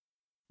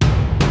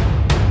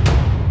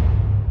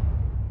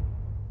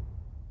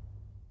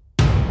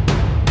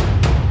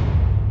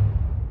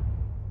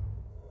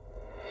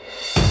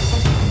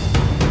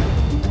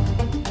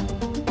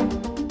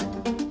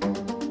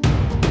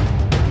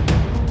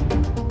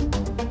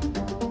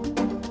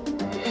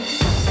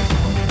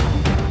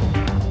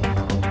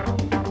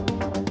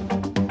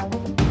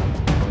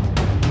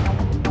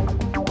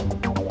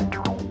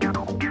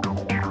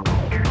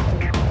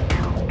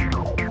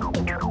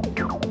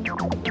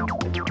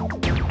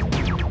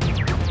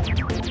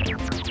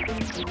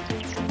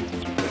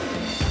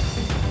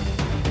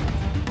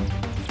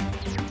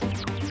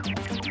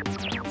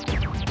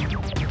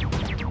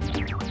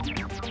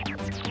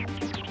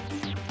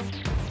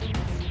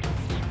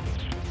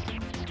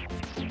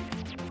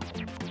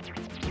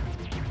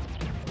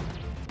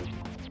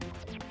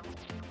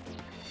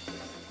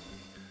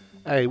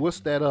Hey, what's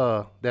that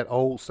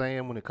old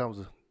saying when it comes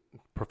to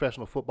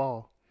professional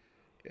football?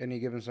 Any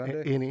given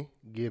Sunday? Any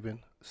given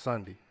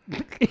Sunday.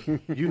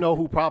 You know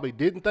who probably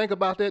didn't think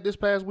about that this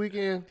past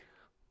weekend?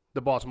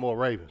 The Baltimore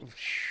Ravens,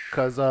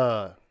 because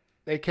they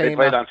They came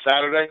played out. on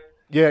Saturday.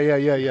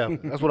 Yeah.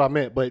 That's what I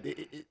meant. But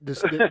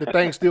the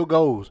thing still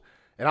goes.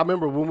 And I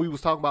remember when we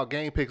was talking about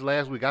game picks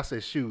last week, I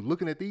said, shoot,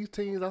 looking at these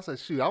teams, I said,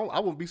 shoot, I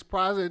wouldn't be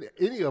surprised if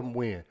any of them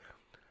win.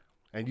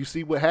 And you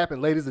see what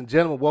happened. Ladies and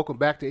gentlemen, welcome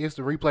back to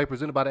Instant Replay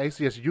presented by the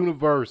ACS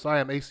Universe. I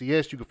am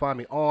ACS. You can find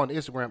me on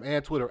Instagram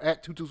and Twitter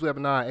at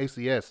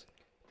 2279ACS.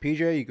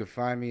 PJ, you can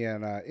find me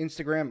on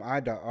Instagram,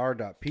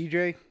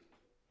 i.r.pj.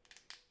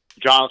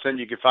 Jonathan,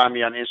 you can find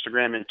me on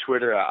Instagram and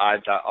Twitter at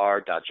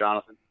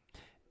i.r.jonathan.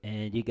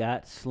 And you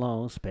got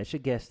Sloan, special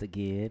guest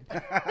again.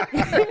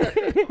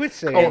 Quit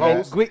saying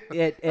Co-host.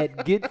 at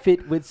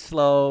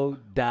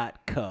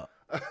getfitwithslow.com.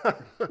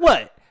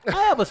 What? I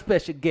have a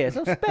special guest.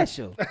 I'm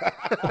special.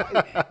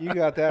 that. You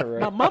got that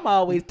right. My mama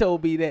always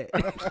told me that.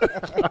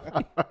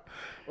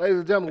 Ladies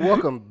and gentlemen,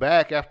 welcome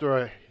back after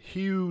a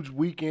huge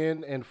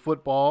weekend in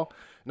football.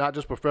 Not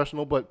just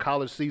professional, but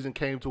college season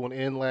came to an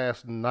end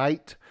last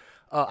night.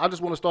 I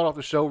just want to start off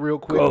the show real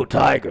quick. Go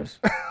Tigers.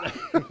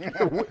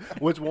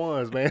 Which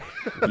ones, man?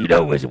 You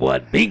know which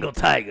one. Bengal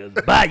Tigers.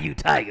 Bayou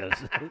Tigers.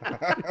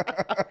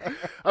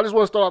 I just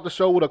want to start off the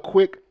show with a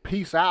quick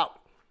peace out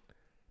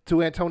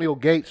to Antonio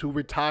Gates, who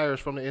retires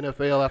from the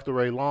NFL after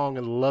a long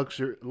and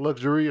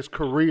luxurious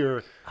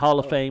career. Hall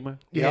of Famer.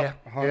 Yeah.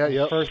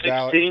 First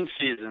ballot. 16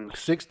 seasons.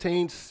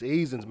 16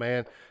 seasons,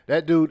 man.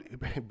 That dude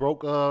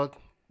broke all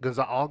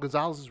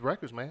Gonzalez's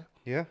records, man.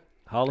 Yeah.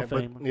 Hall of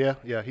But, Famer.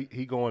 yeah,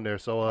 he going there.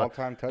 So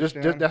All-time just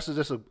touchdown. that's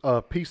just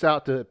a peace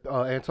out to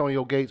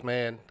Antonio Gates,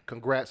 man.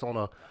 Congrats on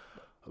a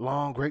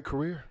long, great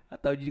career. I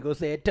thought you were going to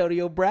say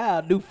Antonio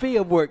Brown. New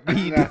film work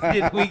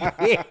this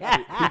weekend.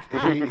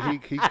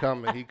 He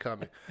coming. He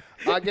coming.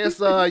 I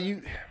guess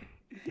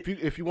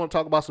if you want to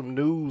talk about some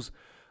news,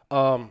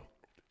 the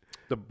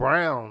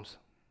Browns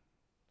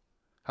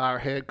hire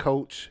head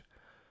coach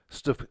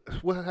how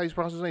you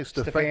pronounce his name?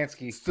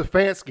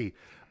 Stefanski.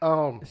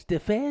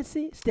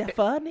 Stefanski.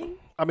 Stefani?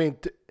 I mean,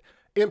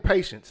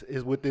 impatience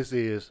is what this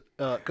is.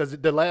 Because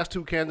the last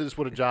two candidates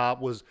for the job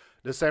was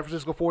the San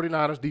Francisco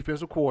 49ers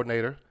defensive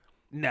coordinator.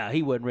 No,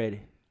 he wasn't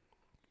ready.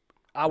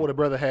 I would have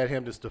rather had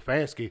him than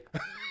Stefanski.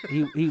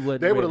 He wasn't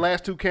They ready. were the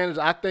last two candidates.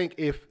 I think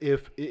if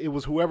it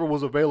was whoever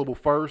was available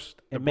first.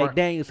 And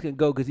McDaniels can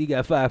go because he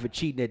got fired for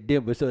cheating at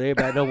Denver, so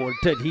everybody don't want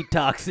to touch. He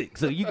toxic,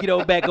 so you get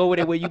on back over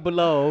there where you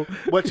belong.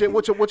 What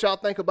y'all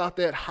think about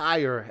that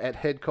hire at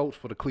head coach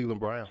for the Cleveland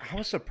Browns? I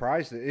was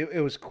surprised that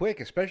it was quick,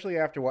 especially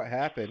after what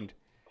happened,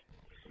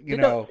 You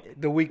know-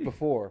 the week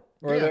before.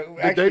 Or Yeah, the day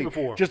actually,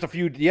 before. Just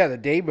the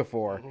day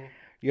before.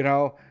 You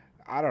know,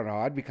 I don't know.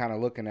 I'd be kind of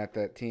looking at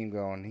that team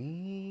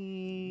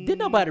going, Did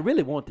nobody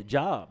really want the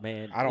job,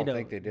 man? I don't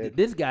think they did.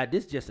 This guy,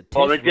 this just a test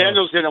Well, run.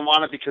 McDaniels didn't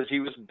want it because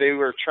they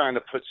were trying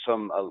to put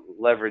some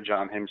leverage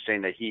on him,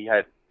 saying that he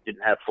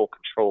didn't have full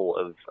control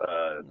of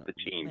the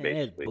team, Man, that's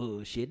basically.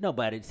 bullshit.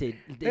 Nobody said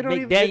that don't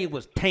even- McDaniel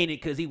was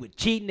tainted because he was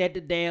cheating at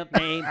the damn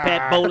thing.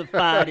 Pat Bowlen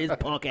fired his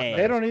punk ass.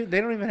 they don't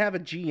even have a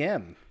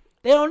GM.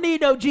 They don't need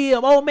no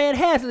GM. Old man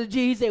has a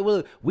G. He said,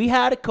 "Well, we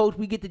hire the coach,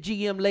 we get the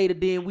GM later,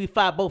 then we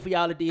fire both of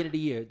y'all at the end of the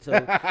year." So,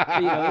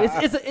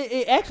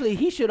 actually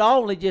he should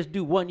only just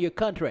do 1-year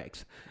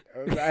contracts.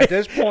 At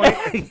this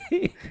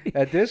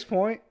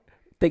point,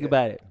 Think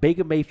about it.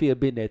 Baker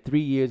Mayfield been there 3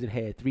 years and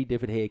had 3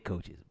 different head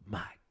coaches.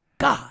 My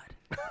God.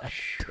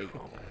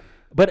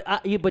 But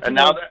you And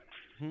know, now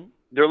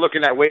they're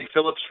looking at Wade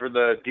Phillips for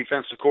the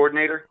defensive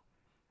coordinator,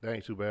 That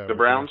ain't too bad. the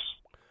Browns.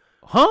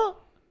 huh?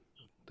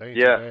 That ain't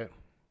Yeah. too bad.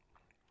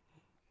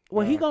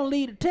 Well, he gonna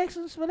lead the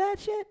Texans for that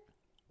shit?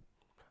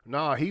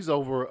 Nah, he's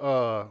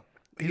over.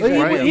 He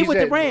He's with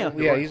the at-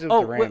 Rams. yeah, he's with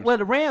oh, the Rams. well,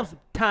 the Rams'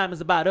 time is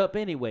about up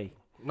anyway.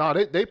 No,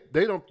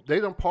 they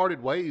don't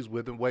parted ways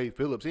with him. Wade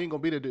Phillips. He ain't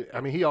gonna be the.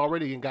 I mean, he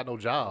already ain't got no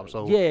job.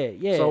 So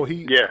Yeah. So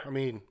he. Yeah. I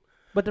mean,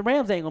 But the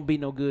Rams ain't gonna be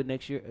no good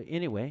next year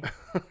anyway.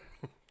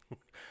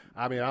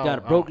 I Got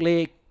a broke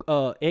leg,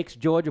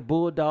 ex-Georgia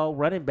Bulldog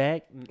running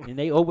back, and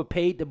they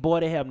overpaid the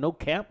boy. They have no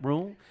cap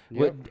room.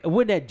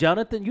 Wasn't that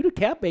Jonathan? You the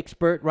cap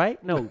expert,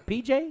 right? No,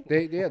 PJ.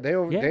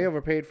 they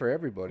overpaid for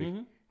everybody.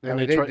 Mm-hmm. And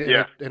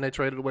they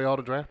traded away all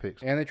the draft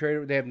picks. And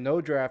they have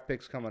no draft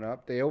picks coming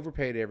up. They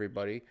overpaid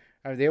everybody.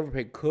 I mean, they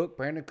overpaid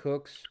Brandon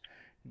Cooks,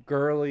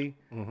 Gurley,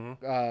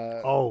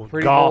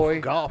 Pretty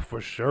Boy, golf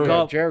for sure.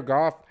 Goff. Jared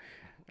Goff.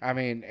 I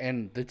mean,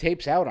 and the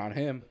tape's out on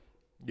him.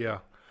 Yeah.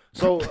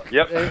 So,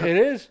 Yep. It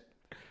is.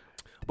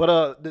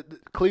 but the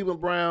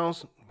Cleveland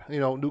Browns,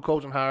 new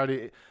coaching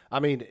hired. I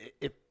mean,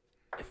 if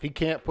he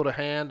can't put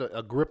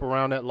a grip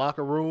around that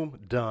locker room,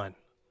 done.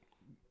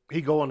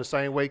 He going the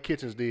same way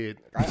Kitchens did.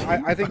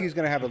 I think he's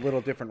going to have a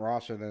little different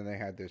roster than they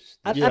had this.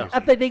 I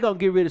think they're gonna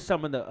get rid of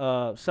some of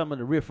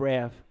the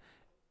riffraff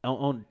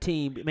on the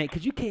team, man.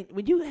 Because you can't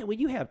when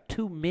you have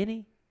too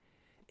many,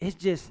 it's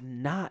just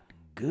not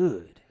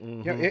good.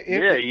 You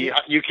know,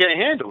 You can't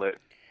handle it.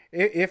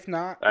 If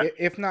not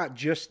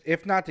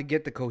to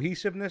get the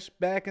cohesiveness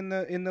back in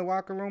the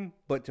locker room,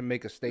 but to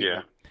make a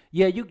statement.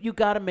 Yeah, you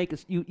got to make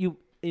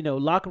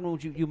locker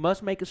rooms. You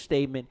must make a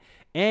statement,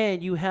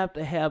 and you have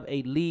to have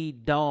a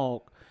lead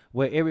dog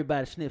where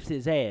everybody sniffs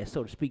his ass,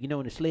 so to speak. In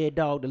the sled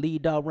dog, the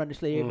lead dog run the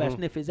sled, everybody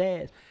sniff his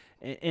ass.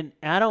 And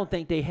I don't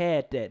think they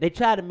had that. They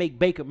tried to make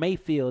Baker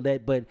Mayfield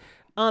that, but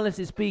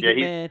honestly speaking,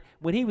 man,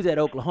 when he was at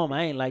Oklahoma,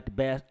 I ain't like the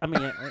bass. I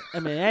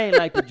ain't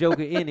like the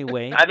Joker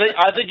anyway. I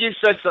think you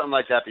said something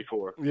like that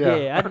before.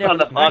 Yeah, I never on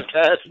the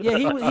podcast. Yeah,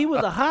 he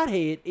was a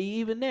hothead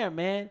even there,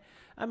 man.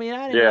 I mean,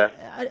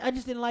 I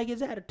just didn't like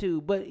his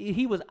attitude, but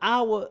he was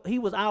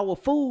our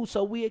fool,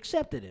 so we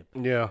accepted him.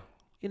 Yeah.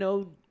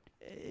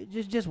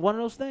 Just one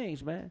of those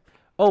things, man.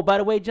 Oh, by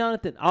the way,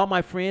 Jonathan, all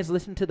my friends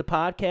listened to the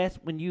podcast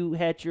when you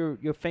had your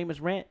famous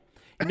rant.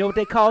 You know what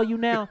they call you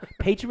now?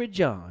 Patriot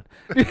John.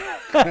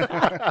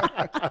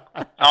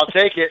 I'll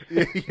take it.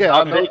 Yeah,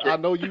 I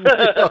know you.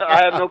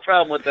 I have no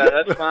problem with that.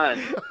 That's fine.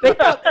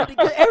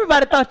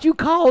 Everybody thought you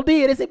called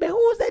in. They said, "Man, who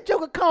was that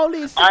joker called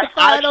in?" I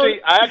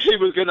actually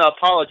was going to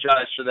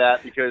apologize for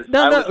that because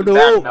I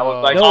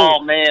was like,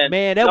 "Oh man,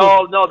 that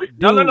was not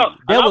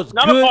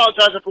good.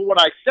 Apologizing for what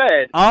I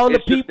said. All the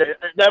people,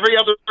 every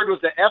other word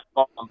was the F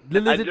bomb.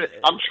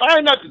 I'm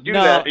trying not to do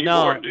that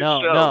anymore.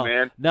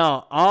 Man.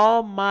 No,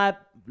 all my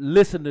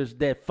listeners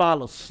that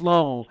follow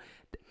Sloan,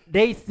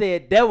 they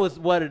said that was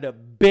one of the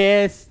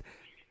best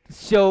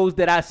shows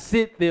that I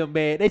sent them,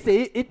 man. They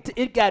said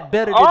it got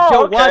better than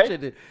Joe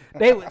Washington.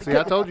 See,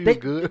 I told you it was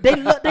good. They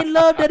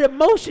loved that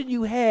emotion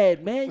you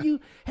had, man.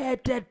 You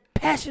had that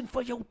passion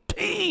for your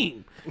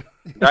team.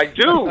 I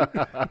do.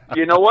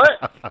 You know what?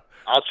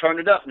 I'll turn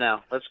it up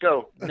now. Let's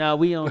go. No,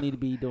 we don't need to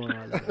be doing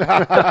all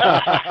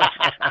that.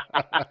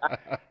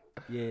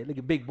 Yeah, look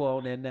at Big Boy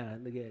on there now.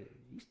 Look at it.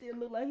 You still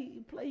look like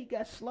he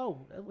got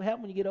slow. That's what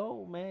happens when you get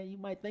old, man. You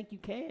might think you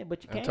can,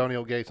 but you can't.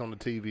 Antonio Gates on the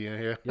TV in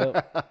here.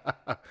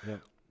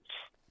 Yep.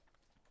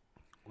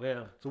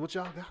 Well, so what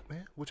y'all got,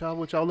 man? What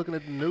y'all looking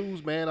at the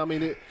news, man? I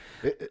mean,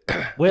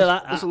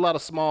 it's a lot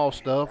of small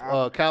stuff.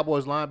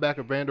 Cowboys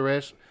linebacker Van Der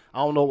Esch.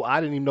 I don't know.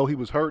 I didn't even know he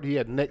was hurt. He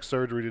had neck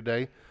surgery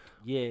today.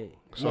 Yeah.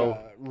 So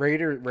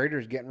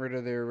Raiders getting rid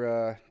of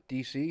their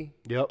DC.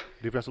 Yep.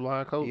 Defensive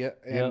line coach. Yeah,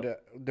 and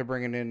they're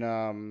bringing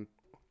in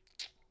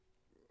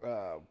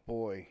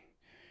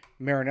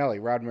Marinelli,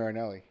 Rod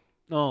Marinelli.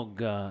 Oh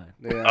God.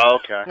 Yeah. Oh,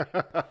 okay.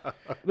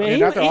 Man,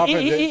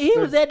 he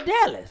was at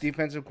Dallas.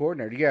 Defensive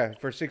coordinator, yeah,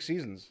 for 6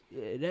 seasons.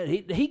 Yeah,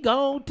 he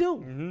gone too.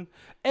 Mm-hmm.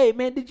 Hey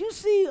man, did you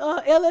see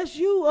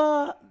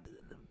LSU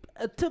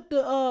took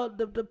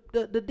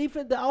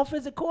the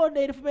offensive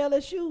coordinator from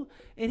LSU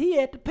and he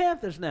at the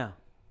Panthers now?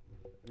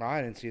 Oh,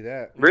 I didn't see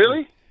that.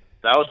 Really?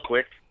 That was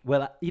quick.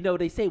 Well,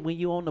 they say when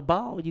you on the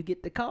ball, you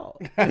get the call.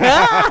 Oh,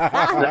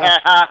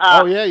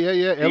 yeah.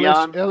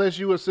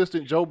 LSU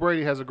assistant Joe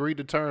Brady has agreed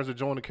to terms to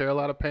join the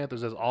Carolina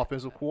Panthers as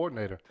offensive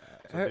coordinator.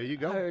 So there you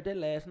go. I heard that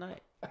last night.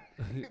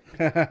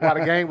 While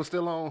the game was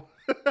still on.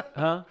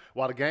 Huh?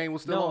 While the game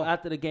was still on? No,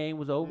 after the game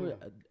was over,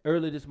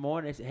 early this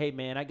morning, they said, "Hey,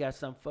 man, I got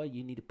something for you.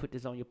 You need to put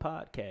this on your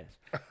podcast."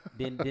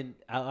 then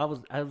I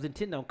was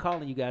intending on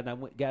calling you guys, and I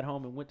got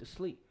home and went to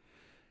sleep.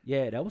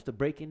 Yeah, that was the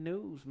breaking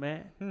news,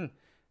 man.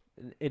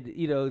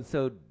 And,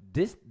 so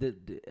this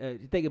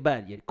you think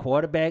about it, your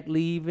quarterback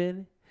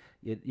leaving,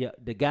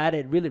 the guy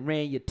that really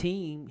ran your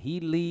team,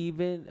 he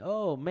leaving.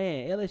 Oh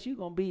man, LSU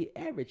gonna be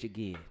average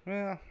again.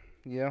 Well,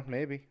 yeah,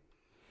 maybe.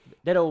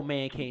 That old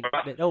man can't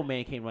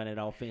run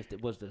that offense.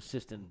 That was the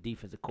assistant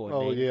defensive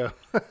coordinator.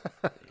 Oh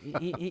yeah.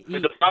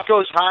 Did the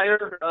Broncos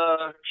hire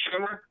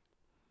Schumer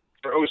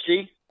for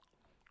OC?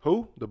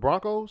 Who? The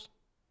Broncos?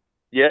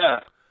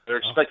 Yeah. They're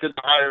expected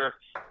to hire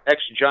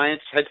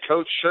ex-Giants head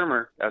coach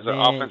Shermer as an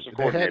offensive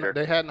coordinator.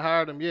 They hadn't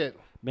hired him yet.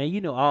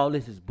 Man, all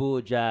this is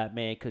bull jive,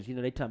 man, because,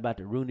 they talking about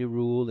the Rooney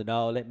Rule and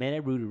all that. Man,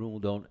 that Rooney Rule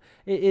don't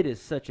 – it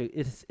is such a –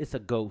 it's a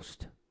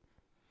ghost.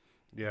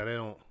 Yeah, they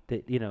don't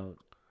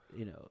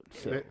 –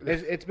 so.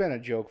 It's been a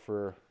joke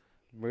for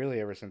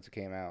really ever since it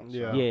came out. So.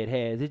 Yeah, it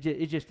has.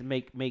 It's just to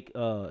make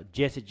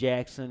Jesse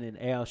Jackson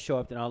and Al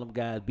Sharpton, all them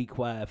guys, be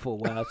quiet for a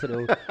while so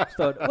they'll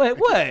start. Wait,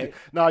 what?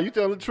 No, you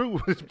telling the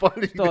truth. It's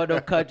funny. Start no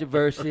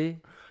controversy.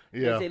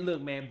 Yeah. They say,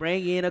 look, man,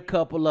 bring in a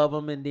couple of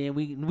them, and then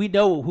we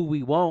know who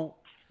we want.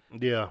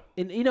 Yeah.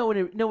 And when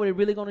it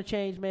really gonna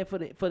change, man, for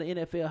the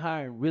NFL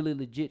hiring really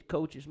legit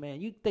coaches,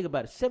 man. You think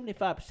about it,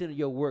 75% of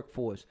your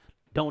workforce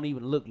don't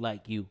even look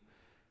like you.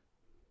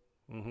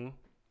 Mm-hmm.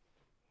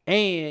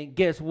 And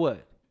guess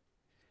what?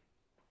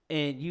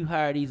 And you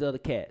hire these other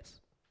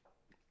cats.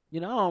 I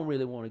don't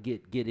really want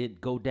to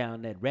go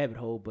down that rabbit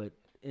hole, but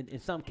in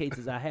some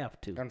cases I have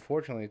to.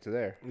 Unfortunately, it's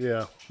there.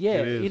 Yeah. Yeah,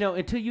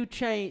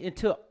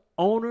 until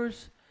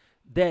owners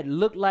that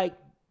look like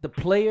the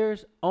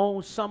players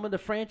own some of the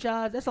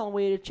franchise, that's the only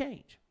way to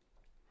change.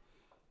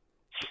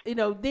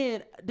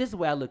 Then this is the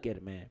way I look at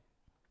it, man.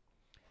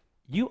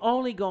 You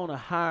only gonna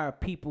hire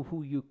people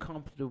who you're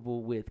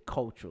comfortable with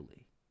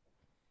culturally.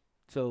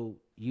 So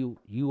you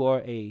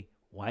are a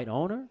white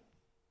owner,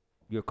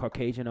 you're a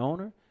Caucasian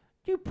owner,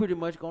 you're pretty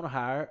much gonna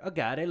hire a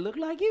guy that look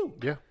like you.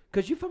 Yeah.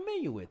 because you're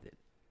familiar with it.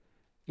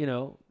 You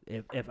know,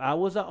 if I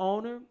was an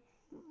owner,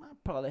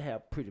 I'd probably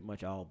have pretty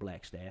much all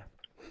black staff.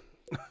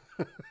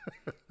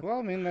 Well,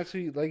 I mean, that's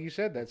who, like you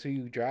said, that's who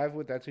you drive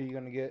with. That's who you're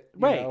gonna get.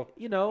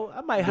 You know,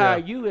 I might hire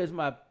you as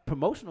my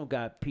promotional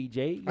guy,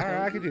 PJ. You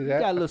know, I could do You that.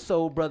 got a little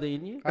soul brother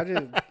in you. I'll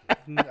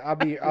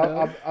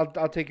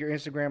take your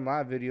Instagram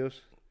live videos.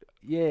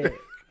 Yeah.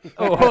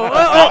 I'll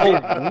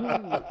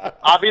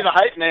be the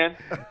hype man.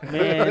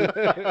 Man,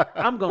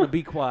 I'm gonna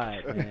be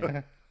quiet,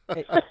 man.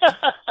 Hey,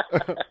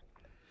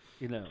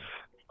 you know.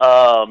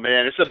 Oh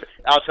man,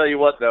 I'll tell you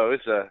what though,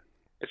 it's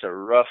a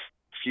rough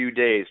few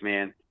days,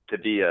 man, to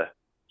be a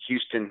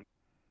Houston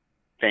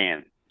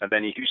fan of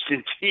any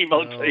Houston team.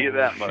 I'll tell you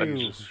that much.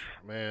 Jesus,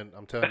 man,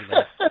 I'm telling you,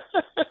 man.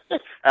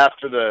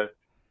 After the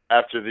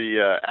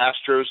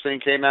Astros thing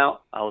came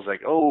out, I was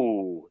like,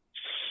 oh,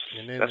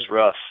 that's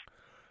rough.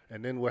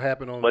 And then what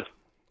happened on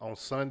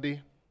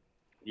Sunday?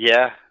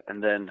 Yeah,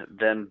 and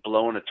then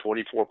blowing a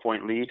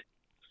 24-point lead.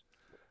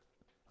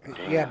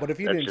 Yeah, but if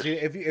you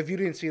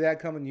didn't see that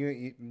coming,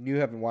 you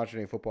haven't watched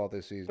any football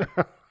this season.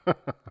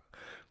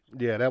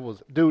 Yeah, that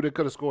was dude. It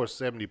could have scored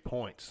 70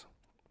 points.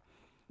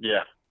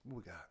 Yeah. What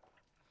we got?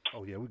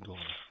 Oh yeah, we can go on.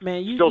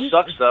 Man, Still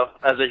sucks though,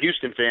 as a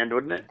Houston fan,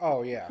 wouldn't it?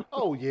 Oh yeah.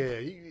 Oh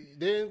yeah.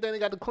 Then they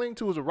got to cling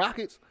to is the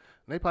Rockets.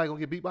 And they probably gonna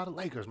get beat by the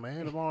Lakers,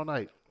 man, tomorrow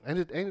night.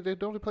 Don't they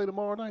play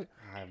tomorrow night?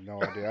 I have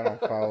no idea. I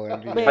don't follow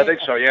NBA. Man, I think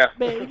so. Yeah.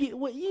 Man,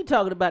 you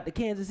talking about the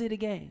Kansas City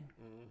game?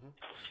 Mm-hmm.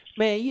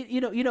 Man,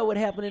 you know what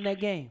happened in that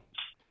game?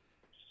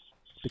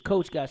 The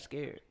coach got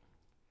scared.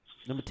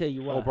 Let me tell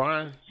you why.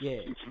 O'Brien?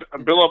 Yeah.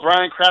 Bill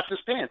O'Brien crapped his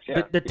pants.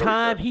 Yeah. The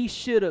time he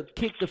should have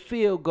kicked the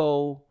field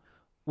goal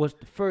was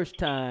the first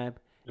time,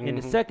 and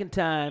the second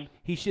time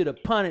he should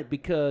have punted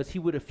because he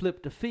would have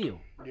flipped the field.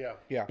 Yeah.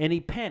 And he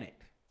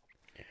panicked,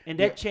 and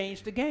that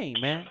changed the game,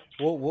 man.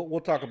 We'll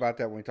talk about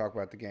that when we talk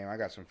about the game. I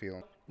got some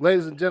feeling.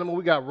 Ladies and gentlemen,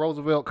 we got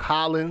Roosevelt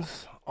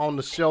Collins on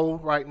the show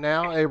right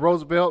now. Hey,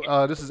 Roosevelt,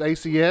 this is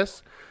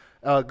ACS.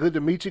 Good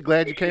to meet you.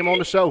 Glad you came on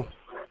the show.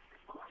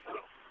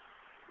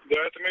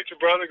 Glad to meet you,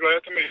 brother.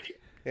 Glad to meet you.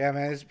 Yeah,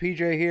 man. It's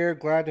PJ here.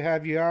 Glad to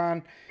have you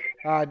on.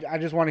 I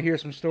just want to hear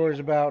some stories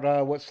about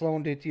what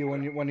Sloan did to you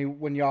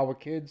when y'all were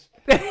kids.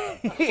 Yeah.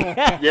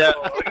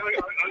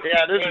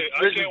 Yeah, this is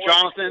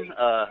Jonathan.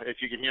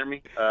 If you can hear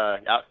me,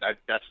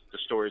 that's the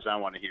stories I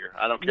want to hear.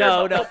 I don't care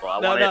about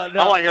football. I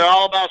want to hear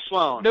all about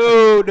Sloan.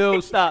 No,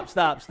 stop.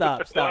 I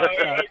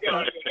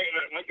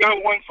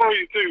got one for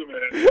you too,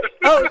 man.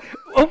 Oh,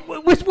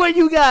 which one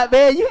you got,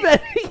 man? You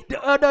better.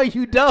 Oh no,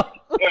 you don't.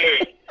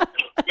 Hey,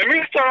 let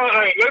me start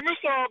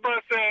by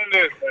saying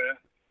this, man.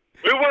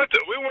 We went to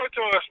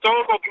a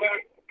historical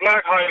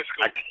black high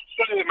school.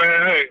 Say,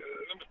 man, hey,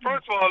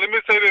 first of all, let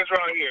me say this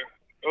right here,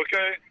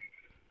 okay?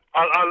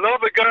 I love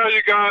the guy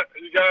you guys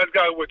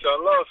got with you. I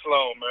love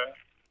Sloan, man.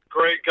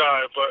 Great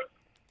guy, but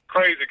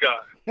crazy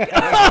guy.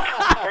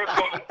 First of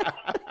all,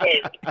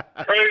 hey,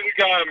 crazy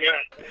guy,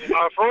 man.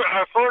 I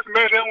first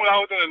met him when I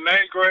was in the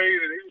 9th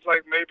grade, and he was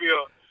like maybe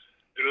a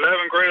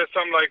 11th grade or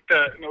something like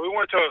that. You know, we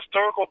went to a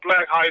historical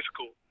black high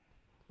school.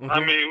 I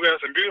mean, we had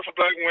some beautiful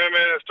black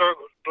women,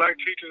 historical black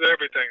teachers,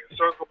 everything.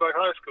 Historical black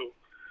high school.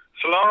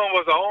 Salone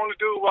was the only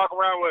dude walking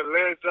around with a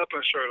Led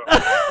Zeppelin shirt on.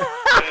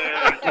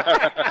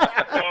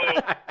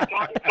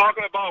 And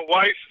talking about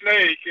White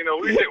Snake, you know,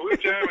 we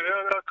jamming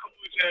LL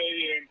Cool J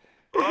and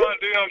Run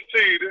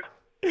DMC.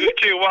 This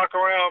kid walk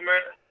around,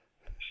 man,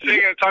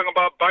 singing, talking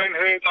about biting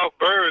heads off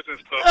birds and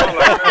stuff. I'm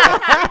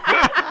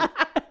like,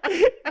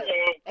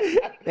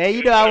 Man,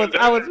 you know, I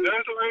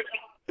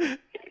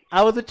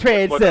was a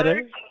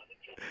trendsetter.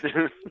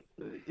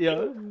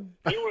 Yeah.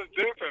 He was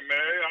different, man.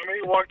 I mean,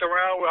 he walked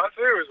around with, I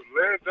said, it was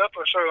Led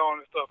Zeppelin shirt on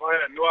and stuff. I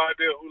had no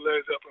idea who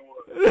Led Zeppelin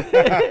was.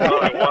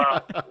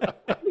 Wow.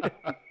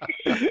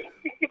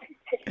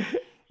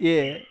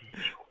 Yeah.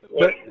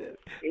 But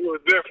it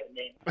was different,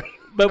 man.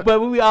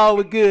 But we all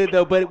were good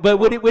though. But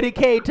when it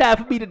came time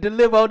for me to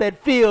deliver on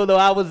that field, though,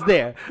 I was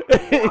there.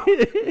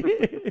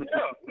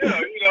 Yeah,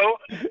 you know,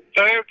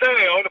 same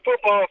thing on the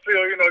football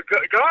field. You know,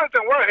 guys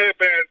didn't wear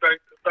headbands back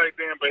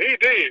then, but he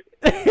did.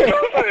 You know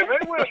what I'm saying?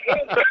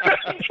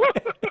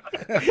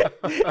 Man,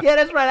 yeah,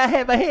 that's right. I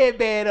had my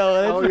headband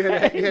on. Oh,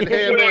 yeah, you had the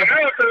headband.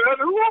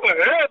 Who wore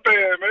a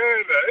headband, man,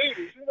 in the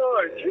 80s? You know,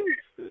 like, geez.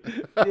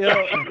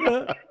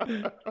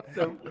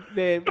 So,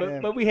 man,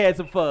 but we had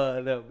some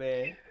fun though,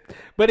 man.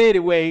 But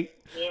anyway,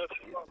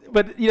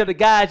 but you know, the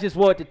guys just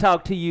wanted to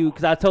talk to you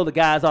because I told the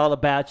guys all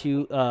about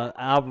you,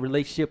 our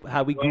relationship,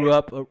 how we grew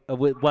up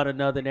with one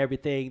another and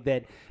everything.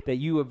 That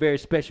you were a very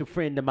special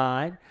friend of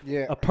mine,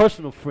 a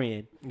personal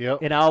friend. Yep.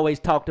 And I always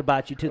talked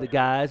about you to the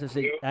guys and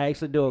said, I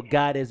actually know a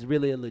guy that's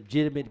really a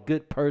legitimate,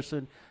 good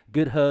person,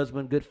 good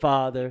husband, good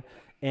father,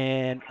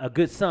 and a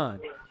good son.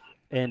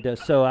 And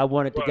so I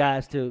wanted the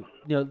guys to,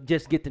 you know,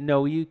 just get to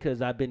know you because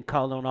I've been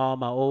calling on all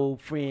my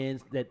old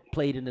friends that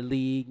played in the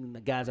league and the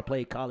guys I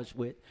played college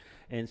with.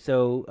 And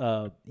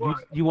so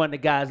you one of the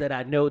guys that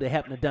I know that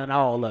happened to done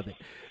all of it.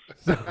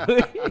 So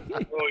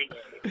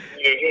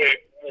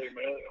Hey,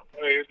 man.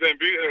 Hey, it's been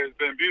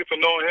beautiful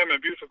knowing him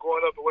and beautiful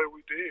growing up the way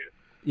we did.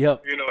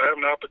 Yep. You know, having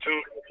having the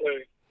opportunity to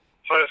play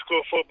high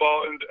school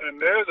football, and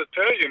there's to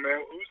tell you, man,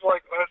 it was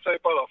like, let's say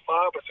about a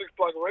 5 or 6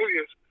 block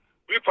radius,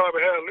 we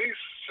probably had at least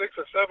 6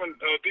 or 7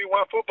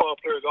 D1 football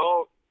players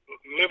all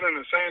living in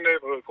the same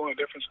neighborhood, going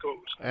to different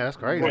schools. Yeah, that's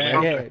crazy.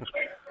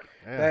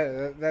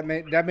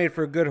 That made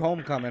for a good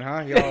homecoming,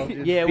 huh? Y'all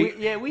just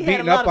we had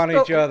beating up on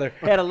each other.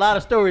 Had a lot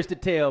of stories to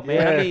tell,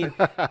 man.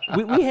 I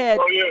mean, we had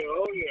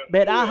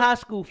man, our high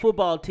school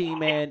football team,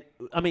 man.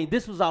 I mean,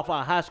 this was off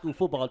our high school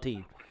football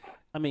team.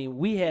 I mean,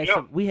 we had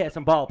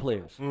some ball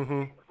players.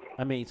 Mm-hmm.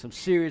 I mean, some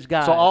serious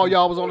guys. So all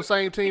y'all was on the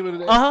same team?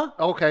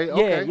 Okay.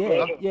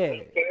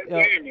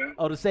 Yeah.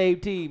 On the same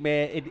team,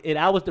 man. And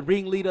I was the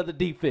ringleader of the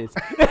defense.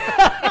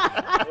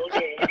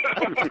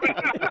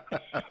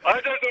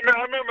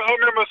 I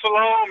remember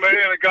Salone,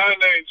 man, a guy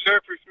named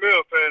Jeffrey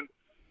Smith, and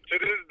to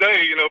this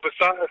day,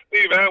 besides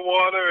Steve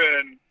Atwater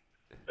and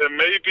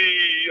maybe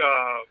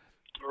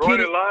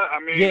Ronnie Lott, I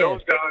mean,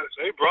 those guys,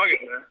 they brought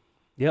it, man.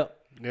 Yep.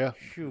 Yeah.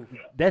 Shoot.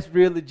 That's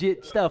real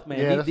legit stuff, man.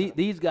 Yeah,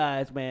 these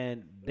guys,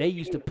 man, they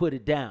used to put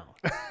it down.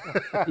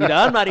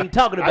 I'm not even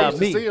talking about I used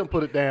me. to see them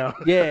put it down.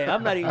 Yeah,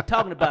 I'm not even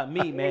talking about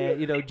me,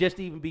 man. Just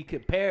to even be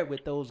compared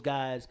with those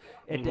guys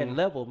at that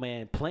level,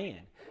 man,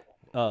 playing.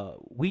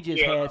 We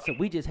just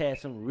had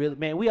some really,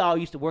 man. We all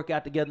used to work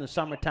out together in the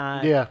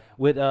summertime. Yeah.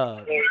 With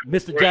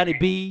Mr. Johnny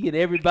B and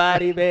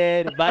everybody,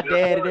 man, and my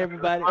dad and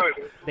everybody.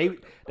 They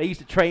used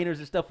to train us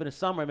and stuff in the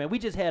summer, man. We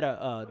just had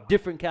a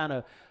different kind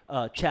of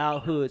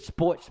childhood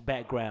sports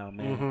background,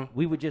 man. Mm-hmm.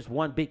 We were just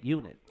one big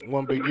unit.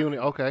 One big unit.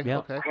 Okay.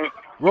 Yep. Okay.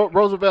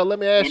 Roosevelt, let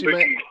me ask you,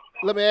 man.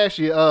 Let me ask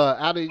you,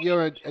 out of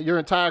your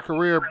entire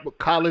career,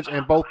 college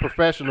and both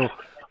professional,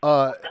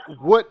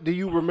 what do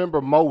you remember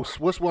most?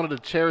 What's one of the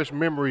cherished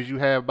memories you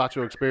have about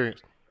your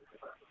experience?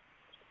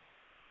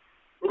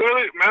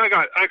 Really, man, I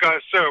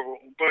got several,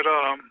 but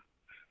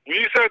when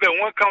you said that,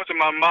 one comes to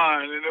my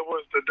mind, and it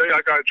was the day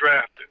I got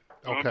drafted.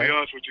 I'm gonna be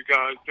honest with you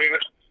guys.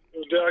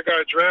 The day I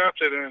got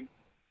drafted, and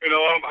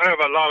I have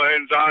a lot of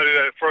anxiety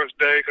that first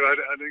day because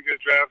I didn't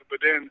get drafted,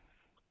 but then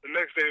the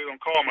next day they're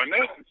gonna call my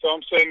name, so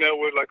I'm sitting there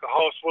with like a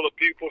house full of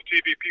people,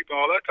 TV people,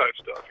 all that type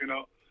of stuff,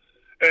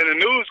 And the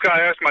news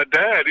guy asked my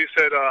dad. He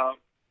said,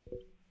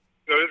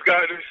 this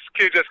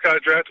kid just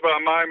got drafted by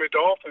the Miami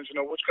Dolphins.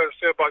 What you got to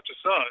say about your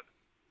son?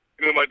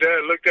 My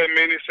dad looked at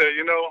me and he said,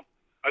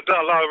 I've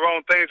done a lot of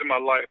wrong things in my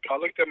life. I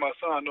looked at my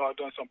son, I know I've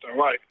done something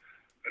right.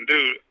 And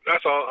dude,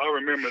 that's all I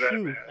remember that,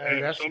 man.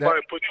 Hey,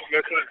 somebody put you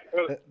on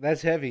that.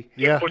 That's heavy.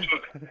 Yeah. They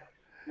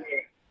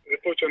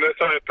put you on that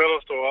side of the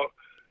pedestal.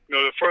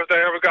 The first day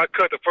I ever got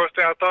cut, the first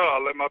thing I thought, I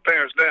let my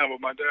parents down,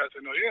 but my dad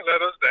said, no, you didn't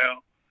let us down.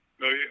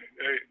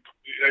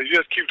 You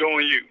just keep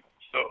doing you.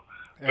 So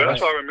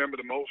that's what I remember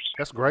the most.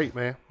 That's great,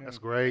 man. That's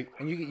great.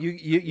 And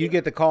you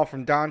get the call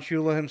from Don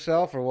Shula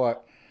himself, or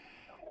what?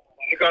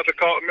 I got the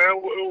call, man.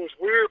 It was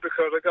weird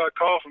because I got a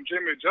call from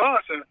Jimmy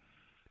Johnson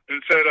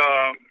and said,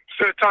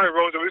 "Sit tight,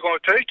 Rosa. We're gonna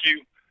take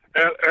you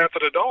after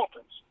the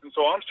Dolphins." And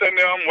so I'm sitting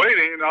there, I'm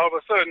waiting, and all of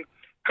a sudden,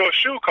 Coach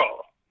Shue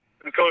called.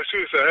 And Coach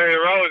Shue said, "Hey,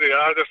 Rosie,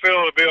 how's it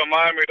feel to be a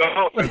Miami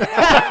Dolphin?" I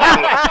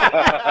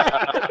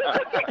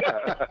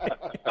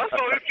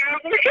saw this kid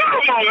with the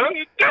camera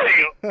on.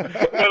 Damn.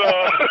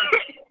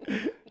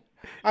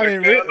 But, I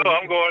mean,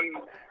 I'm going.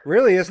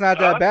 Really, it's not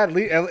that bad.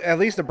 At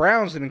least the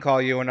Browns didn't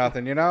call you or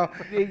nothing, Yeah.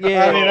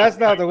 I mean, that's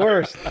not the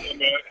worst.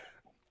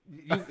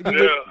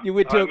 You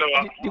went to. I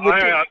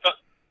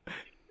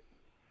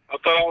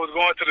thought I was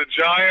going to the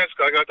Giants.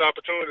 I got the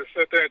opportunity to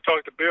sit there and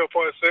talk to Bill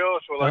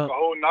Parcells for like a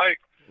whole night.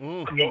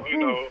 One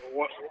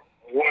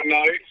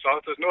night. So I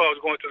just knew I was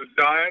going to the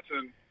Giants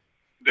and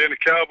then the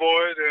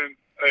Cowboys, and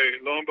hey,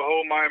 lo and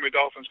behold, Miami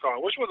Dolphins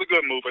called, which was a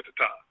good move at the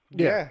time.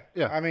 Yeah.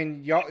 I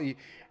mean, y'all,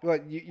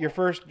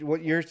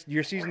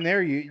 your season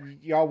there,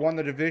 y'all won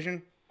the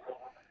division.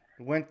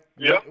 When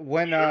you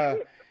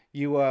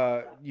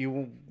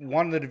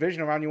won the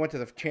division round, you went to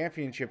the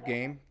championship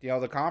game,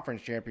 the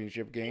conference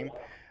championship game.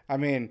 I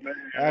mean,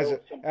 as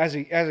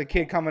a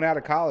kid coming out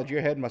of college,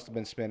 your head must have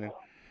been spinning.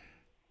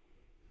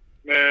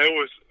 Man, it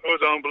was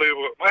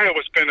unbelievable. My head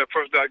was spinning the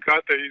first day I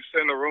got there. You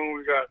sit in the room,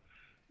 we got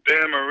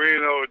Dan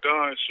Marino,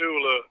 Don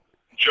Shula,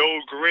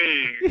 Joe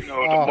Green, the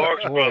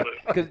Marks brothers.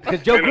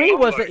 Because Joe Green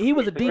was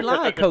a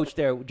D-line coach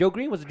there. Joe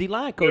Green was a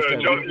D-line coach there.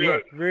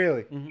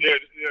 Really? Mm-hmm.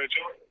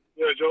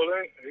 Joe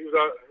Lane. He was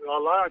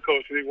our line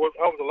coach. I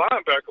was a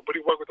linebacker, but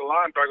he worked with the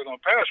linebackers on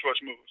pass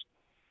rush moves.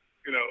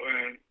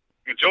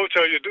 And Joe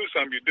tell you to do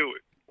something, you do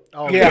it.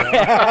 Oh yeah.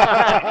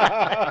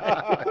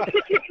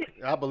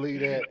 I believe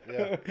that.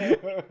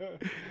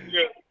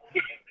 Yeah.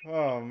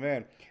 Oh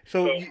man.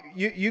 So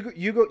you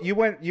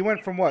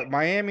went from what,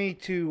 Miami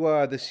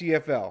to the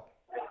CFL?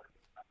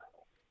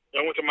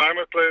 I went to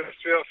Miami, played the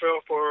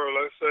CFL for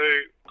let's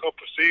say a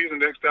couple of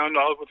seasons. Next down, I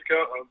was with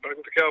back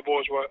with the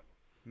Cowboys. Right?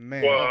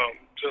 Man.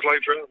 Just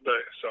like draft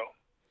day. So.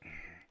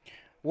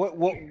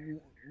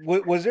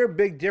 What was there a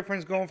big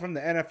difference going from the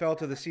NFL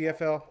to the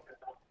CFL?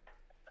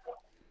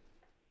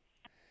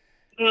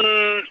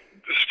 As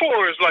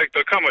far as like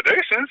the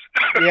accommodations.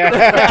 Yeah.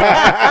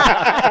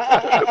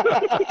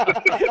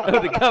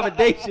 The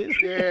accommodations.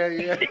 Yeah.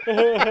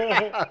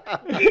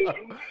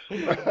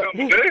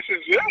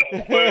 Accommodations,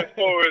 yeah. But as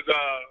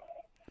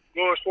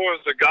far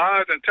as the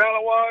guys and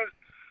talent wise,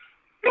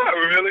 not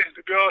really.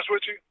 To be honest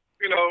with you,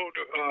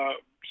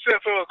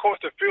 CFL, of course,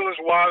 the field is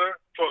wider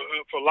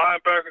for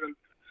linebackers and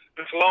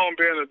Sloan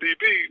being a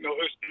DB.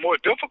 It's more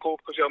difficult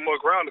because you have more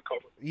ground to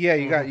cover. Yeah,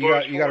 you got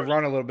to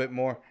run a little bit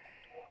more.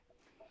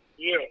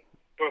 Yeah,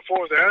 but as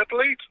far as the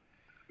athletes,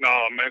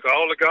 no, man, 'cause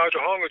all the guys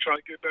are hungry trying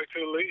to get back to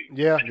the league.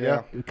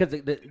 Yeah. Because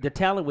the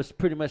talent was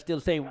pretty much still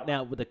the same.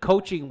 Now, with the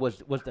coaching was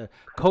the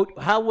coach.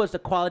 How was the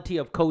quality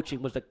of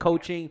coaching? Was the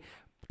coaching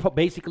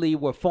basically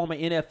were former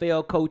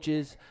NFL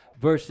coaches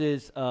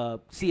versus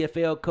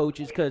CFL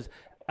coaches? Because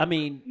I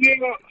mean,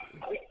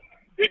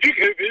 if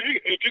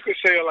you could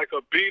say like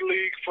a B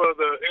league for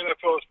the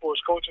NFL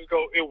sports coaches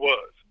go, it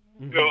was.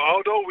 Mm-hmm.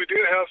 Although we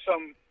did have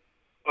some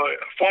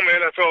former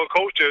NFL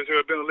coaches who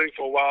had been in the league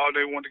for a while,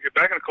 they wanted to get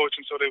back into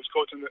coaching, so they was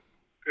coaching the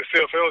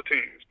CFL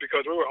teams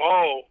because we were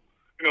all,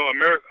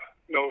 America.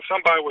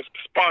 Somebody was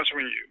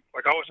sponsoring you.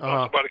 Like I was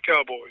sponsored by the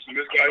Cowboys, and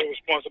this guy was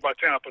sponsored by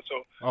Tampa,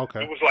 so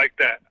it was like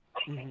that.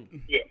 Mm-hmm.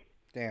 Yeah.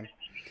 Damn.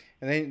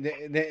 And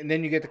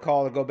then you get the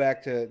call to go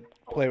back to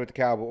play with the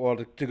Cowboys, or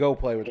to go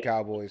play with the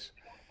Cowboys.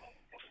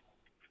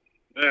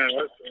 Man,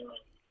 that's,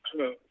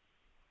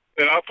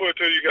 and I'll put it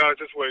to you guys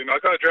this way. I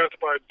got drafted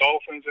by the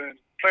Dolphins and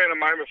playing in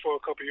Miami for a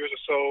couple of years or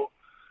so.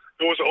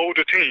 It was an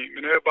older team,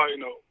 and everybody,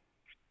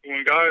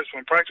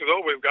 when practice was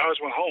over, guys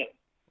went home.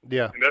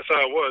 Yeah. And that's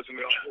how it was. And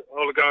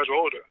all the guys were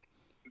older.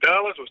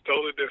 Dallas was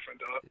totally different,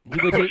 dog.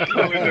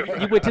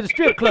 You went to the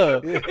strip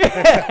club. Let me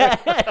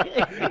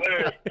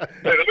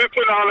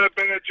put all that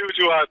bad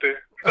juju out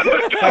there.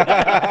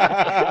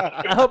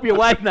 I hope your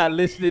wife not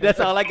listening. That's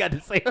all I got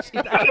to say.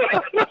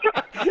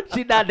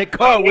 She's not in the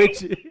car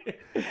with you.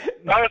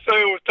 I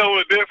say it was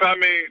totally different. I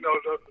mean,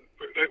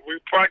 we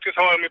practiced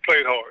hard and we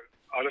played hard.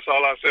 That's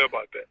all I say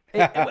about that.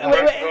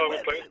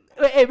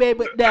 Hey, man,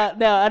 but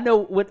now I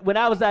know when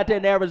I was out there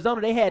in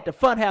Arizona, they had the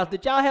fun house.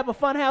 Did y'all have a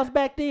fun house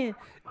back then?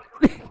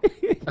 I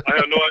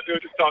have no idea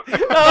what you're talking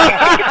about.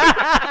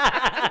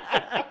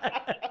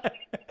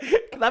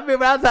 Cause I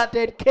remember I was out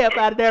there at the camp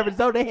out in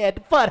Arizona, they had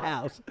the fun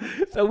house.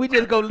 So we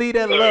just gonna leave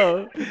that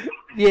alone.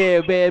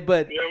 Yeah, man,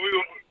 but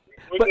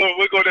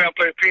we'll go down and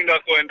play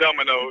pinochle and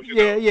dominoes.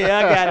 Yeah,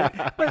 I got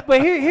it.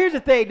 But here's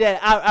the thing that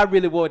I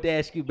really want to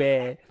ask you,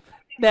 man.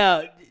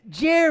 Now,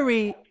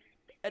 Jerry,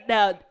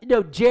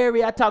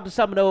 I talked to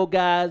some of the old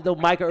guys,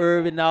 Michael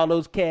Irvin and all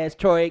those cats,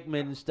 Troy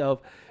Aikman and stuff.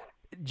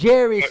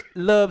 Jerry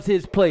loves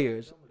his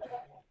players.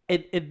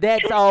 And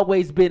that's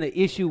always been an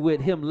issue with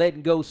him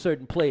letting go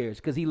certain players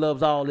because he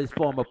loves all his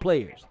former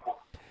players.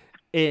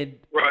 And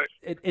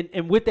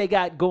what they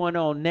got going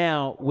on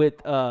now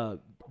with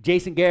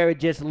Jason Garrett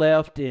just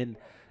left and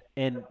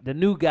the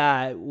new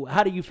guy,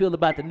 how do you feel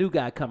about the new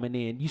guy coming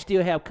in? You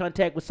still have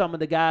contact with some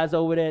of the guys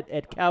over there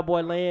at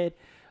Cowboy Land?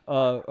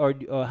 Or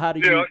how do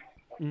you? Yeah.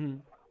 Mm-hmm.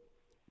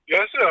 Yeah,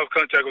 I still have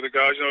contact with the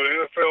guys. The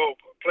NFL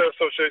Player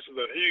Association is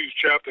a huge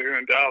chapter here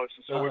in Dallas,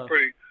 and so we're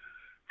pretty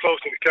close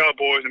to the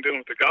Cowboys and dealing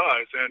with the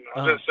guys. And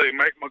I'll just say,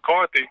 Mike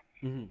McCarthy,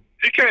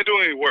 he can't do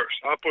any worse.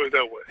 I'll put it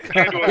that way. He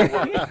can't do any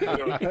worse.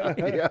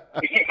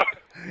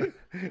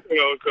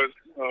 Because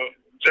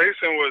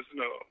Jason was,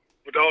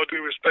 with all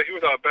due respect, he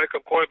was our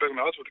backup quarterback when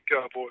I was with the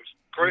Cowboys.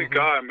 Great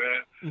guy,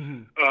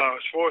 man.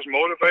 As far as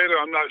motivator,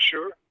 I'm not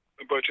sure.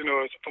 But,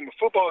 from a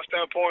football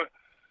standpoint,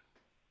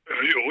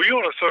 you're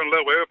on a certain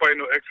level. Everybody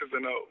knows X's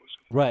and O's.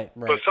 Right.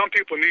 But some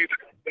people need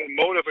that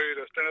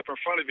motivator to stand up in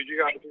front of you. You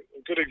got a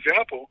good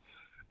example.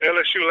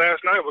 LSU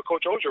last night with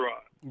Coach Orgeron.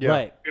 Yeah.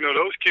 Right.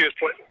 Those kids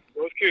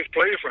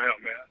played for him,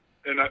 man.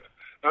 And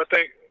I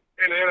think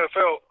in the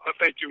NFL, I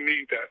think you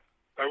need that.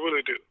 I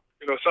really do.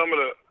 Some of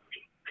the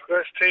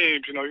best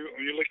teams,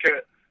 when you look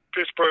at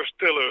Pittsburgh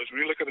Steelers,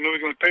 when you look at the New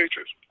England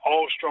Patriots,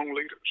 all strong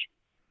leaders.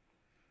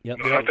 Yep.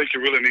 I think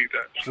you really need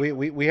that.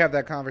 We have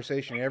that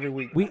conversation every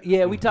week.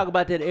 We talk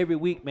about that every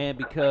week, man,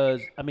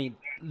 because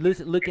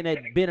looking at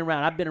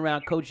I've been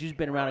around coaches, you've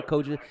been around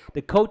coaches.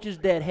 The coaches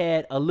that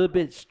had a little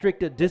bit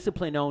stricter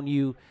discipline on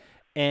you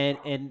and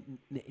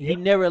he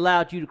never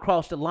allowed you to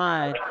cross the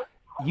line,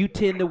 you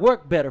tend to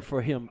work better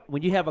for him.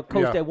 When you have a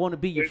coach that want to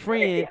be your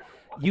friend,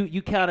 you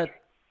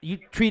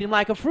treat him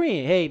like a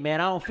friend. Hey man,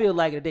 I don't feel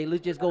like it today.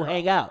 Let's just go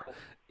hang out.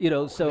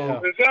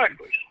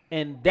 Exactly.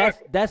 And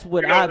that's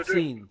what I've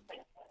seen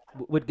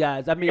with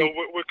guys. I mean,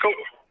 with Coach,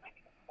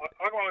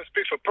 I'm going to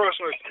speak from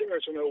personal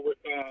experience.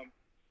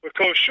 With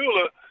Coach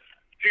Shula,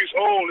 he's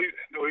old.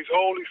 He's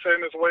old. He's set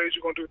in his ways.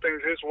 You're going to do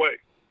things his way.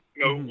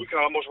 We can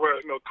almost wear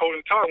coat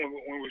and tie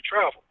when we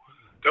travel.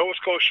 That was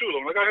Coach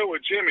Shula. When I got here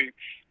with Jimmy,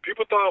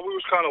 people thought we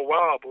was kind of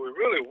wild, but we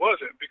really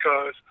wasn't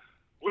because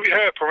we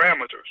had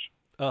parameters.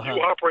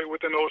 You operate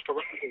within those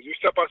parameters. You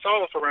step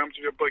outside those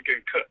parameters, your butt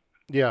getting cut.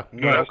 Yeah.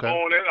 That's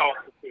on and off.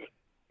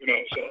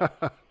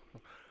 So.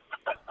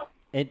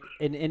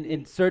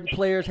 And certain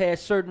players had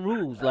certain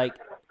rules. Like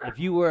if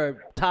you were a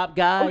top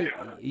guy,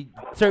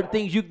 certain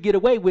things you could get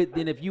away with.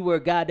 Then if you were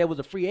a guy that was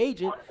a free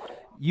agent,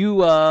 you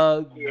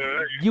were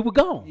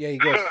gone. Yeah, you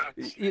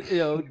guess. You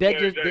know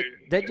that's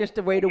just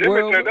the way the Jimmy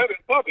world. said that in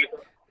public.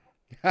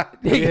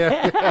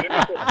 Yeah.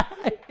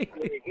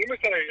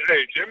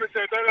 Jimmy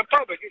said that in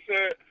public. He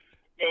said,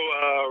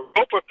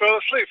 Roper fell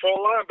asleep for a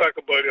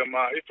linebacker buddy of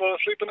mine. He fell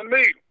asleep in the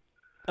meeting.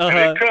 And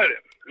they cut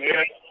him.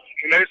 Yeah.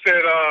 And they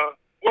said,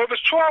 what if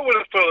Troy would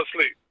have fell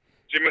asleep?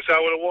 Jimmy said, I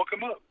would have woke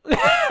him up.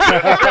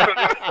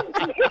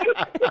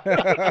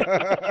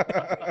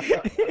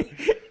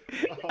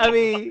 I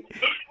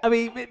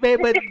mean, man,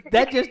 but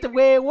that's just the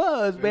way it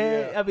was,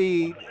 man. I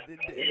mean,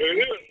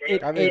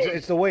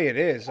 it's the way it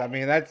is. I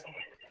mean, that's.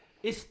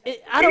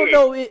 I don't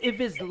know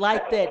if it's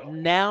like that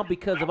now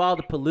because of all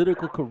the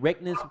political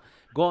correctness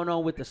going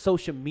on with the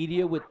social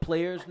media with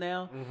players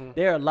now.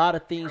 There are a lot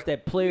of things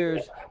that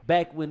players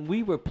back when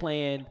we were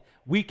playing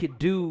we could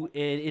do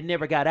and it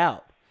never got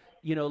out.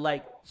 You know,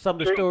 like some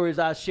of the stories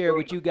I share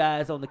with you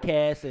guys on the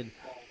cast and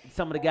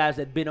some of the guys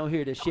that been on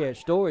here that share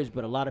stories,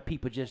 but a lot of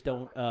people just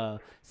don't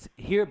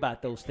hear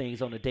about those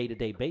things on a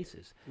day-to-day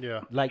basis. Yeah.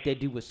 Like they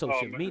do with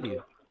social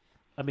media.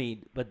 I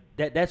mean, but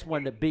that's one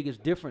of the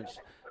biggest difference.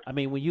 I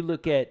mean, when you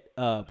look at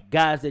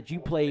guys that you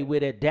played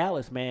with at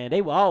Dallas, man,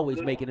 they were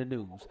always making the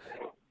news.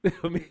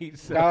 I mean,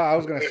 so. I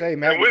was gonna say,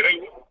 man. And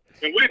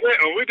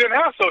we didn't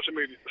have social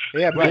media.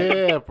 Yeah, but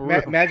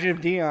imagine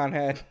if Dion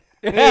had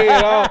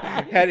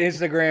had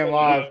Instagram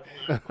Live.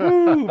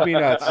 Woo, be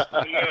nuts.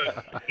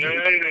 Yeah,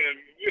 and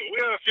we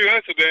had a few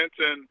incidents,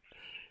 and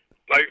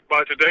like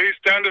by today's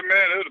standard,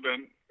 man, it'd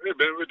have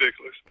been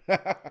ridiculous.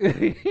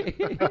 It'd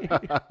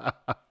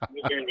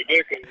been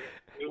ridiculous.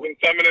 It's been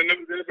something in the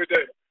news every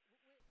day.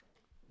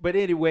 But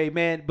anyway,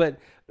 man. But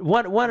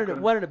one of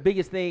the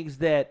biggest things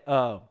that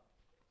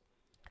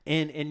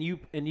and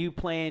you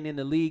playing in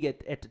the league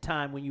at the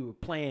time when you were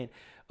playing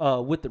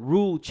with the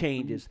rule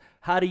changes.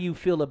 How do you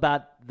feel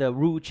about the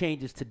rule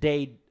changes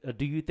today?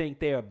 Do you think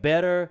they are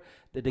better?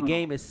 That the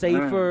game is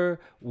safer?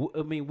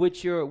 I mean,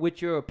 what's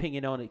your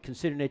opinion on it?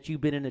 Considering that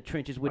you've been in the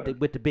trenches with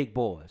the big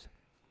boys.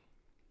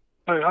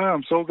 Hey, I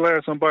am so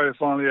glad somebody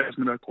finally asked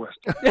me that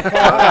question.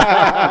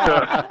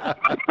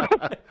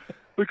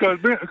 because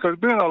being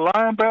a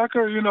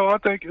linebacker, you know, I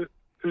think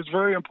it's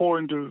very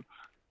important to,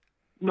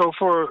 you know,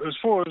 for as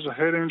far as the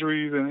head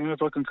injuries and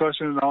NFL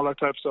concussion and all that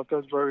type of stuff,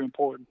 that's very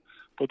important.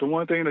 But the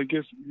one thing that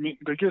gets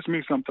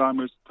me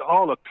sometimes is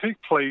all the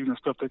pick plays and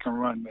stuff they can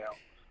run now,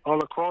 all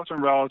the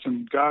crossing routes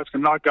and guys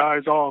can knock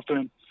guys off.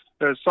 And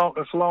as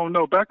Sloan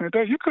know, back in the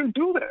day, you couldn't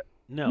do that.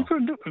 No, you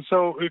couldn't do it.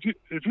 So if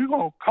you're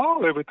gonna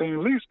call everything, at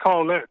least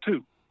call that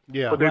too.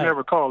 Yeah, but they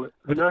never call it.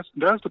 And that's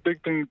the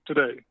big thing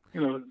today.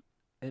 You know.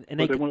 And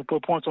they want to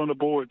put points on the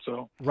board,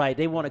 so right.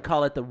 They want to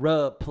call it the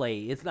rub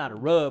play. It's not a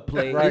rub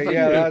play. Right? It's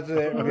That's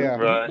it. Yeah.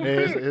 Right.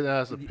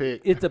 It's a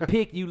pick. It's a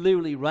pick. You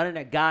literally running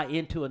a guy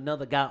into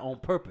another guy on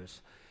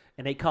purpose,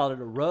 and they call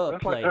it a rub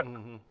play. Like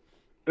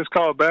it's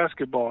called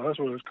basketball. That's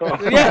what it's called.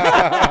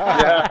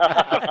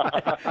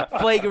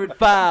 Flagrant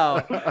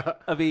foul.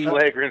 I mean,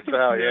 flagrant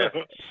foul. Yeah.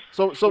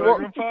 So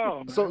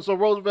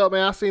Roosevelt,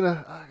 man, I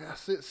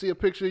see a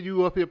picture of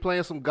you up here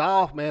playing some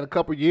golf, man, a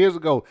couple of years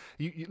ago.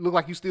 You look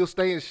like you still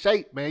stay in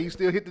shape, man. You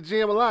still hit the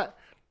gym a lot.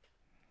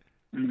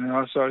 You know,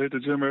 I start hit the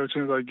gym every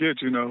chance I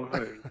get. You know,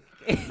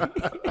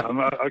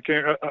 I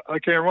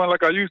can't run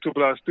like I used to,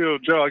 but I still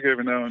jog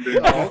every now and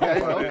then.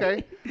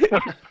 Okay.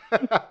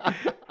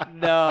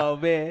 No,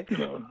 man.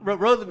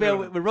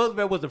 Roosevelt, when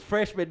Roosevelt was a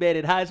freshman, man,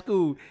 in high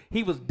school,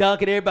 he was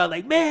dunking everybody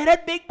like, man,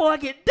 that big boy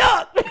can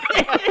dunk.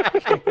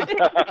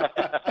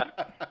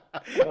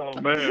 Oh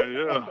man,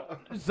 yeah.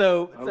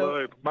 So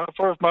my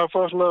first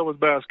love was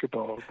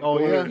basketball. Oh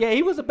yeah. Yeah,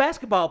 he was a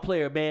basketball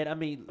player, man. I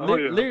mean,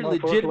 literally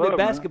legitimate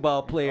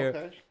basketball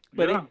player.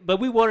 Okay. But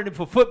we wanted him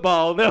for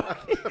football. No.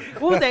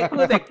 What was that?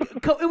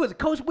 It was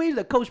Coach Williams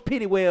or Coach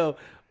Pennywell.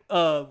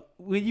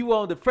 When you were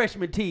on the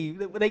freshman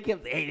team, they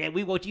kept saying, "Hey,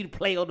 we want you to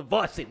play on the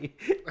varsity."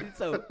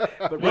 So,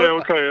 that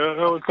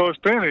was Coach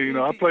Penny. You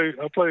know, I played.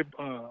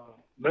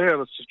 They had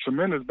a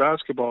tremendous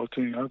basketball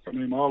team. I can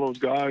name all those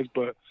guys,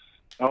 but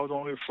I was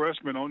only a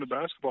freshman on the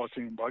basketball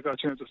team. But I got a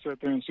chance to sit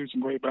there and see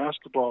some great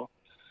basketball,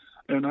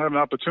 and I have an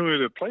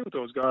opportunity to play with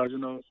those guys. You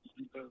know,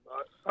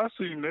 I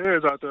seen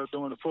theirs out there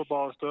doing the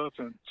football stuff,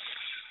 and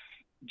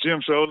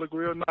Jim sure looked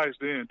real nice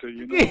then too.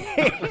 You know.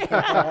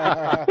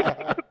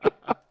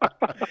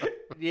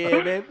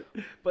 Yeah, man.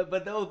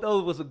 But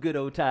those were some good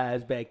old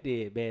times back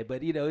then, man.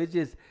 But you know, it's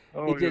just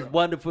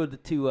wonderful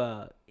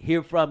to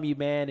hear from you,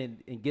 man,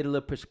 and get a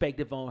little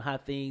perspective on how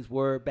things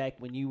were back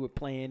when you were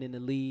playing in the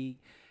league.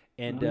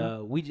 And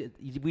we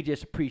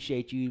just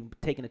appreciate you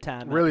taking the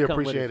time. Really to come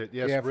appreciate with it.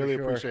 Yes, yeah, really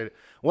sure. appreciate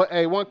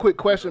it. One quick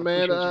question,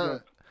 man.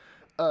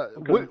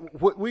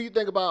 What do you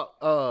think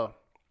about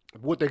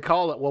what they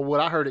call it? Well, what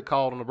I heard it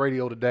called on the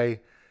radio today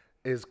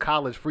is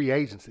college free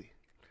agency,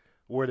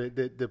 where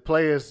the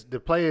players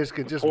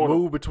can just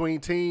move between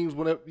teams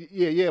whenever.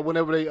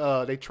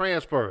 Whenever they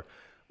transfer.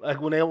 Like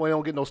when they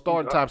don't get no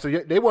starting time. So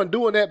they wasn't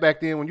doing that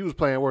back then when you was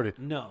playing, were they?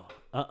 No.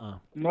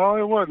 No,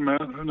 it wasn't,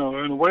 man. In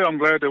a way, I'm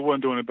glad they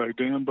wasn't doing it back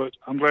then, but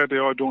I'm glad they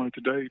are doing it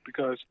today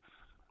because,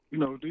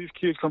 these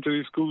kids come to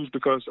these schools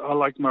because I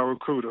like my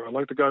recruiter. I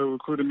like the guy who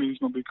recruited me. He's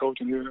going to be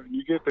coaching here. And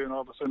you get there, and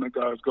all of a sudden, that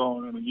guy's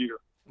gone in a year.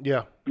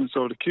 Yeah. And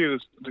so the kid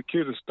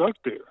is stuck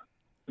there,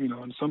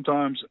 and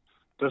sometimes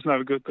that's not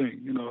a good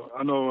thing.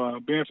 I know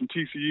being from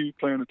TCU,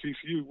 playing at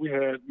TCU, we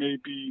had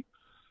maybe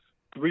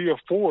 3 or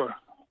 4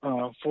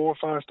 or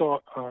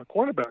 5-star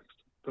quarterbacks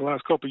the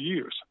last couple of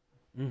years.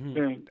 Mm-hmm.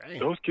 And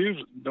those kids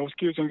don't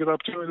get the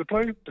opportunity to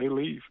play, they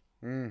leave.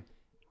 Mm.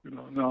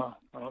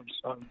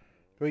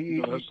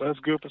 That's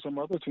good for some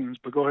other teams.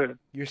 But go ahead.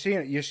 You're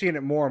seeing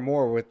it more and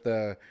more with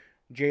the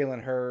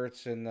Jalen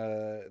Hurts and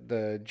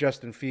the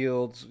Justin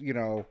Fields.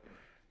 Moving.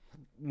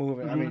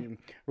 Mm-hmm. I mean,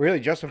 really,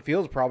 Justin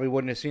Fields probably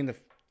wouldn't have seen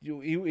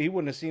he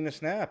wouldn't have seen a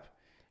snap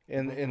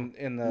in the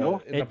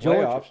At playoffs.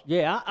 Georgia.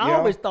 Yeah, I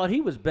always thought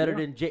he was better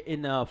than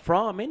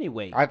Fromm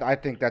anyway. I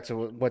think that's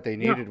what they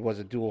needed was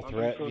a dual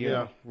threat,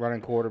 so,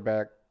 running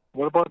quarterback.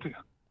 What about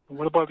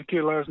the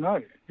kid last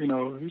night? He's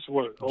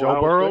what?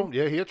 Joe Burrow?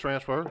 State? Yeah, he'll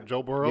transfer.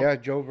 Joe Burrow? Yeah,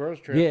 Joe Burrow's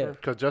transfer. Yeah.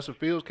 Because Justin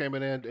Fields came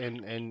in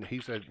and he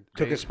said...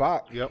 Took his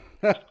spot. Yep.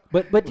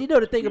 But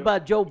the thing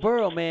about Joe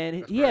Burrow,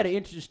 man, he had an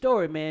interesting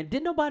story, man.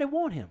 Didn't nobody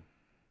want him?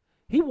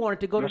 He wanted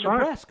to go to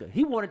Nebraska.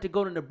 He wanted to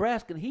go to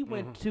Nebraska, and he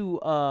went to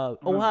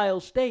Ohio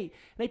State.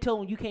 And they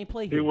told him, you can't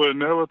play here. He would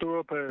never throw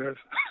a pass.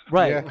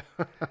 Right.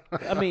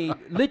 I mean,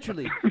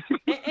 literally.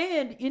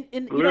 And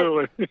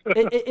Literally.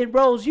 and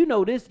Rose, you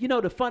know this.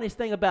 The funniest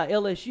thing about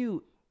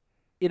LSU,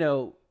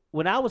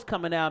 when I was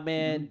coming out,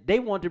 man, they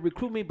wanted to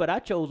recruit me, but I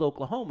chose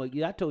Oklahoma.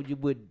 I told you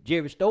when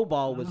Jerry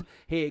Stovall was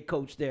head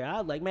coach there. I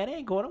was like, man, I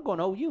ain't going. I'm going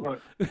to OU. Right.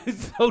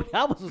 So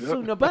that was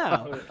assuming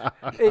about.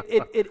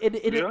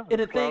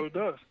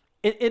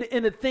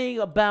 And the thing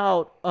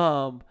about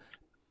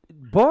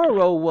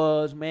Burrow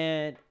was,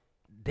 man,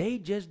 they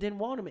just didn't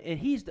want him, and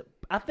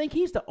I think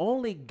he's the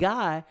only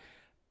guy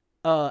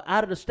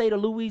out of the state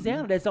of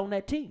Louisiana that's on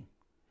that team.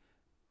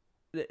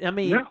 I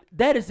mean,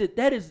 that is it.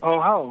 That is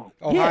Ohio.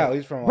 Ohio.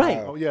 He's from Ohio. Right.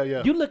 Oh,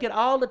 yeah. You look at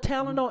all the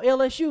talent on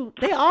LSU;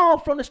 they all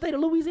from the state of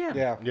Louisiana.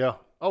 Yeah. Yeah.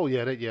 Oh,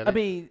 yeah. I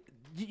mean,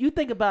 you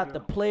think about the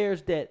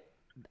players that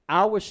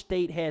our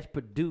state has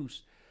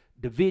produced.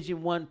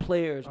 Division I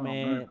players,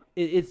 man.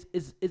 It's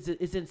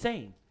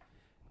insane.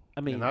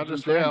 I mean, and not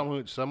just there.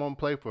 Some of them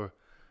play for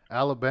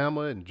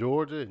Alabama and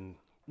Georgia, and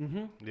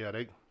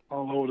they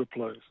all over the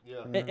place.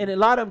 Yeah. And a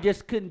lot of them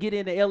just couldn't get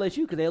into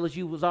LSU because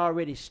LSU was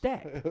already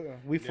stacked.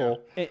 We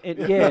full.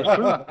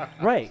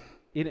 Right.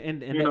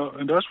 And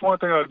that's one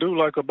thing I do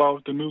like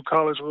about the new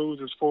college rules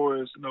as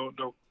far as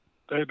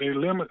they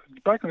limit.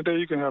 Back in the day,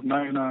 you can have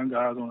 99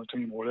 guys on a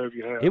team or whatever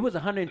you have. It was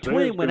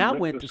 120 when I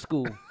went to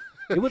school.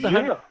 It was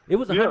 100. It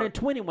was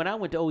 120 when I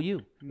went to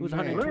OU. It was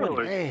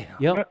 120. Really?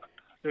 Yep.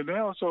 And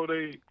now, so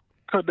they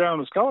cut down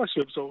the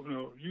scholarship. So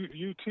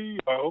UT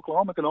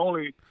Oklahoma can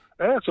only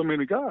add so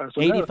many guys.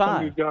 So 85. Now some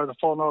of these guys are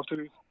falling off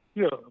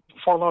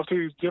to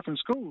these different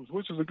schools,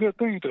 which is a good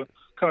thing to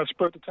kind of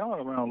spread the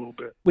talent around a little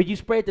bit. But you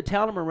spread the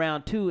talent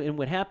around too, and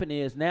what happened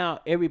is now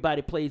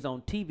everybody plays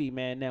on TV,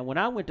 man. Now when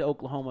I went to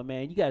Oklahoma,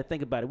 man, you got to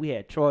think about it. We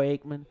had Troy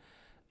Aikman,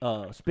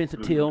 Spencer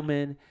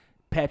Tillman,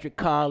 Patrick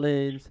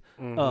Collins,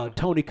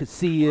 Tony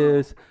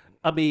Casillas.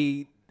 I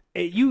mean,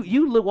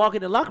 you walk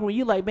in the locker room,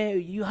 you like,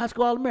 man, you high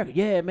school All-American.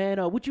 Yeah, man,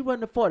 what you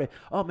running the 40?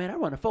 Oh, man, I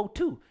run the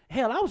 4.2.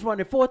 Hell, I was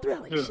running 4.3.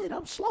 I'm like, shit,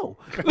 I'm slow.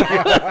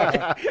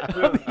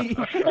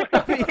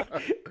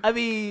 I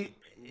mean,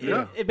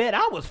 man,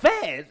 I was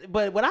fast.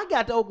 But when I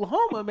got to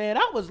Oklahoma, man,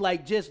 I was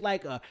like just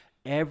like a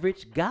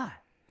average guy.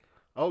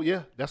 Oh,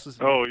 yeah. That's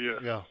just,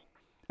 Yeah.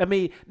 I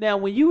mean, now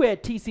when you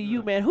at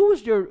TCU, man, who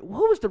was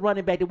the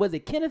running back? Was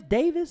it Kenneth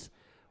Davis?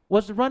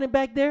 Was the running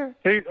back there?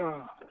 Hey,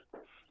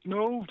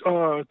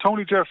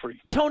 Tony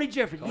Jeffrey. Tony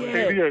Jeffrey,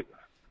 yeah. 88.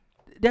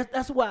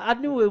 That's why I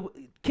knew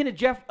it. Kenneth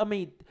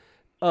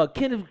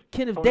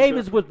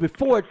Davis was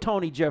before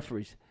Tony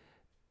Jeffries.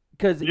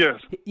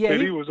 Yes.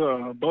 He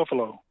was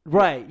Buffalo.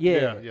 Right.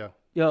 Yeah. Yeah.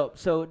 Yo,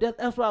 so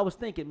that's what I was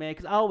thinking, man.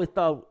 Because I always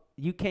thought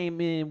you came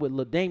in with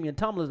LaDainian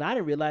Tomlinson. I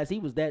didn't realize he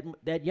was that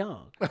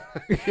young.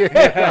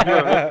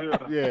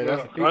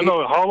 Yeah. I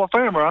know, Hall of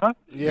Famer, huh?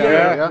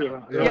 Yeah.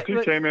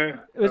 LT came in.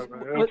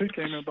 LT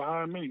came in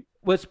behind me.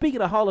 Well, speaking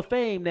of Hall of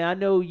Fame, now I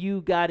know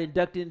you got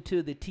inducted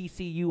into the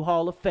TCU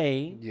Hall of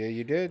Fame. Yeah,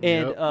 you did.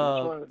 And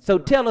so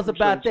tell us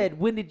about that.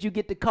 When did you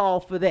get the call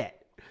for that?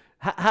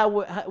 How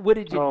what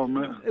did you? Oh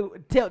man!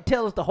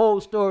 Tell us the whole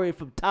story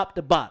from top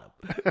to bottom.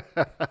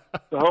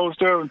 The whole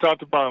story from top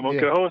to bottom. Okay,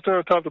 Yeah. the whole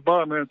story from top to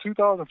bottom, man.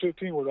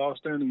 2015 was an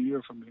outstanding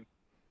year for me.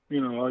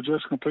 I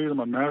just completed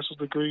my master's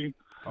degree.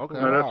 Okay.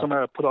 That's something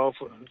I put off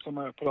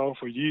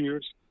for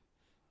years.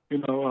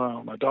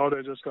 My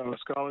daughter just got a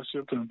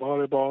scholarship in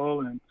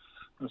volleyball, and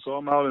so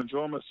I'm out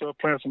enjoying myself,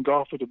 playing some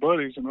golf with the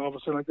buddies, and all of a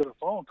sudden I get a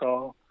phone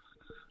call,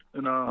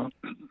 and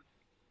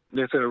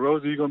they said,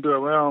 "Rosie, you gonna be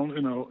around,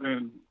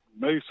 in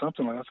May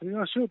something like that?" I said,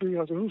 "Yeah, I should be."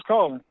 I said, "Who's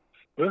calling?"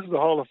 this is the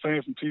Hall of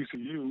Fame from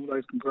TCU. We'd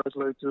like to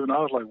congratulate you. And I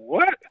was like,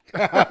 what?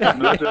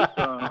 And I just,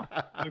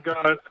 you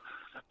got, at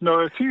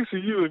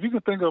TCU, if you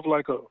can think of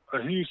like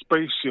a huge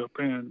spaceship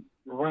and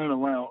running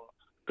around,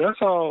 that's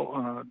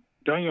how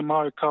Daniel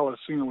Meyer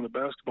Coliseum where the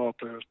basketball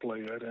players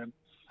play at. And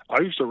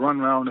I used to run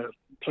around that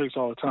place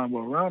all the time.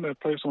 Well, around that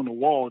place on the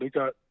wall, they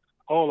got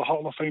all the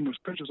Hall of Famers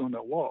pictures on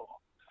that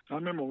wall. And I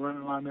remember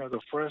running around there as a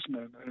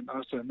freshman, and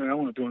I said, man, I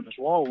want to be on this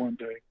wall one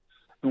day.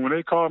 And when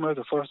they called me, that's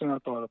the first thing I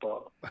thought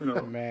about.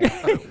 Man,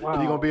 wow,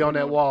 you're gonna be on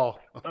that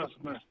wall. I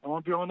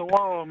want to be on the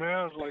wall,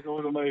 man. It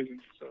was amazing.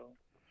 So.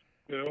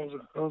 Yeah,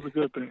 it was a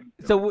good thing.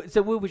 So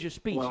what was your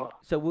speech? Wow.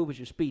 So what was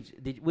your speech?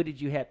 What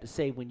did you have to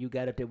say when you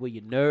got up there? Were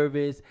you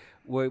nervous?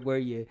 Were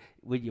your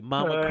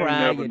mama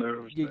crying? Never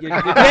nervous. But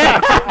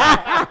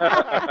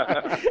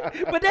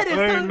that is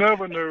I ain't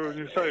never nervous.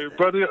 You say,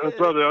 brother,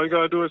 all you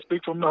gotta do is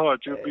speak from the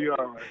heart. You'll be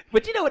all right.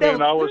 But you know what?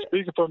 And I was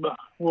speaking from the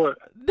what?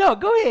 No,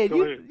 go ahead.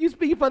 You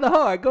speaking from the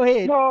heart. Go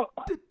ahead. No,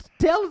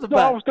 tell us about.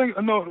 No, I was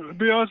thinking. No, to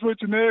be honest with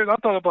you, Ned, I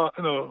thought about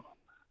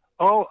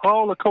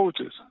all the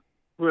coaches.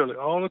 Really,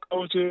 all the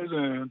coaches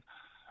and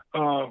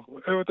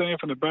everything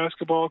from the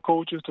basketball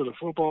coaches to the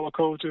football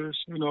coaches,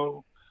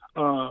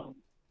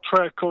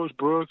 track coach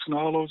Brooks and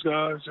all those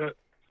guys.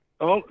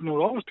 All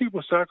those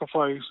people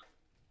sacrificed,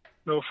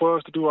 for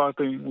us to do our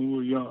thing when we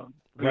were young.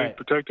 They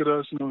protected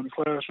us, in the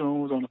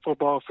classrooms, on the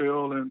football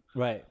field, and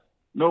right.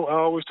 No, I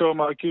always tell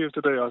my kids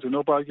today, I say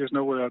nobody gets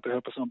nowhere after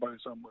helping somebody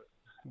somewhere.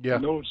 Yeah,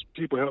 and those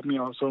people helped me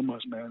out so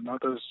much, man.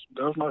 That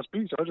was my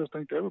speech. I just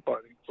thank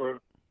everybody for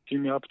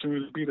giving me the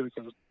opportunity to be there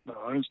because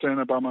I didn't stand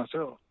there by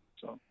myself.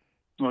 So,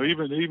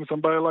 even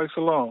somebody like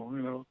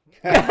Salone,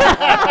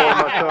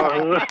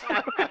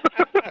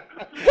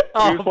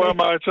 He's part of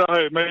my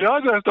childhood, man.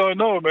 Y'all just don't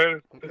know,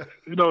 man.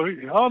 I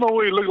don't know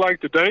what he looked like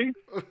today,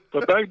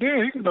 but back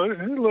then he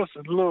looked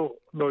a little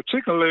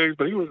chicken legs,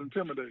 but he was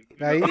intimidating.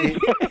 Now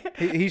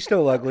he's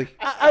still ugly.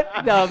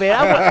 No,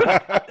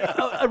 man.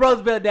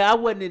 Roosevelt, I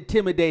wasn't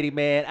intimidating,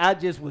 man. I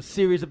just was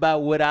serious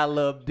about what I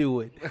love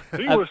doing.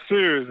 He was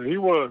serious. He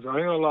was. I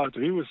ain't gonna lie to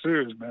you. He was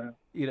serious, man.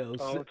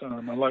 All the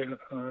time. I like it,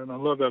 and I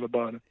love that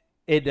about him.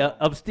 And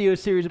I'm still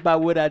serious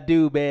about what I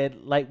do, man.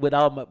 Like with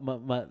all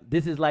my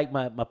this is like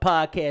my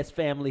podcast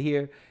family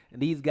here,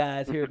 and these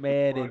guys here,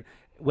 man. And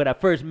when I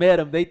first met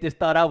them, they just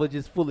thought I was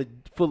just full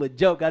of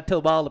joke. I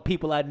told them all the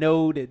people I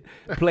know that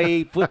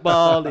played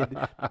football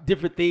and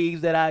different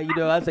things that I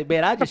say,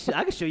 man, I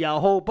can show y'all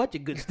a whole bunch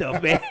of good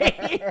stuff, man.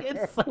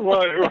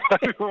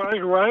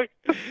 Right.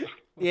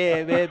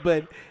 Yeah, man.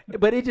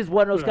 But it's just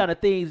one of those kind of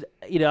things.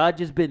 I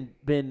just been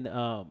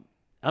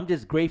I'm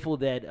just grateful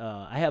that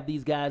I have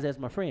these guys as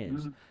my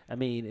friends. Mm-hmm. I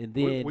mean, and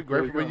then we're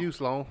grateful for you,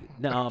 Sloan.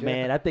 No,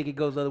 man, I think it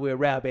goes the other way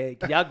around, man.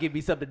 Y'all give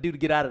me something to do to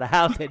get out of the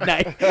house at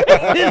night, so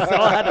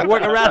I have to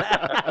work around.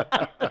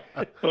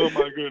 Oh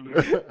my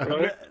goodness!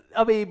 Right?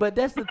 I mean, but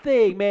that's the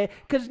thing, man.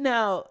 Because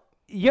now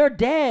your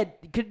dad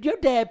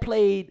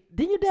played.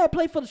 Didn't your dad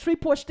play for the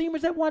Shreveport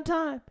Steamers at one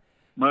time?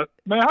 Man,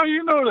 how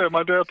you know that?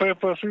 My dad played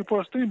for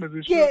Shreveport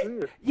Steamers.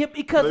 Yeah,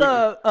 because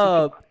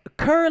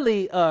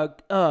Curly,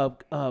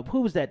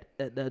 who was that?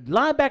 The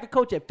linebacker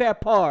coach at Fair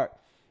Park.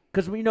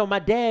 Because my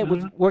dad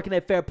was working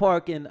at Fair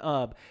Park, and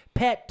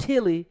Pat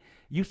Tilley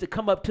used to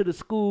come up to the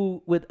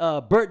school with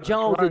Burt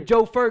Jones and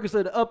Joe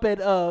Ferguson up at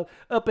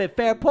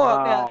Fair Park.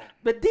 Wow. Now,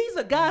 but these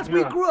are guys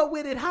we grew up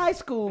with in high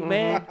school,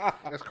 man.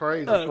 That's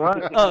crazy.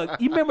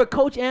 You remember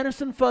Coach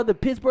Anderson for the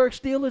Pittsburgh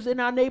Steelers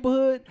in our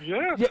neighborhood?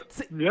 Yes.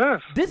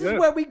 This is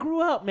where we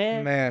grew up,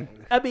 man.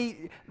 I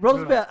mean,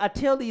 Roosevelt, I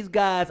tell these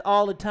guys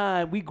all the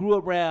time, we grew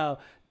up around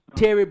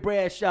Terry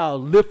Bradshaw,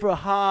 Lifford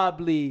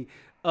Hobley,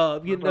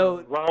 Robert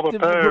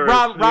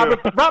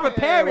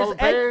Paris.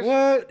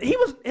 What?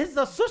 His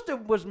sister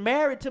was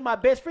married to my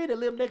best friend that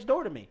lived next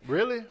door to me.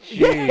 Really?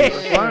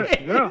 Yeah.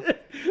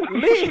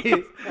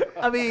 Liz.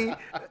 I mean,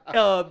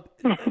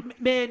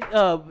 man,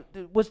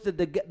 what's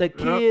the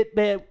kid,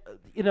 man?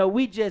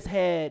 We just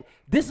had.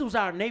 This was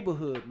our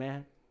neighborhood,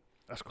 man.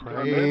 That's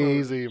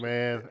crazy,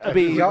 man. I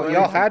mean,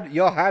 y'all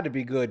had to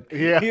be good.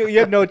 Yeah. You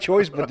had no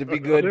choice but to be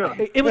good. Yeah.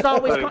 It was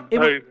always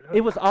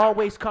it was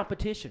always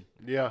competition.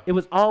 Yeah. It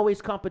was always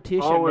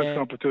competition, Always man.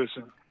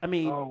 competition. I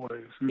mean,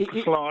 Always. I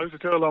used to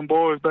tell them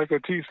boys back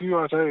at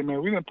TCU, I said, hey,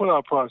 man, we didn't put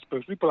out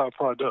prospects. We put out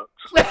products.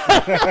 I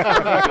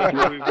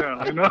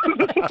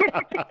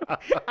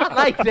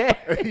like that.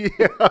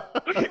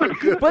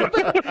 But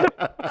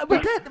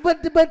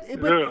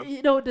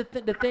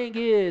the thing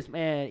is,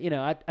 man,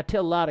 I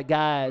tell a lot of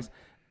guys,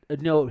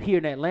 here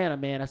in Atlanta,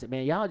 man, I said,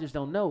 man, y'all just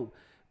don't know,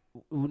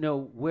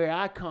 where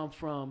I come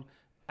from.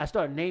 I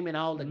started naming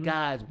all the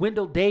guys.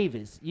 Wendell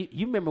Davis. You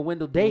remember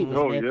Wendell Davis, man?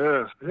 Oh,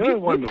 yes.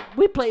 Wendell.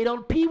 We played on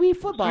the Pee Wee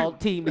football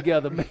team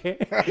together, man.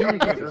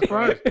 That's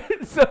right.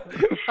 So,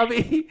 I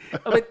mean,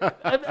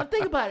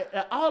 think about it.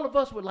 All of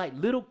us were like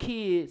little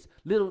kids,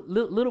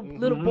 little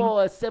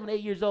boys, 7, 8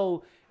 years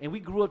old, and we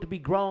grew up to be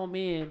grown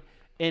men.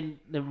 And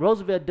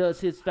Roosevelt does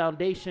his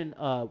foundation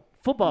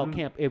football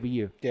camp every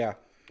year. Yeah.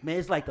 Man,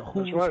 it's like the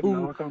who's That's right, who.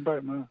 man. I'll come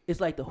back, man. It's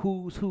like the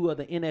who's who of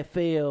the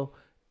NFL.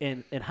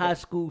 and high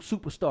school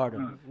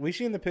superstardom. We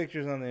seen the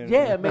pictures on there.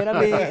 Yeah, man. I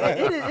mean,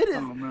 it is.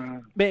 Oh,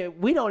 man. Man,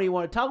 we don't even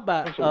want to talk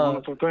about. That's a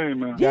wonderful thing,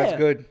 man. Yeah. That's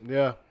good.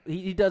 Yeah.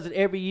 He does it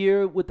every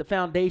year with the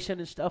foundation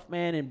and stuff,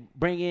 man, and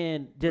bring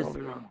in just. Oh,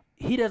 yeah.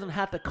 He doesn't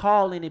have to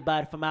call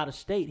anybody from out of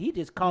state. He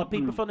just called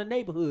people from the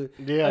neighborhood.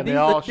 Yeah, And they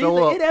all show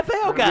up. These are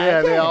NFL guys.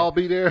 Yeah, they all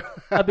be there.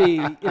 I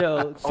mean,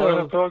 so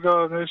All NFL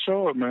guys, they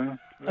show up, man.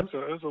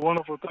 It's a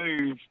wonderful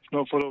thing,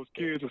 for those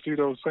kids to see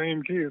those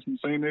same kids in the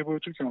same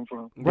neighborhood you come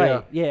from.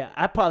 right, yeah.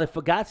 I probably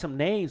forgot some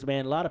names,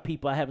 man. A lot of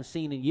people I haven't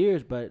seen in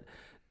years, but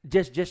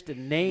just to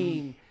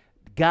name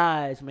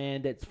guys,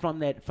 man, that's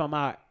from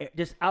our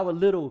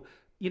little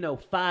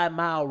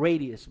 5-mile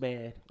radius,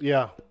 man.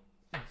 Yeah.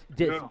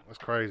 Just, Yeah. That's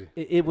crazy.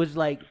 It was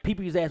like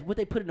people used to ask what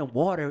they put in the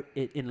water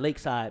in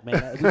Lakeside,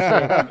 man.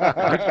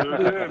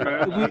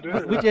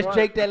 We just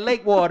drank that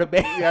lake water,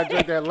 man. Yeah, I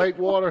drink that lake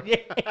water.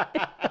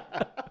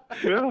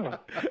 Yeah.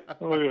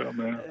 Oh, yeah,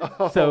 man.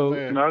 So,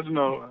 man. And I just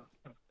know.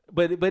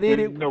 but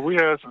We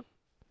had some.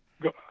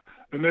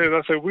 And then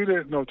I said we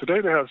didn't know.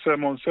 Today they have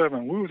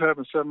 7-on-7. We was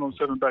having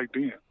 7-on-7 back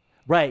then.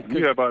 right.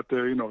 We have out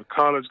there,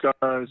 college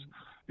guys,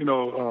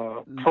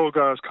 pro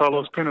guys,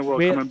 Carlos Pennywell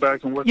coming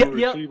back and working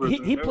with receivers.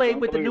 He and played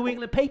that's with the New unbelievable.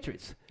 England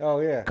Patriots. Oh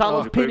yeah.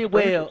 Carlos he played for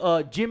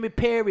Pennywell, Jimmy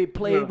Perry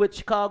played with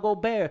Chicago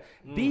Bears.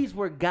 These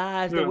were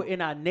guys that Yeah. were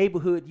in our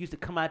neighborhood, used to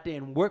come out there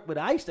and work with.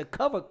 I used to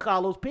cover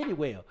Carlos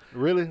Pennywell.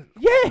 Really?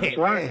 Yeah. That's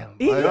right. Damn.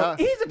 He Yeah.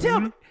 used to tell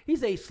me, he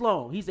say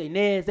Sloan, he say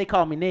Nez, they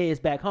call me Nez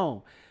back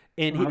home.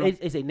 And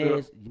they say,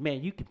 Nez,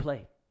 man, you can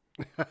play.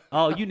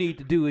 All you need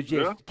to do is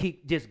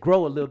just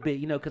grow a little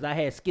bit, because I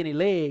had skinny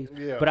legs,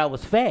 but I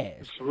was fast.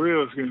 It's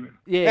real skinny.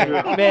 Yeah,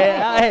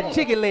 man, I had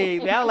chicken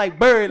legs, man. I like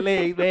bird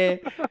legs, man.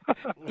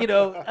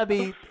 I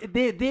mean,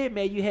 then,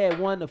 man, you had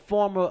one of the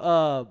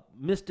former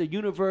Mr.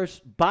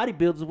 Universe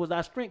bodybuilders was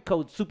our strength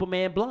coach,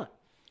 Superman Blunt.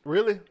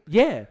 Really?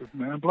 Yeah.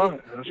 Man,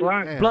 Blunt. That's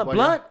right.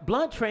 Man.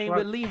 Blunt trained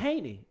with Lee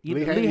Haney.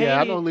 Lee Haney,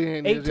 yeah, I know Lee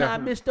Haney is,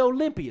 8-time yeah. Mr.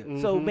 Olympia.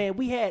 So, man,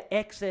 we had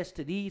access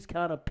to these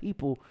kind of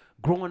people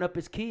growing up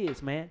as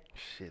kids, man.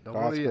 Shit, That's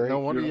no great.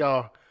 wonder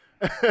y'all.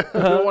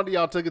 No wonder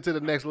y'all took it to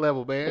the next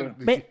level, man.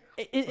 Man,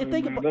 and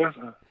think Man, about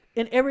that's-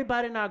 and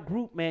everybody in our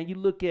group, man, you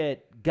look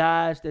at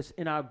guys that's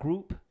in our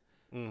group,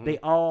 they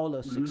all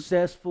are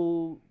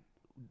successful.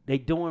 They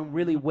doing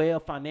really well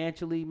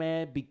financially,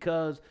 man,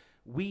 because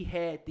we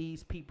had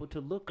these people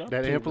to look up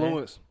That to,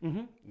 influence.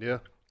 Man. Yeah.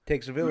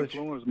 Takes a village.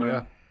 influence,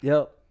 man. Yeah.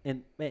 Yep.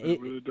 And man, It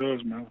really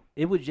does, man.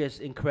 it was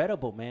just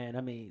incredible, man.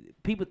 I mean,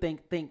 people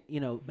think man,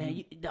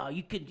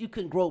 you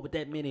couldn't grow up with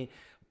that many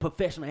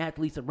professional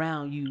athletes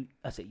around you.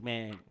 I said,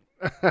 man,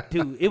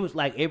 dude, it was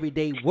like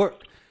everyday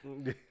work.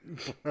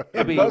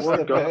 I mean, Most of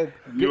Worked the up. bad-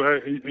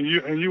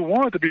 And you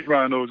wanted to be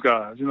around those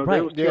guys. They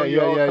Right. was telling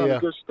you all kind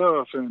of good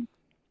stuff, and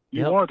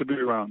you Yep. wanted to be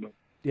around them.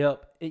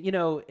 Yep.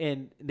 And,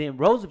 and then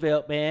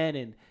Roosevelt, man,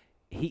 and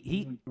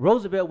he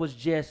Roosevelt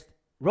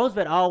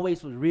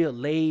always was real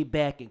laid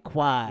back and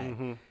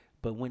quiet.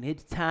 But when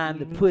it's time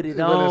to put it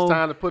When on, it's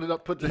time to put it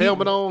up, put the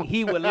helmet on.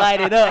 He would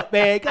light it up,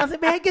 man. I said,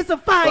 man, get some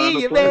fire Time in to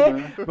you, play, man.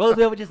 man.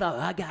 Roosevelt was just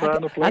like, I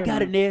Time to play,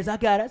 got it, man. Nez. I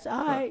got it. I said,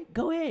 all right,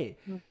 go ahead.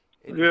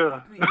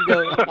 Yeah.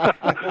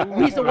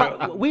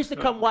 We used to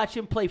come watch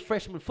him play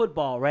freshman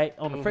football, right,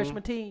 on the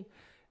freshman team.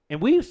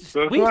 And we used to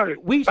That's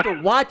right. we used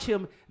to watch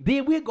him.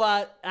 Then we would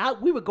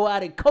go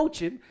out and coach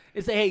him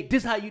and say, "Hey,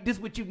 this is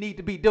what you need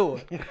to be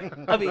doing."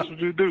 I mean, That's what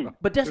you do.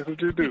 But that's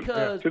what you do.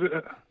 because Yeah.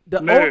 the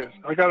Nez,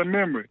 old- I got a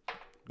memory.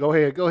 Go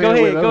ahead. Go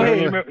ahead, go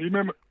ahead.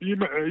 You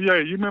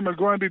remember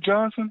Grundy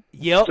Johnson?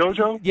 Yep,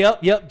 JoJo?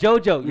 Yep,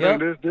 JoJo. Man,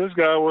 Yep. this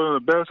guy was one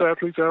of the best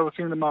athletes I ever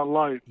seen in my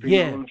life.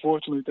 Yeah.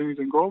 Unfortunately, things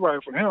didn't go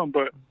right for him,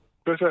 but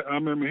I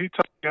remember he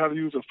taught me how to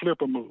use a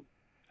flipper move.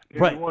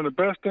 And Right. one of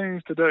the best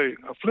things today,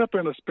 a flipper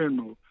and a spin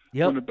move.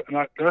 Yep.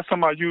 That's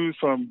something I use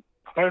from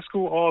high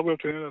school all the way up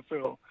to the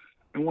NFL.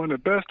 And one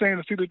of the best things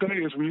to see today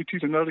is when you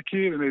teach another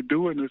kid and they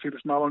do it and they see the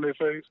smile on their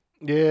face.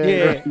 Yeah.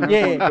 Yeah. That's one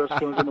of the best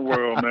feelings in the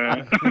world,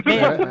 man.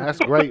 Yeah, that's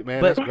great,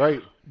 man. But- That's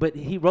great. But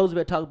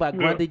Roosevelt talked about Yeah.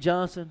 Grundy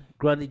Johnson.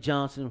 Grundy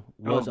Johnson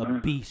was Oh, a man.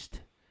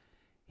 beast.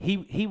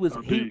 He was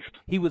A beast.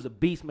 he was a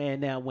beast, man.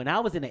 Now, when I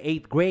was in the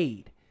 8th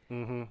grade,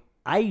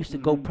 I used to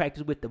go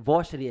practice with the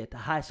varsity at the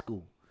high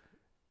school.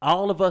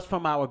 All of us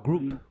from our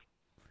group,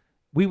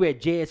 we were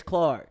at Jez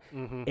Clark,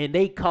 and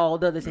they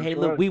called us and said, "Hey,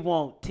 look, right. we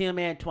want Tim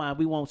Antoine,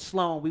 we want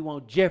Sloan, we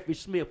want Jeffrey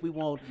Smith, we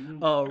want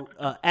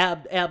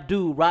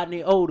Abdul,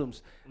 Rodney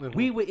Odoms."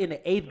 We were in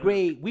the 8th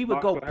grade. We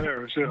would go. Michael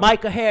Harris, yeah.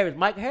 Michael Harris.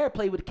 Michael Harris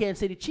played with the Kansas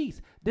City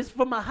Chiefs. This is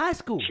from my high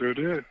school. Sure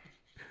did.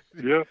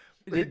 Yep.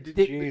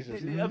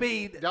 Jesus. I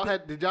mean, Did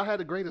y'all have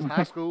the greatest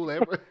high school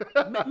ever?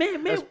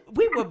 man,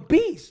 we were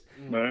beasts.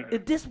 Man.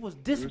 And this was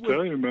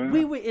tell you, man.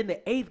 we were in the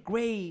 8th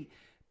grade.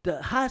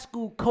 The high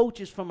school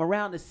coaches from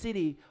around the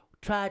city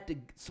tried to.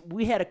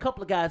 We had a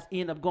couple of guys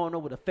end up going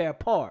over to Fair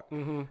Park.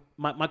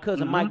 My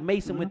cousin Mike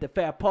Mason went to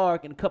Fair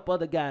Park, and a couple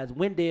other guys.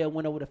 Wendell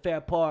went over to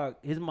Fair Park.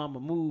 His mama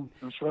moved.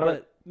 That's right.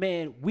 But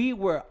man, we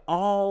were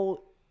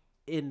all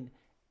in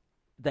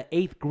the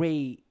 8th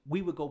grade.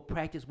 We would go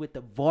practice with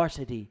the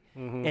varsity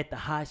at the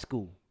high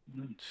school.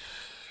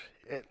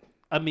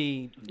 I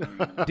mean,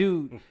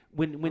 dude,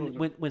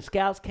 when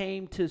scouts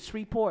came to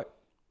Shreveport,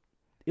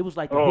 it was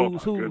like the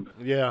who's who. goodness.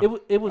 Yeah.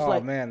 It was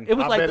like man. it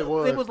was I like bet the, it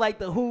was. it was like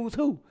the who's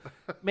who.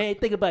 Man,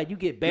 think about it. You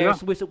get Barry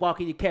Switzer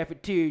walk in your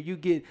cafeteria. You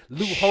get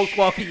Lou Holtz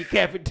walk in your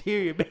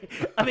cafeteria. Man,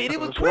 I mean, it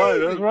was That's right.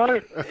 crazy. That's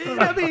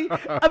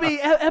right. I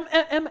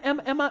mean,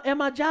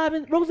 am I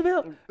jiving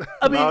Roosevelt?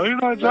 I mean, No, you're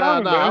not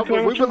driving. nah,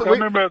 man. we- I we-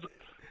 remember.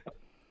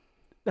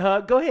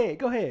 go ahead.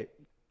 Go ahead.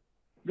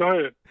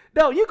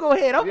 No, you go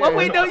ahead. I'm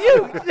waiting on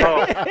you.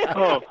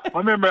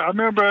 I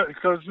remember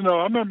because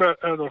I remember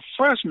as a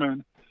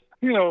freshman,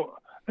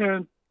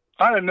 and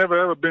I had never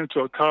ever been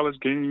to a college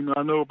game.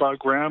 I know about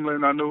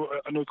Grambling. I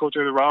knew Coach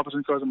Eddie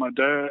Robinson because of my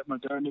dad. My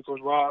dad knew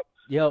Coach Rob,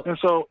 Yo, and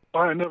so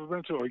I had never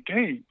been to a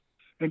game.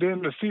 And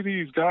then to see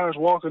these guys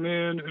walking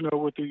in,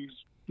 with these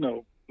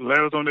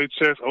letters on their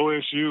chest,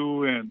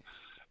 OSU and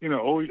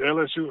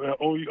LSU,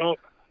 OU.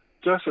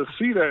 Just to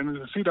see that and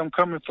to see them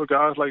coming for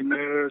guys like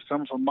Nez,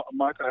 coming from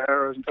Michael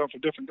Harris, and coming from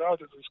different guys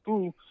at the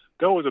school,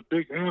 that was a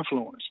big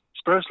influence,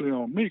 especially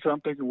on me, because I'm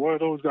thinking, what are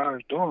those guys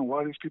doing? Why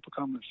are these people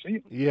coming to see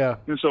them? Yeah.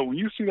 And so when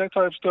you see that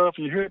type of stuff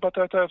and you hear about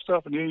that type of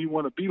stuff, and then you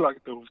want to be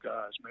like those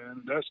guys,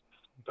 man,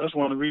 that's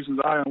one of the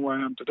reasons I am where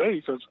I am today,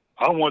 because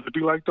I want to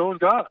be like those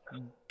guys.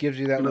 Gives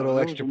you that little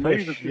it was extra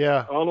amazing. push.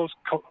 Yeah. All those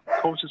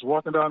coaches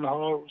walking down the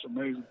hall, it was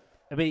amazing.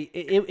 I mean,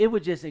 it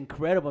was just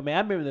incredible, man.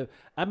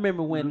 I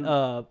remember when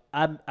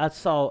I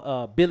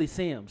saw Billy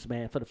Sims,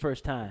 man, for the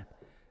first time.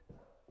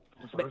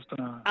 The first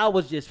time. I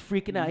was just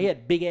freaking out. He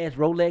had big ass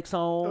Rolex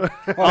on,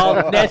 all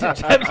the national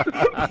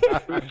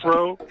championship, Big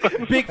Fro.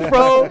 big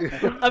fro.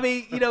 I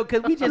mean,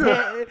 because we just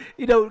had,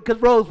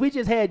 because Rose, we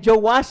just had Joe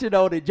Washington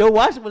on it. Joe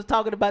Washington was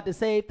talking about the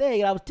same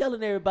thing, and I was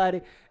telling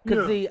everybody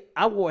because see,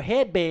 I wore a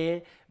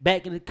headband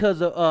back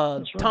because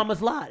of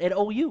Thomas Lott at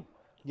OU.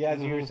 Yeah,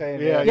 as you were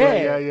saying. Yeah. That's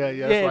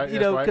right,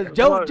 that's right. because That's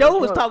Joe right, Joe that's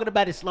was right. talking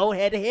about it slow,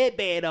 had the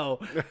headband on.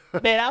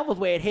 Man, I was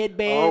wearing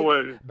headband,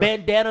 Always.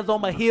 bandanas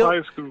on my hip,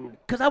 High school.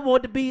 because I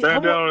wanted to be.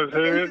 Bandana on his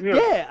head,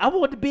 yeah. I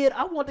wanted to be.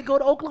 I wanted to go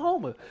to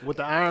Oklahoma. With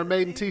the Iron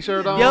Maiden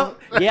T-shirt on.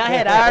 Yep. Yeah, I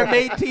had an Iron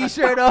Maiden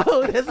T-shirt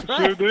on. That's Sure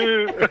right.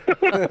 did.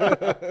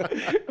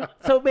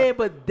 So man,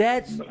 but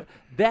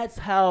that's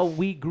how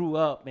we grew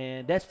up,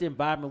 man. That's the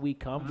environment we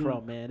come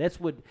from, man. That's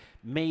what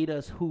made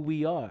us who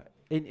we are.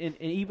 And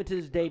even to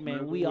this day,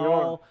 man, we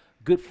all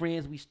good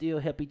friends. We still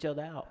help each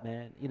other out,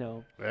 man.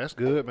 That's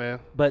good, man.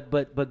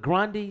 But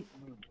Grundy,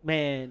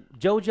 man,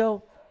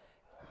 JoJo,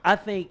 I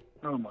think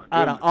Oh, my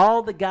out of goodness.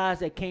 all the guys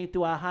that came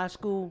through our high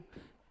school,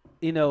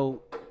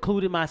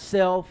 including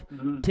myself,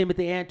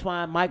 Timothy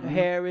Antoine, Michael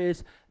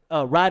Harris,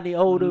 Rodney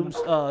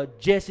Odoms,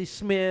 Jesse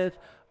Smith,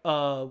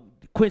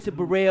 Quincy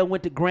Burrell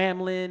went to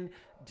Grambling,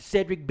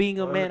 Cedric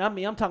Bingham, man. I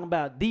mean, I'm talking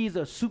about these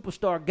are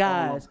superstar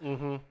guys.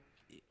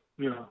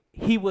 Yeah,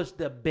 He was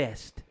the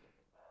best.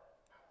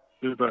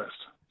 the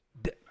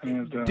best.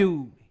 Hands down.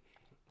 Dude,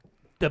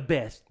 the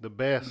best. The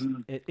best.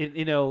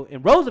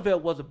 And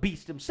Roosevelt was a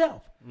beast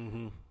himself.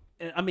 And,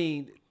 I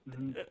mean,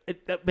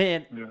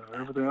 man, Yeah,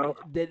 everything else.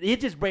 it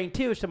just brings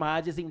tears to my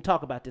eyes just even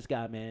talk about this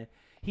guy, man.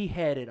 He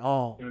had it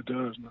all. It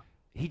does, man.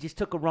 He just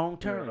took a wrong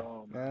turn.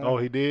 Oh,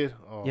 he did?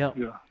 Oh. Yep.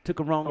 Yeah. Took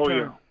a wrong Oh, turn.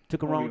 yeah.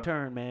 Took a Oh, wrong yeah.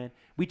 turn, man.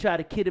 We tried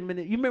to kid him in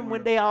it. You remember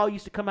when they all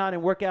used to come out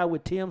and work out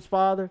with Tim's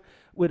father,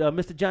 with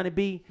Mr. Johnny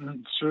B?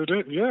 Sure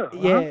did, yeah.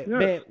 Yeah,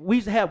 man. We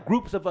used to have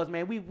groups of us,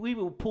 man. We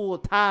would pull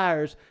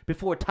tires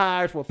before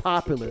tires were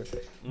popular.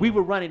 We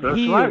were running That's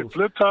heels. right.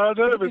 Flip ties,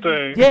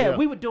 everything. Yeah,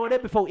 we were doing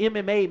that before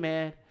MMA,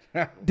 man.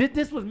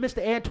 This was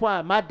Mr.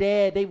 Antoine. My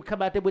dad, they would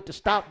come out there with the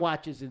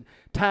stopwatches and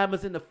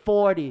timers in the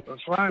 40.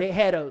 That's right. They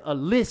had a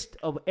list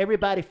of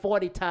everybody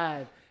 40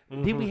 time.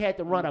 Then we had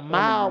to run a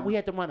mile. We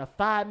had to run a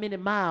 5-minute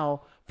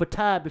mile for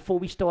time before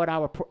we start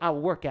our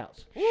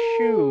workouts.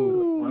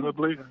 Shoot. Run the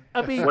bleachers.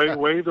 I mean,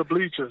 Wave the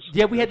bleachers.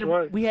 yeah, we had That's to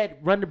right. we had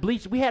run the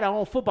bleachers. We had our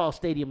own football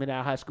stadium in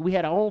our high school. We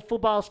had our own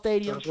football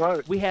stadium. That's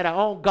right. We had our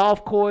own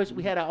golf course.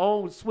 We had our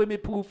own swimming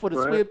pool for the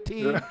Right. swim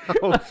team.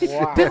 Wow.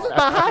 This is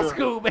my high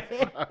school,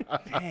 man.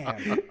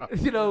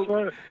 Damn.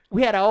 Right.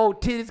 We had our own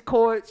tennis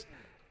courts.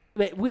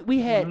 Man,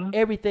 we had Mm-hmm.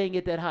 everything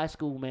at that high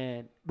school,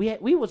 man.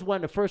 We was one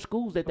of the first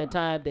schools at that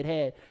time that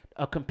had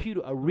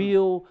a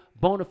real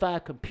bona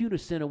fide computer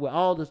center where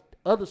all the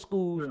other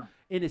schools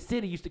in the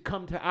city used to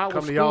come to our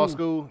Come school. to y'all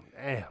school?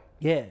 Damn.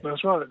 Yeah.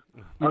 That's right.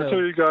 I know. tell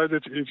you guys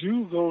that if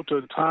you go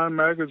to Time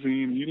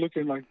magazine, you look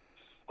at like,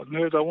 I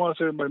want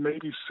to say like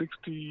maybe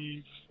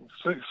 60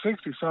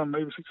 something,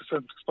 maybe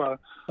 67, 65.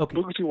 Okay.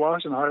 Booker T.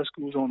 Washington High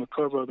School is on the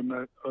cover of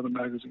the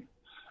magazine.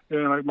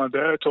 And like my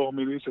dad told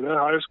me, he said that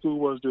high school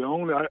was the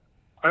only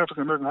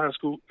African American high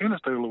school in the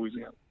state of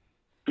Louisiana.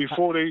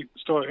 Before they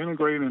started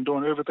integrating and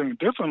doing everything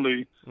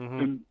differently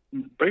and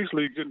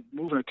basically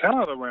moving the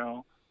talent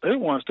around, they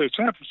won state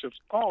championships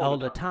all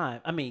the the time.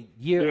 time. I mean,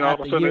 year Yeah, all of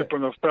after a sudden year. they put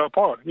in a Fair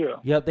Park, yeah.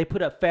 Yep, they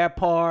put up Fair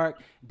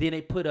Park. Then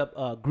they put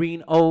up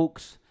Green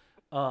Oaks.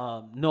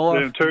 North.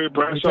 Then Terry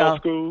Bradshaw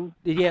School.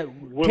 Yeah,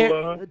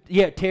 Woodlawn.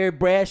 Terry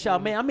Bradshaw,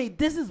 man. I mean,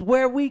 this is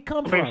where we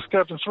come from.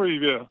 Captain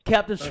Shreve, yeah.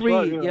 Captain That's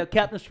Shreve, right, yeah.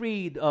 Captain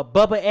Shreve,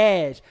 Bubba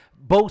Ash,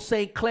 Bo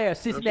St. Clair,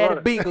 Cincinnati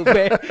right. Bengals,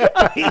 man.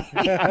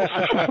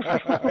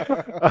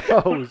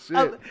 Oh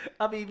shit!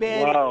 I mean,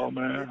 man. Wow,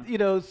 man. You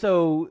know,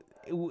 so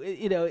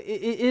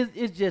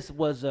it just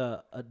was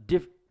a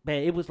different,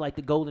 man. It was like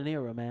the golden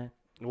era, man.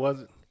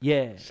 Was it?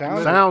 Yeah.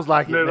 Sounds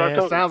like it, Yeah,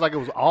 man. Sounds like it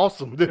was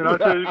awesome. Dude.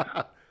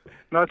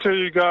 And I tell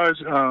you guys,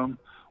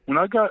 when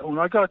I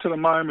got to the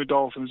Miami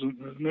Dolphins,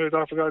 Nez,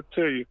 I forgot to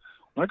tell you,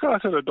 when I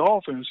got to the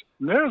Dolphins,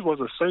 Nez was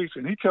a safety,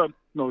 and he kept,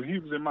 he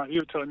was in my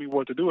ear telling me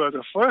what to do as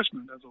a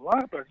freshman, as a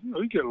linebacker.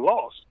 He get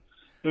lost.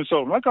 And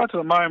so when I got to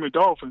the Miami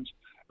Dolphins,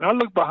 and I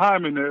looked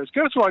behind me, Nez,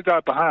 guess who I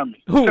got behind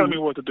me? Telling me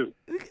what to do.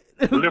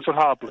 Clifford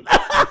Hobley.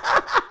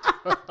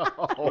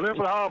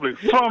 Clifford Hobley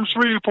from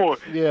Shreveport.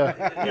 Yeah.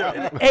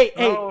 Hey.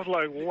 I was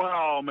like,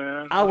 wow,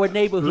 man. Our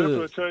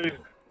neighborhood. Clifford, I tell you,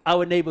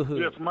 Our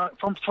neighborhood. yeah,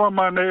 from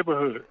my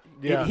neighborhood.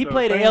 Yeah. He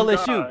played at Same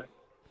LSU.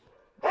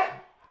 guy.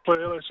 Played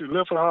LSU.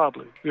 Clifford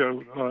Hobley,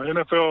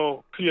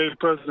 NFL PA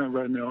president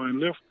right now, and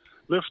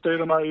Lift stayed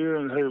in my ear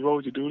and, hey,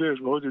 Roger, do this,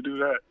 Roger, do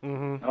that.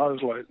 Mm-hmm. I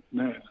was like,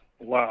 man,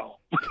 wow.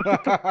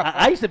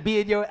 I used to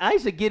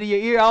get in your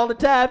ear all the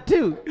time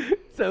too.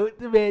 So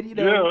man,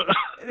 Yeah.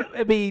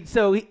 I mean,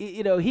 so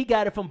he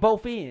got it from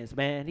both ends,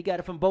 man. He got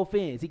it from both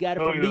ends. He got it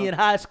from me in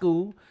high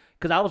school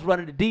because I was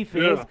running the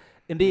defense. Yeah.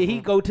 And then he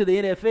go to the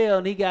NFL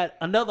and he got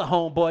another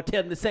homeboy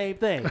telling him the same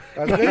thing.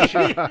 It's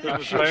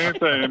the same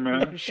thing,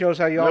 man. Shows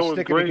how you That all was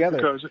stick great together.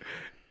 because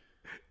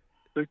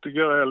stick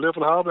together. I had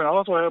Clifford Hobley, and I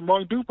also had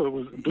Mark Duper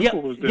was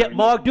there. Yeah,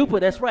 Mark Duper.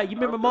 That's right. You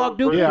remember Mark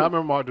Duper? Yeah, I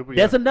remember Mark Duper.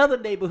 That's another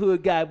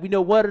neighborhood guy. We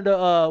know one of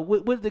the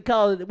what they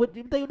call it? What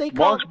they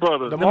call Marx it?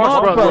 Brothers. The Marx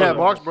Marx Brothers. Brothers. Yeah,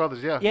 Marx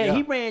Brothers. Yeah. Yeah,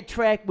 he ran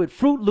track with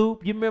Fruit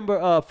Loop. You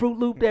remember Fruit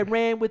Loop that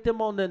ran with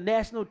them on the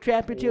national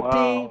championship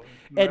team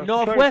at That's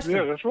Northwestern?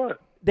 Yeah, that's right.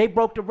 They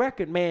broke the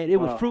record, man. It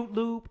was Fruit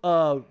Loop,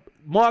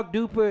 Mark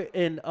Duper,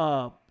 and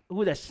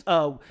who that?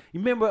 You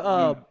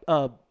remember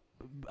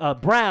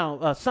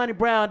Brown, Sonny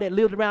Brown that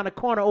lived around the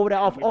corner over there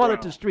off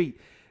Arlington Street.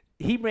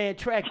 He ran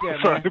track there,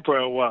 man. Sonny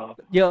Brown, wow.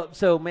 Yo,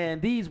 so man,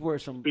 these were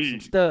some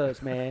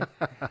studs, man.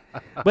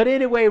 But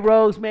anyway,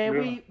 Rose,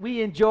 man,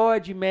 we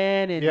enjoyed you,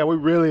 man, and Yeah, we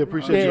really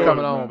appreciate you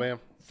coming on, man.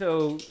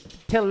 so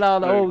telling all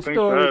the old Thanks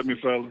stories. for having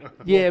me, fella.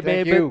 Yeah,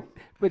 Thank man. you.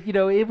 But it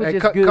was Hey,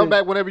 just good. come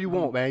back whenever you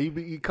want, man.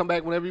 You come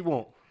back whenever you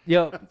want.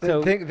 Yo,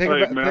 so Think Hey,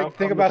 about, man,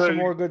 think I'm about gonna some tell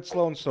more you- good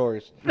Sloan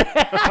stories.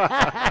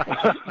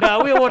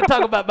 no, we don't want to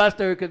talk about my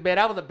story because, man,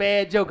 I was a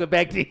bad joker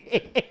back then.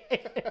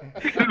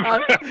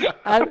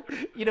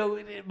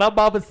 My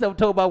mama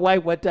told my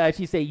wife one time,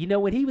 she said,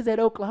 when he was at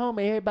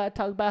Oklahoma, everybody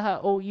talked about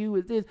how OU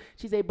is this.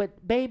 She said,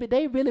 but, baby,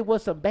 they really were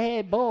some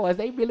bad boys.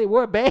 They really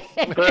were bad.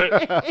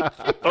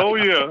 Oh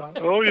yeah.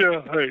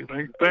 Hey,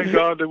 thank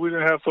God that we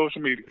didn't have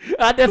social media.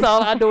 That's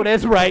all I know.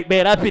 That's right,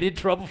 man. I've been in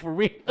trouble for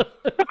real.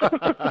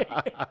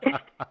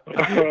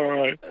 All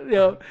right.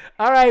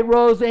 All right,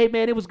 Rose. Hey,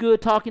 man, it was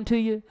good talking to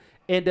you.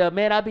 And,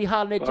 man, I'll be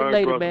hollering at you All right,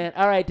 later, brother. man.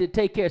 All right,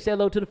 take care. Say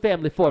hello to the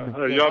family for me.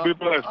 Hey, y'all be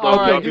blessed. All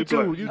brother. right, Y'all you be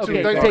too. blessed. You too.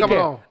 Okay, Thanks for take coming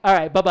care. on. All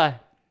right, bye-bye.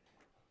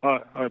 All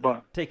right,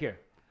 bye. Take care.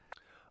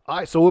 All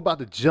right, so we're about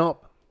to jump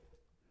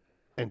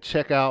and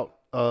check out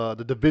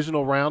the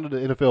divisional round of the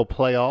NFL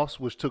playoffs,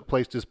 which took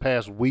place this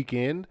past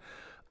weekend.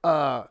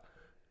 We're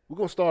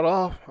going to start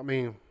off,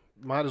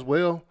 might as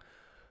well.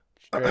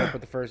 Straight up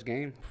with the first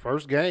game.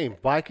 First game,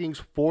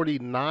 Vikings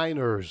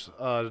 49ers.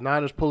 The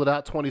Niners pull it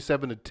out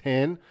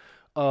 27-10.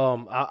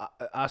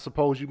 I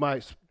suppose you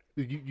might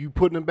you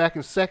putting him back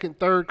in second,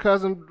 third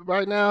cousin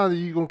right now, or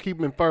you going to keep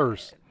him in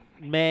first?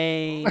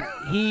 Man,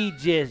 he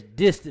just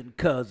distant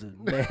cousin,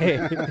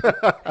 man.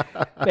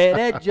 Man,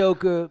 that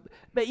joker.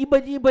 But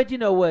you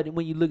know what?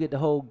 When you look at the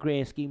whole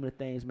grand scheme of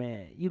things,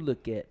 man, you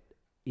look at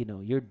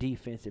your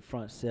defensive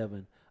front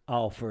seven,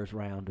 all first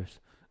rounders.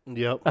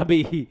 Yep. I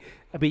mean,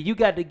 you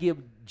got to give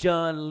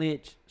John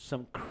Lynch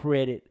some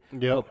credit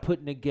for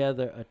putting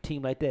together a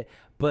team like that.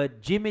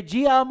 But Jimmy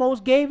G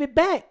almost gave it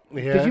back.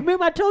 Because Yeah. you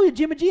remember I told you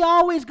Jimmy G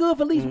always good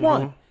for at least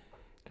one.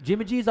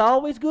 Jimmy G's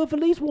always good for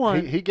at least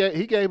one. He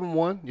gave him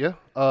one, yeah.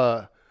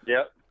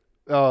 Yep.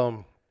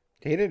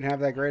 He didn't have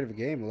that great of a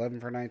game, 11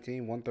 for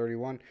 19,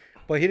 131.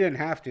 But he didn't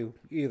have to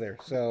either.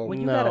 So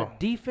When you got a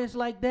defense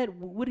like that,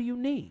 what do you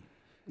need?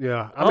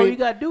 Yeah. All you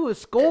got to do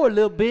is score a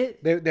little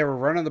bit. they were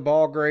running the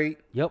ball great.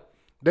 Yep.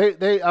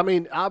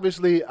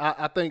 Obviously,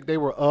 I think they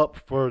were up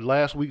for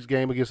last week's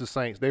game against the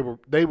Saints. They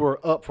were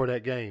up for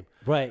that game.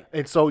 Right.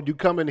 And so you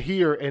come in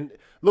here and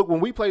look, when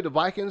we played the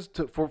Vikings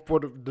for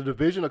the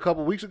division a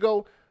couple weeks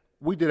ago,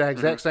 we did the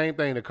exact same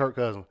thing to Kirk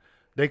Cousins.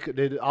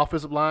 The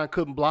offensive line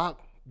couldn't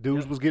block.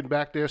 Dudes was getting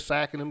back there,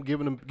 sacking him,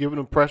 giving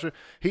him pressure.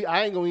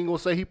 I ain't even gonna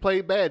say he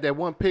played bad. That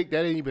one pick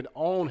that ain't even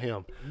on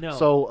him. No.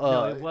 So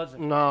No, it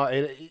wasn't. No,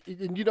 and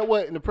you know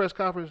what? In the press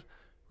conference,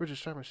 Richard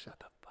Sherman, shut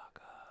the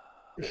fuck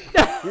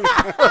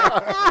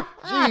up.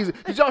 Jeez,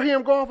 did y'all hear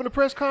him go off in the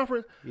press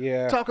conference?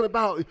 Yeah. Talking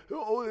about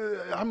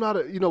I'm not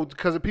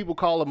because people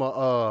call him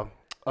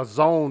a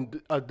zone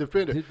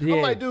defender. Yeah.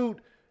 I'm like, dude,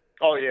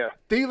 Oh, yeah.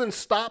 Thielen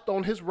stopped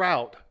on his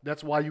route.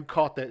 That's why you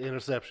caught that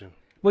interception.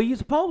 Well, you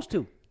supposed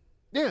to.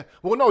 Yeah.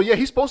 Well, no, yeah,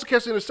 he's supposed to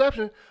catch the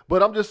interception,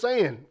 but I'm just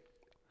saying,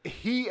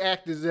 he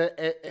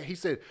he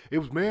said, it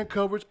was man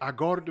coverage, I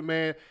guarded the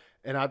man,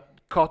 and I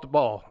caught the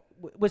ball.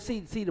 But see,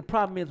 the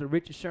problem is with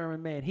Richard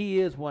Sherman, man, he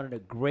is one of the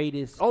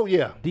greatest Oh,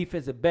 yeah.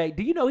 defensive back.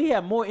 Do you know he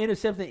had more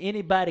interceptions than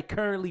anybody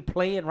currently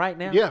playing right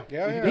now? Yeah.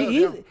 Yeah.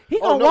 He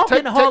gonna walk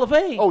in the Hall of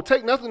Fame. Oh,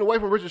 take nothing away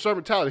from Richard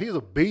Sherman talent. He's a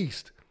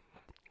beast.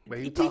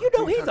 Man, Do you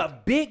know he's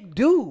a big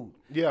dude?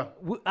 Yeah.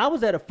 I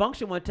was at a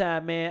function one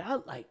time, man. I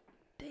was like,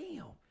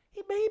 damn,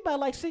 he about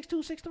like 6'2",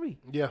 6'3".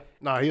 Yeah.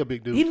 Nah, he a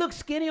big dude. He looks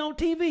skinny on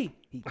TV.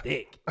 He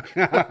thick.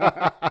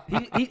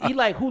 he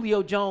like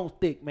Julio Jones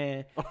thick,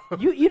 man.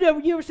 You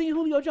ever seen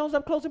Julio Jones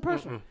up close and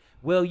personal?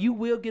 Well, you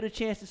will get a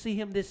chance to see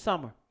him this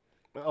summer.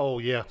 Oh,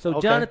 yeah. So,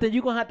 Okay. Jonathan,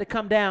 you're going to have to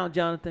come down,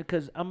 Jonathan,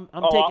 because I'm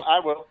Oh, taking – I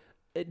will.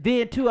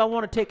 Then, too, I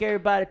want to take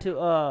everybody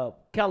to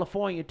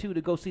California, too,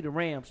 to go see the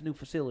Rams' new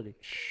facility.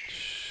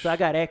 So I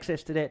got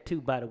access to that, too,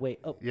 by the way.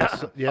 Oh.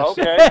 Yes. Yes.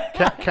 Okay.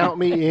 Count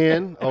me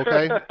in.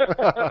 Okay.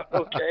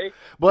 Okay.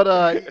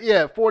 But,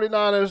 yeah,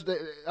 49ers,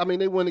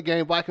 they win the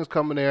game. Vikings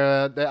coming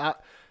there. The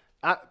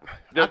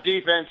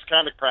defense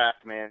kind of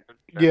cracked, man.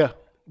 Yeah.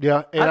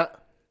 And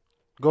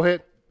go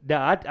ahead.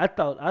 Now, I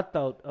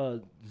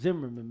thought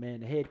Zimmerman, man,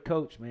 the head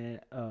coach, man.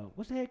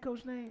 What's the head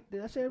coach name?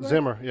 Did I say it right?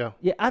 Zimmer, yeah.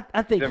 Yeah,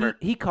 I think Zimmer.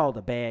 he called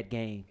a bad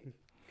game.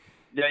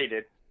 Yeah, he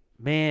did.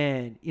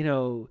 Man,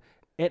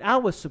 and I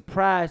was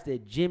surprised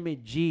that Jimmy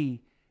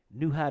G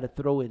knew how to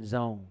throw in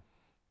zone.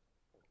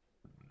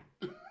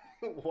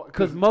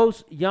 Because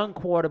most young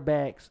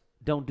quarterbacks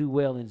don't do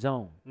well in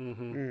zone.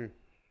 Mm-hmm.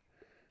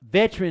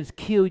 Veterans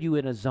kill you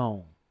in a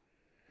zone.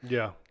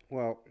 Yeah.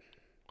 Well,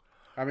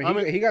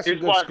 he got some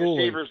His good wide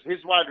schooling.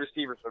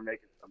 receivers were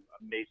making some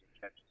amazing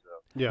catches,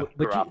 though. Yeah.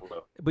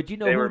 But you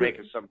know They who were the-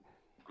 making some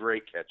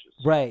great catches.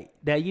 right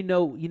now.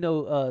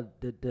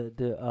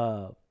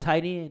 The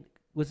tight end.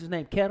 What's his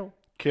name? Kittle.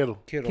 Kittle.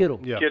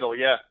 Yeah. Kittle,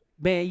 yeah.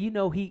 Man, you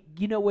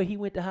know where he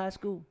went to high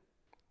school?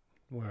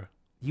 Where?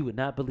 You would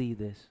not believe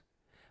this.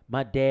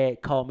 My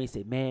dad called me and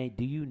said, man,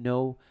 do you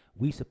know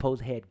we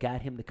supposed had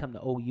got him to come to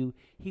OU?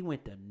 He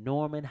went to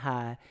Norman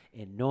High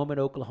in Norman,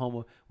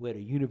 Oklahoma, where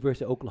the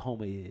University of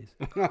Oklahoma is.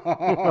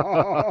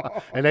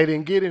 And they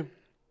didn't get him?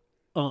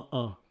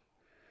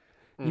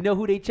 You know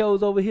who they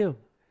chose over him?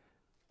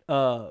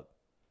 The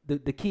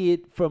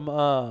kid from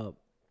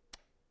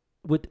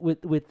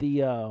with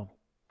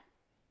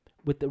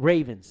the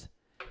Ravens.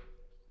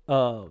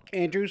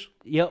 Andrews.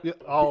 Yep. Yeah,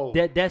 oh.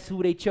 That's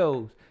who they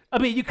chose. I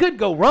mean, you couldn't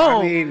go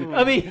wrong.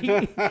 I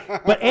mean-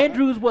 But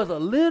Andrews was a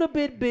little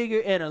bit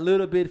bigger and a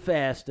little bit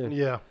faster.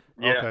 Yeah.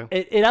 Yeah.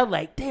 Okay. And I'm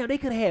like, damn, they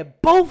could have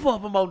had both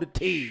of them on the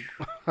team.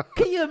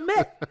 Can you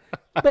imagine?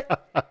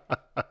 But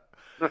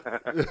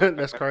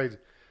That's crazy.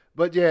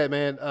 But, yeah,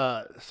 man,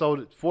 so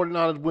the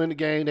 49ers win the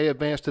game. They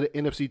advance to the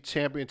NFC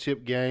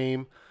Championship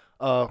game.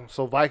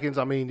 So Vikings,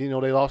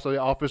 they lost their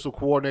offensive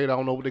coordinator. I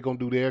don't know what they're going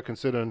to do there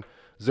considering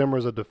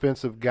Zimmer's a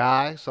defensive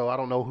guy. So I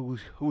don't know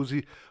who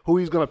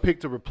he's going to pick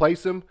to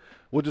replace him.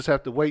 We'll just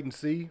have to wait and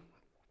see.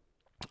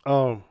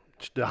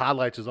 The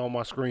highlights is on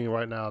my screen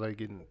right now. They're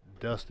getting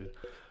dusted.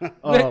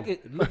 look at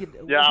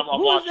Yeah, I'm who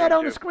is watching that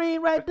on too. the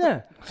screen right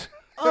there?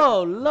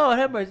 Oh, Lord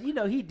have mercy.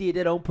 He did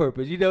that on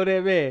purpose. You know what I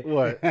mean?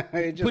 What?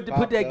 It just Put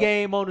popped that up.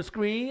 game on the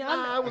screen.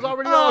 It was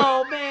already on.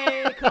 Oh,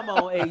 man. Come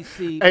on,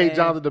 AC, Hey, man.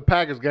 Jonathan, the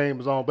Packers game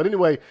is on. But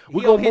anyway,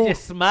 we're He going over to here move.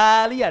 just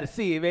smile. You got to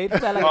see it, man. He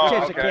sound like a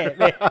Cheshire okay.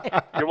 cat,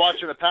 man. You're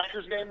watching the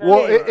Packers game now?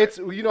 Well, it's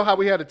you know how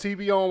we had the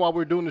TV on while we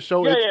were doing the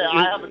show? Yeah, It's-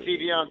 I have a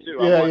TV on, too.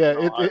 I'm Yeah, watching yeah,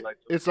 all highlights.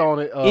 it's on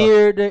it.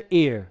 Ear to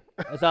ear.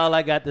 That's all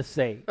I got to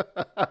say.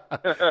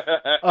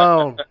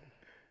 All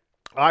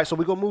right, so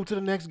we're gonna move to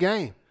the next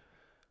game.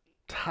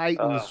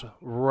 Titans,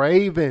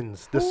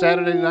 Ravens, the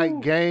Saturday night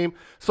game.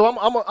 So I'm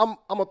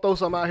gonna throw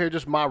something out here.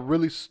 Just my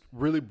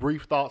really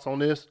brief thoughts on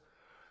this.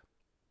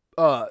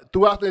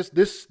 Throughout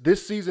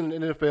this season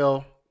in the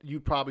NFL,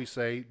 you'd probably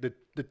say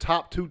the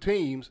top two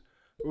teams,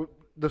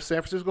 the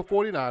San Francisco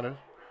 49ers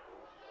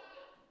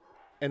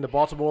and the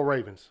Baltimore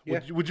Ravens. Yeah.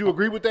 Would you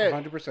agree with that?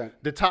 100%.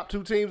 The top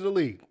two teams in the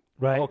league.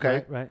 Right.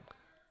 Okay. Right.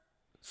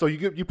 So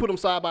you put them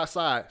side by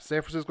side,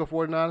 San Francisco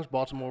 49ers,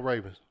 Baltimore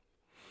Ravens.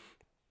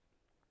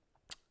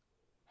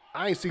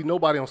 I ain't see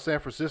nobody on San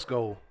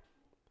Francisco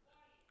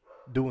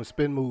doing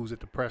spin moves at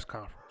the press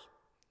conference.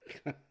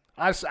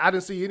 I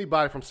didn't see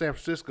anybody from San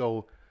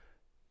Francisco,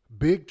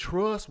 big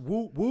trust,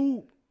 whoop,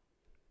 whoop.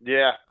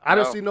 Yeah. I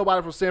didn't see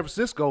nobody from San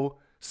Francisco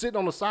sitting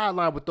on the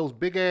sideline with those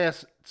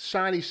big-ass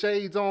shiny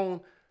shades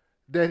on.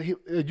 You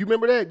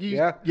remember that?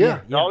 Yeah.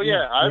 Yeah.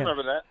 I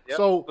remember that. Yep.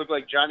 So- looked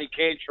like Johnny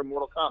Cage from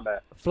Mortal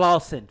Kombat.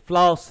 Flossing.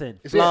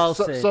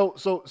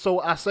 So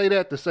I say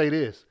that to say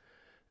this.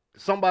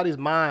 Somebody's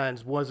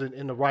minds wasn't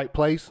in the right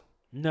place,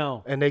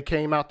 No. and they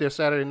came out there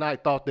Saturday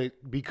night, thought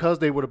that because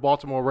they were the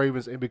Baltimore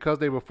Ravens and because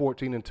they were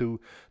 14-2,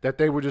 that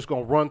they were just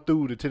going to run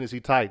through the Tennessee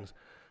Titans.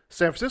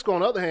 San Francisco,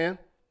 on the other hand,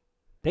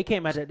 They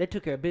came out there. They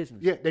took care of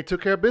business. yeah, they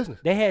took care of business.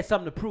 They had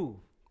something to prove.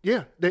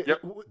 Yeah.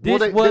 Yep.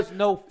 This was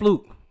no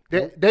fluke.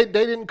 They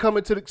didn't come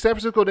into San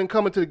Francisco didn't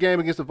come into the game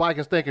against the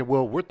Vikings thinking,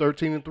 well, we're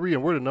 13-3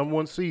 and we're the number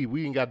 1 seed.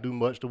 We ain't got to do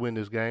much to win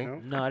this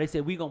game. No, they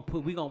said we want to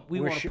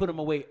put them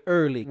away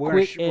early, We're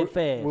quick gonna and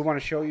fast. We want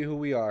to show you who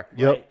we are.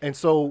 Yep. Right. And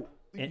so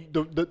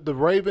the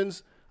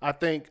Ravens, I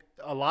think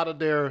a lot of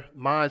their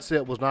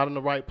mindset was not in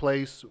the right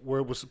place where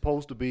it was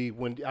supposed to be.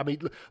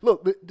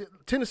 Look,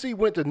 Tennessee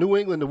went to New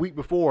England the week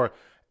before,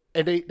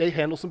 and they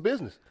handled some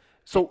business.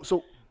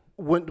 So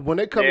when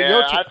they come to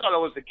your I thought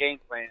it was the game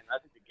plan. I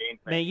think the game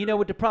plan. Man, you know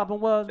what the problem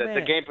was, man?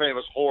 The game plan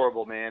was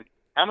horrible, man.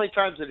 How many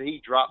times did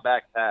he drop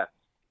back past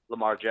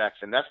Lamar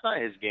Jackson? That's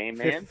not his game,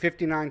 man.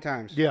 59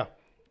 times. Yeah.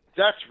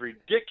 That's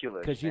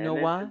ridiculous. Because you man. know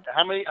why?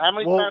 How many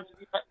times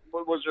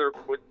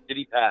did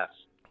he pass?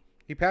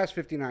 He passed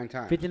 59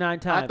 times. 59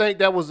 times. I think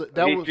that was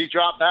He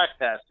dropped back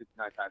past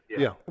 59 times. Yeah.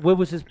 yeah. What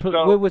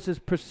was his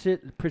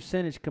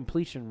percentage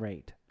completion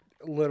rate?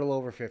 A little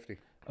over 50.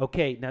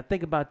 Okay, now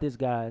think about this,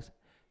 guys.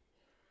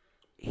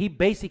 He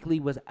basically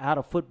was out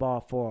of football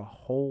for a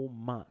whole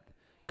month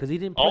because he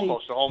didn't play.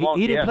 Almost a whole month.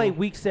 He didn't yeah. play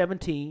week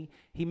 17.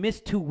 He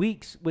missed 2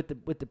 weeks with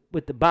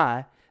the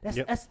bye.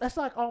 That's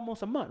like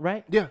almost a month,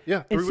 right? Yeah.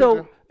 And 3 so,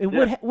 weeks,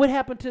 and what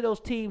happened to those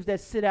teams that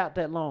sit out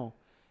that long?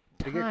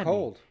 They get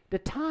cold. The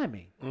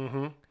timing.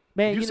 Mm-hmm.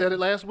 Man, You said it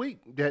last week.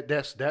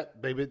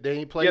 Baby. They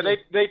ain't played. Yeah,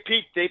 they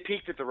peaked. They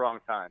peaked at the wrong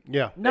time.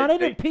 Yeah. No, they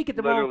didn't peak at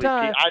the wrong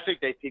literally time. I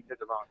think they peaked at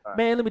the wrong time.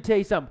 Man, let me tell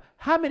you something.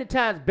 How many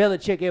times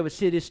Belichick ever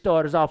sit his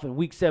starters off in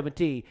week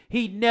 17?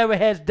 He never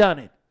has done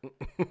it.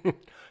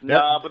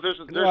 No, but there's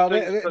Well,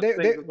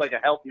 things like a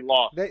healthy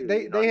loss.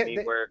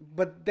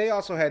 But they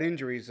also had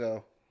injuries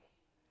though.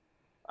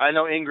 I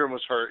know Ingram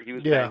was hurt. He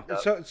was Yeah. banged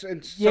up.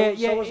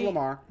 So was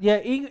Lamar.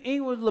 Yeah,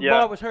 Lamar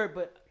Yeah. was hurt,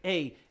 but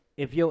hey,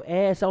 if your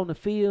ass on the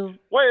field,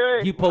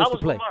 Wait. you supposed How to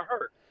was play. Lamar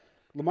hurt?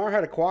 Lamar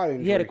had a quad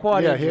injury. He had a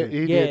quad Yeah, injury.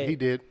 he did. Yeah, he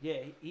couldn't,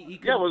 Yeah, he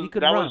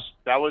couldn't run.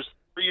 that was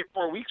 3 or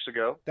 4 weeks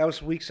ago. That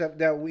was week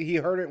 7. He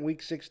hurt it in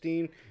week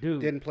 16.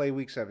 Dude. Didn't play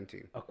week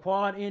 17. A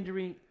quad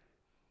injury.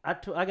 I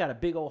got a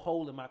big old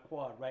hole in my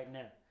quad right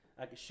now.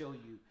 I can show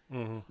you.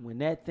 Mm-hmm. When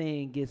that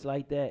thing gets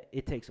like that,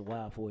 it takes a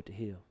while for it to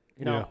heal.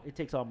 It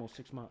takes almost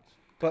 6 months.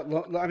 But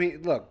I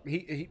mean, look,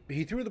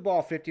 he threw the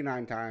ball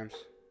 59 times.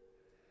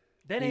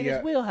 That ain't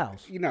his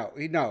wheelhouse.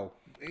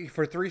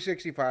 For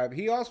 365.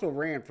 He also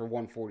ran for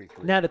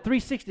 143. Now the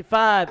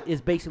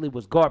 365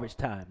 was garbage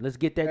time. Let's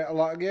get that.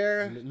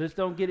 Yeah. Let's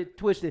don't get it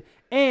twisted.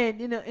 And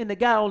and the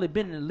guy only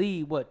been in the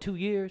league 2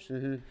 years,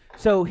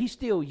 so he's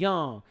still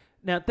young.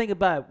 Now think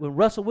about it. When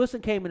Russell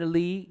Wilson came in the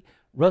league,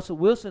 Russell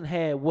Wilson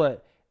had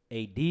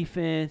a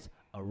defense,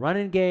 a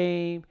running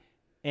game,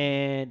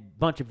 and a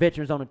bunch of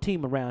veterans on the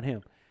team around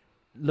him.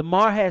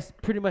 Lamar has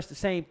pretty much the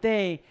same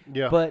thing,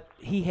 but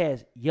he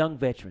has young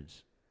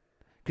veterans.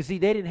 Because, see,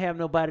 they didn't have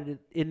nobody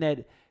in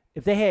that.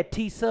 If they had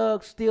T.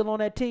 Suggs still on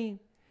that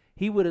team,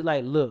 he would have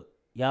look,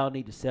 y'all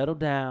need to settle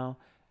down.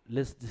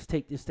 Let's just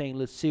take this thing a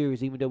little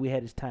serious, even though we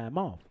had his time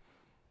off.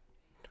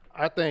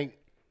 I think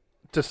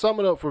to sum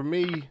it up for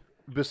me,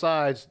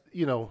 besides,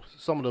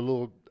 some of the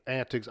little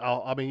antics,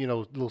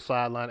 little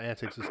sideline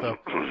antics and stuff,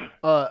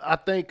 I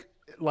think,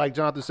 like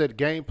Jonathan said,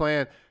 game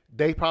plan,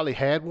 they probably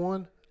had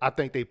one. I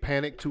think they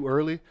panicked too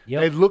early.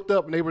 Yep. They looked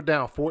up and they were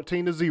down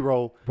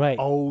 14-0. Right.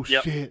 Oh,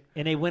 shit.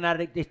 And they went out.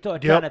 They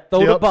started trying to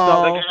throw the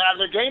ball. So they can have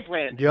their game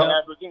plan.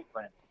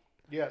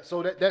 Yeah.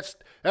 So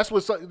that's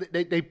what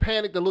they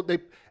panicked.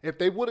 If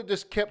they would have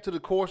just kept to the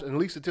course at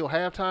least until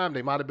halftime,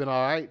 they might have been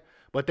all right.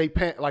 But they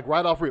panicked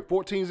right off rip,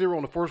 14-0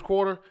 in the first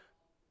quarter.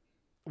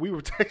 We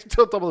were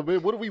still talking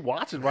about, what are we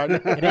watching right now?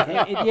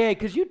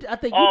 because I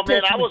think. Oh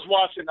man, I was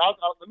watching.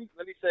 Let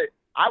me say,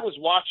 I was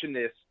watching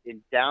this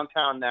in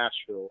downtown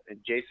Nashville in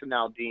Jason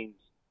Aldean's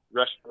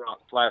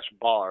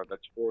restaurant/bar.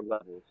 That's 4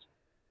 levels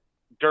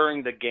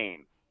during the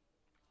game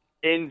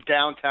in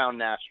downtown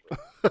Nashville.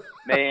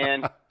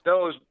 Man,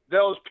 those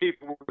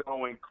people were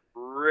going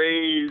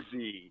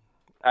crazy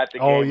at the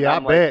game. Oh yeah, I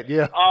bet.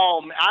 Yeah.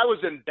 Oh, man, I was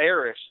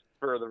embarrassed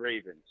for the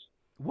Ravens.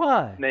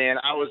 Why? Man,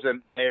 I was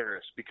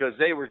embarrassed because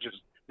they were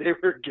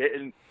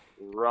getting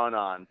run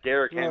on.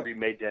 Derrick Henry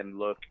made them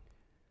look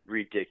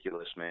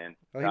ridiculous, man.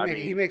 Well,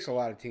 he makes a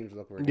lot of teams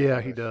look ridiculous.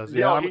 Yeah, he does.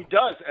 Yeah, he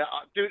does.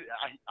 Dude,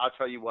 I'll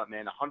tell you what,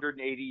 man,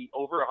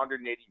 over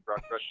 180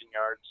 rushing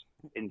yards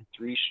in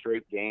 3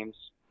 straight games.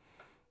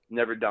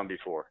 Never done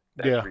before.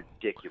 That's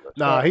ridiculous.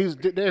 Nah,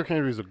 Derrick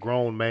Henry's a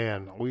grown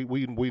man.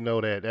 We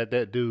know that.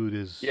 That dude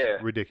is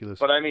ridiculous.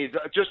 But I mean,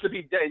 just to be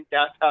in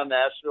downtown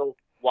Nashville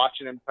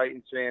watching them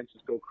Titans fans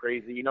just go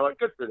crazy. You know what?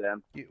 Good for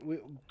them.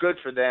 Good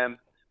for them.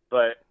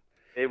 But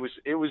it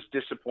was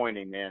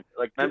disappointing, man.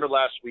 Like, remember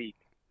last week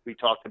we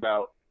talked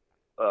about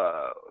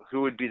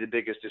who would be the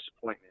biggest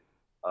disappointment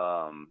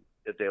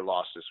if they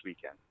lost this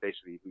weekend.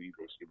 Basically, who you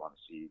basically want to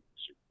see in the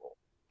Super Bowl,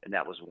 and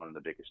that was one of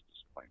the biggest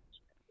disappointments.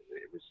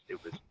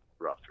 It was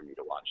rough for me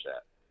to watch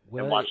that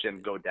and watch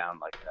them go down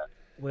like that.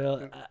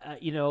 Well,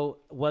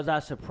 was I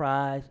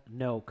surprised?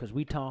 No, because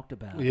we talked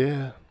about it.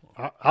 Yeah.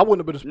 I wouldn't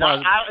have been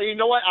surprised. No, you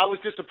know what? I was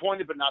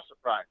disappointed, but not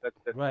surprised. That's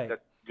right.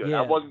 That's good. Yeah,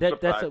 I wasn't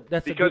surprised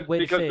that's a good way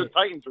to say because the it.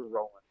 Titans were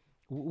rolling.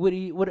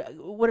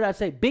 What did I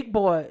say? Big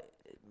Boy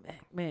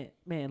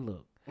man,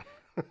 look.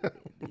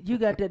 You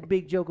got that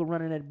big joker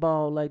running that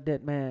ball like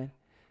that, man.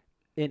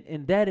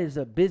 And that is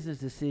a business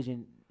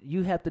decision.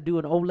 You have to do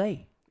an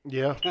Olay.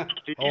 Yeah.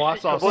 Oh, I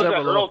saw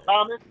several. Earl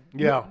Thomas?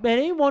 Yeah. Man,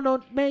 he want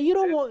no man. You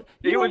don't want.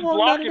 You He don't was want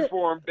none of blocking that.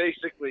 for him,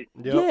 basically.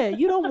 Yep. Yeah,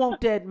 you don't want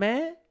that,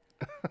 man.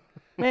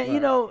 Man, you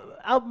know,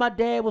 my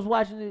dad was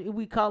watching it.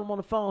 We called him on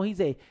the phone. He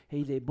said,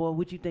 boy,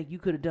 what you think you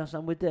could have done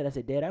something with that? I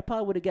said, Dad, I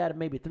probably would have got it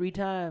maybe 3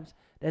 times.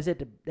 That's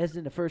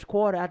in the first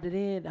quarter. After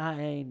then,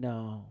 I ain't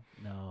no.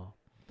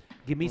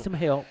 Give me some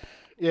help.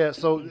 Yeah,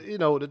 so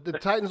the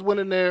Titans went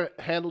in there,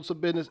 handled some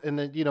business, and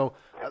then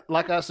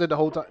like I said the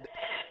whole time,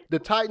 the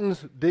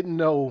Titans didn't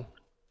know.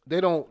 They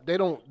don't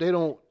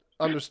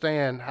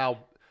understand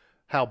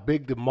how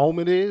big the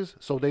moment is,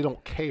 so they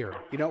don't care.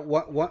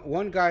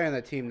 One guy on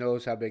the team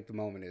knows how big the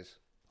moment is.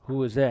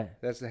 Who is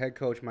that? That's the head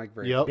coach, Mike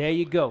Vrabel. Yep. There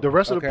you go. The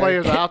rest of the Okay.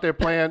 players are out there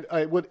playing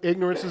with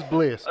ignorance is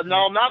bliss.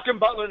 No, Malcolm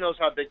Butler knows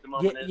how big the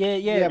moment is.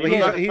 Yeah, But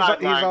Yeah. he's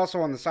Sideline.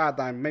 also on the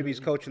sideline. Maybe he's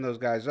coaching those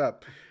guys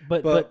up.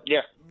 But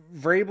Yeah.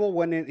 Vrabel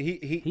went in.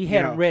 He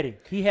had him ready.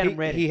 He had him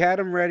ready. He had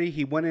him ready.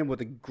 He went in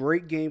with a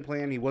great game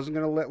plan. He wasn't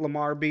going to let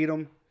Lamar beat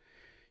him.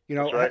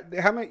 That's right.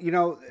 How many?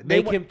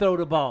 make him throw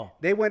the ball.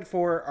 They went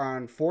for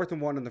on 4th and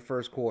 1 in the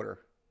first quarter.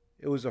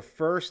 It was the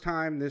first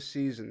time this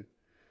season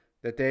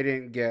that they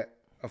didn't get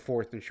a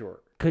 4th and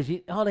short. Because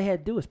all they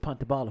had to do was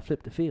punt the ball and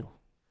flip the field.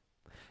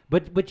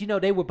 But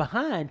they were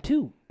behind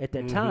too at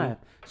that time.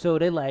 So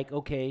they're like,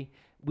 okay,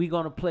 we're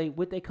gonna play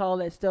what they call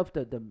that stuff,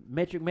 the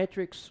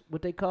metrics,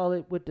 what they call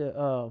it with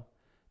the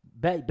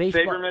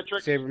baseball.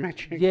 Sabermetrics?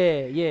 Sabermetric.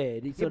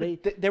 Yeah.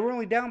 So They were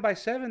only down by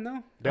 7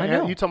 though. I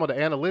know. You talking about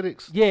the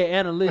analytics?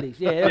 yeah, analytics.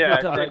 Yeah,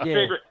 that's what I'm talking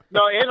about. Yeah.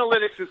 No,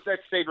 analytics is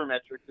that's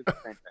sabermetrics. It's the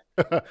same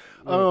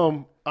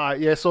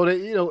thing. Yeah. So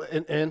they,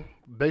 and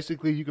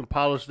basically you can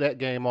polish that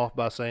game off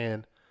by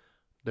saying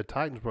the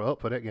Titans were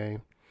up for that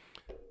game.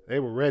 They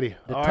were ready.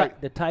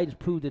 The Titans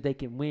proved that they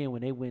can win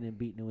when they win and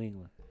beat New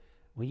England.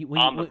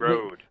 On the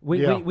road.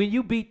 When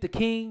you beat the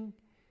King,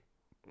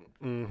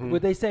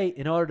 what they say,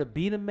 in order to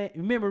beat a man,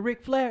 remember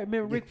Ric Flair?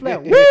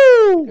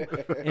 Woo!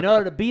 In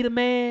order to beat a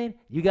man,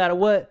 you gotta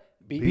what?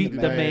 Beat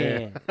the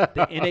man.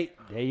 And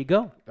there you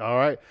go. All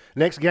right.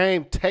 Next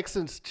game,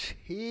 Texans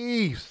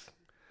Chiefs.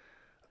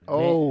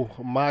 Oh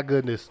my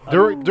goodness!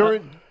 During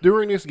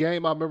this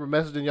game, I remember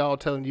messaging y'all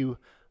telling you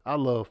I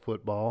love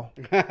football.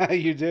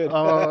 You did.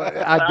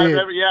 I did.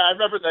 I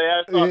remember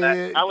that. I saw that.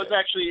 Yeah. I was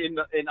actually in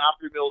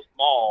Opry Mills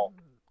Mall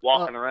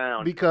walking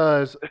around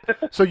because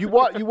so you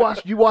watched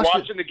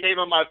watching the game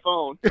on my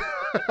phone.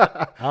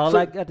 All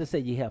I got to say,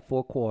 you have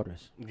 4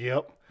 quarters.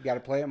 Yep. You got to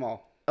play them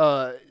all.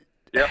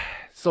 Yep.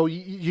 So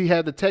you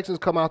had the Texans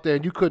come out there,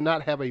 and you could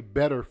not have a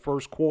better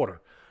first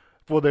quarter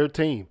for their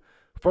team.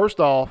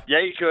 First off, Yeah,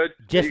 you could.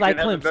 Just you like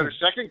could have a better Clemson.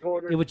 second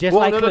quarter. It was just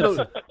like Clemson.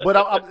 no. But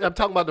I'm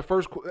talking about the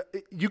first.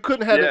 You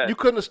couldn't have you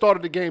couldn't have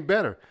started the game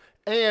better.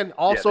 And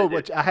also, they did.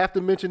 which I have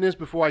to mention this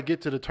before I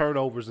get to the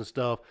turnovers and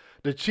stuff.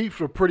 The Chiefs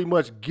were pretty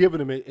much giving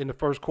them it in the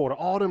first quarter.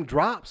 All them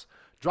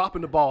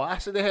dropping the ball. I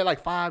said they had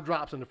like 5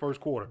 drops in the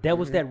first quarter That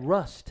was that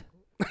rust.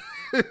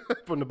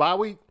 from the bye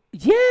week.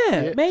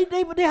 Yeah, man.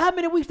 They how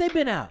many weeks they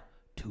been out?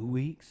 2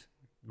 weeks.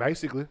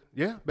 Basically,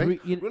 yeah. Three-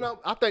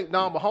 I think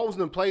Mahomes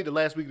didn't play the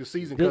last week of the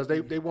season because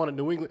they wanted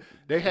New England.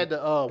 They had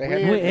to They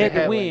win. had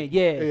Had to win,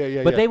 yeah.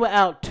 Yeah. But they were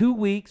out 2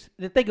 weeks.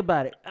 Then think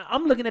about it.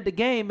 I'm looking at the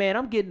game, man.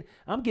 I'm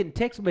getting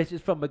text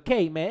messages from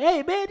McKay, man.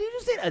 Hey, man, did you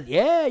see that?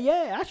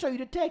 Yeah. I'll show you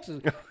the texts.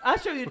 I'll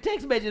show you the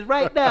text messages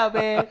right now,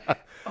 man.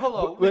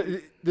 Hold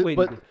on.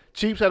 But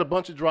Chiefs had a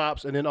bunch of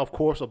drops, and then of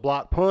course a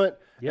block punt,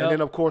 Yep. and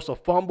then of course a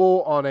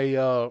fumble on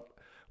a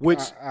which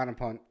On a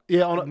punt.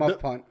 on a Muff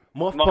punt.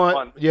 Muff Muff punt.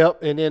 punt.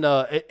 Yep, and then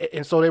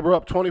and so they were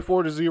up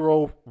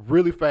 24-0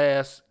 really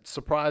fast,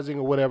 surprising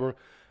or whatever,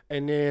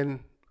 and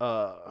then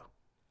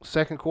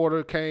second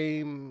quarter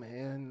came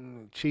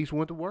and Chiefs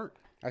went to work.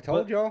 I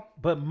told y'all.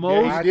 But Yeah,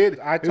 most he did.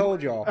 I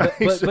told y'all.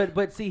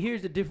 but see,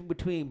 here's the difference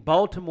between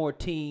Baltimore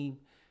team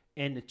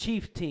and the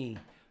Chiefs team.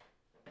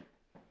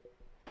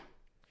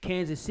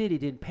 Kansas City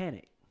didn't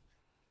panic.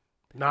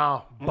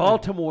 No,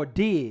 Baltimore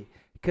did.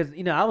 Because,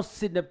 I was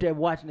sitting up there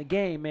watching the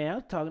game, man. I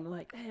was talking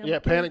like, damn. yeah,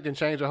 panicked and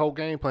changed the whole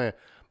game plan.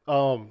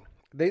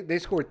 They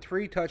scored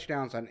 3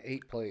 touchdowns on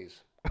 8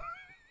 plays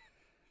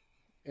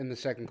in the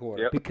second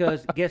quarter. Yep.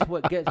 Because guess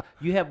what?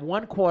 You have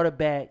one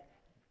quarterback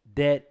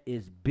that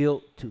is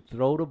built to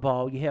throw the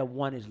ball. You have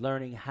one is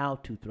learning how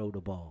to throw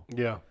the ball.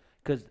 Yeah,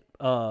 Because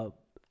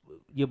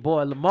your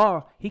boy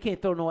Lamar, he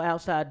can't throw no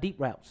outside deep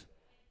routes.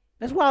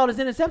 That's where all his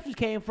interceptions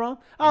came from.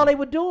 All they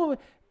were doing,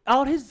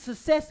 all his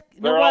success.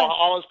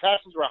 All his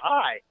passes were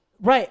high.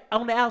 Right,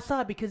 on the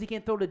outside because he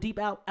can throw the deep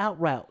out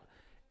route.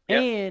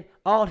 Yep. And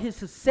all his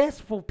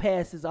successful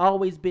passes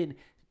always been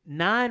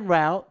 9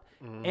 route,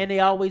 and they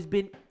always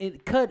been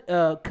cut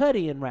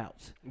in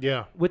routes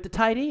yeah. with the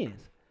tight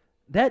ends.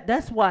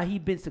 That's why he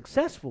been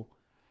successful.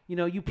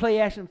 You play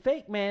action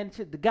fake, man.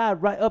 The guy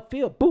right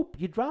upfield, boop,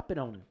 you drop it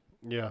on him.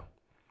 Yeah.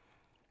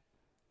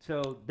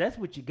 So that's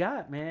what you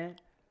got, man.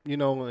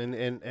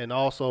 And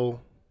also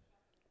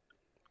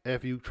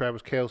F you,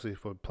 Travis Kelce,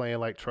 for playing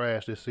like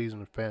trash this season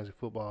in fantasy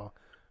football.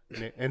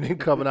 And then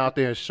coming out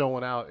there and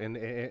showing out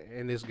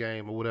in this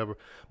game or whatever.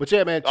 But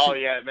yeah, man. Oh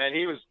yeah, man.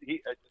 He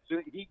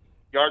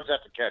yards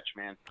after catch,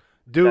 man.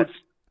 Dude, that's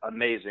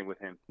amazing with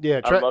him. Yeah,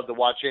 I love to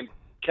watch him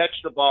catch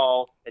the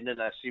ball and then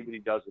I see what he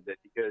does with it,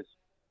 because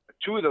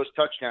 2 of those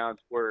touchdowns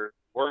weren't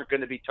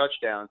going to be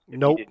touchdowns if he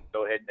didn't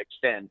go ahead and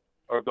extend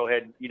or go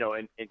ahead,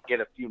 and get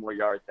a few more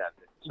yards out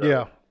of it. So.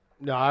 Yeah,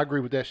 no, I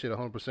agree with that shit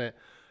 100%.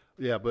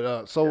 Yeah,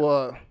 but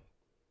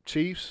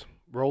Chiefs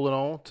rolling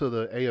on to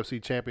the AFC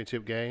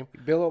Championship game.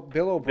 Bill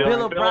O'Brien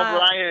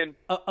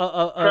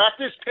crapped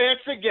his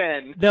pants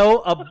again. No,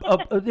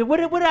 what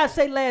did I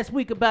say last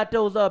week about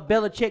those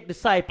Belichick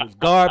disciples?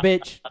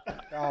 Garbage.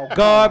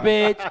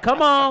 Garbage.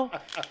 Come on.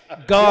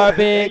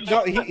 Garbage.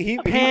 No, he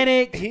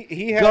panicked.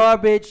 He had,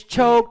 garbage.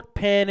 Choked.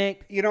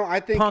 Panicked. I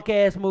think punk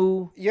ass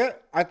move. Yeah,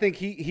 I think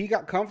he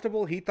got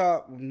comfortable. He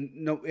thought,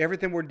 no,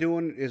 everything we're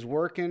doing is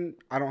working.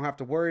 I don't have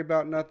to worry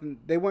about nothing.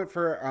 They went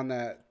for on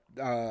that.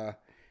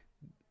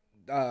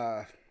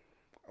 It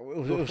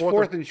was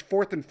fourth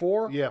and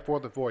 4. Yeah,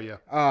 4th and 4. Yeah.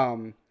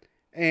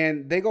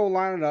 And they go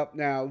line it up.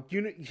 Now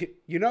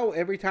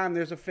every time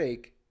there's a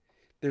fake,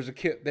 there's a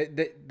kill.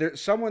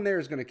 Someone there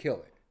is going to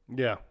kill it.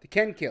 Yeah. They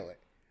can kill it.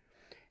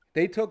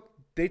 They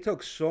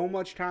took so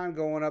much time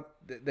going up.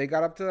 They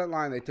got up to that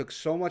line. They took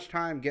so much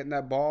time getting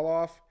that ball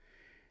off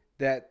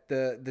that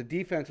the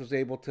defense was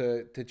able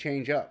to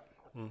change up.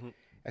 Mm-hmm.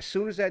 As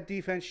soon as that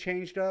defense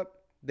changed up,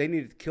 they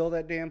needed to kill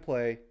that damn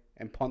play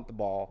and punt the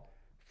ball.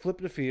 Flip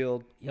the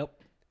field. Yep.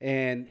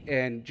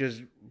 And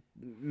just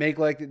make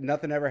like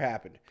nothing ever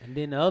happened. And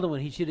then the other one,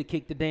 he should have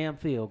kicked the damn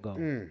field goal.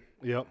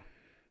 Yep.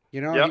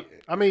 Yep.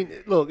 I mean,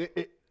 look,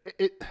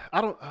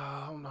 I don't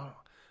know.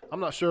 I'm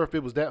not sure if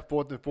it was that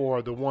 4th and 4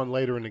 or the one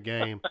later in the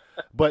game,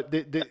 but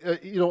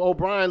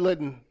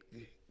O'Brien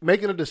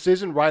making a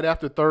decision right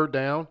after 3rd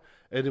down,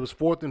 and it was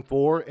 4th and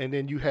 4, and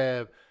then you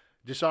have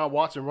Deshaun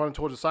Watson running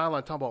towards the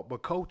sideline talking about,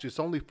 but coach, it's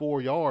only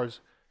 4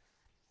 yards.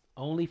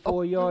 Only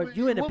 4 yards.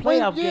 You in the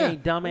playoff game,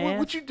 dumbass.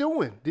 What you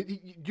doing? Did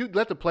you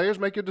let the players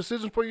make your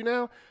decision for you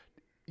now?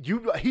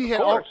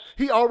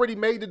 He already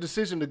made the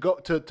decision to go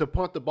to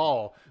punt the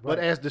ball, right. But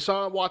as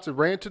Deshaun Watson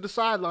ran to the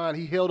sideline,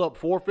 he held up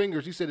 4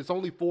 fingers. He said it's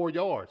only 4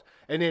 yards,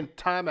 and then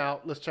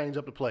timeout. Let's change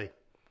up the play.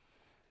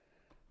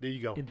 There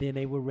you go. And then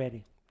they were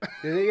ready.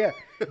 Yeah.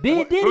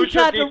 Did he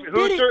try to run?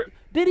 Who's your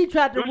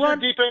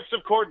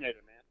defensive coordinator,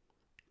 man?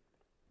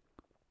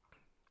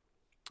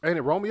 Ain't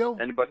it Romeo?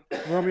 Anybody?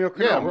 Romeo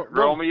Cornell. Yeah,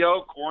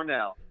 Romeo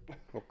Cornell.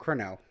 Well,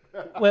 Cornell.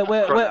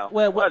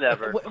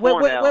 Whatever.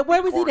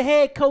 Where was he the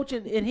head coach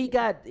and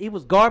he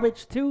was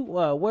garbage too?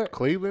 Where?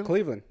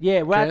 Cleveland.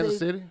 Yeah, right. Kansas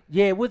City.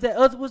 Yeah, what's the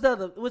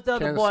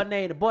other boy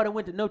name? The boy that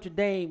went to Notre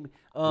Dame.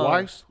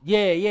 Weiss.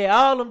 Yeah,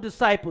 all them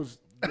disciples.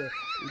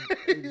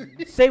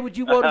 Say what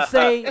you want to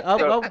say.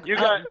 You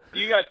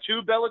got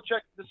 2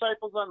 Belichick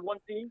disciples on one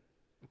team.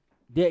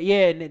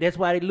 Yeah, and that's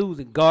why they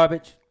losing.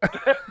 Garbage.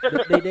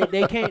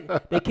 they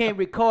can't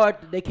record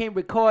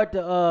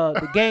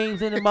the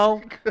games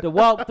anymore. The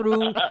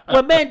walkthrough.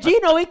 Well,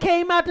 Mangino, he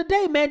came out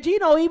today.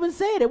 Mangino even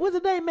said it. What's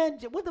the name, man?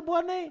 What's the boy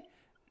name?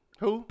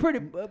 Who?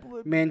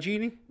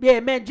 Mangini? Yeah,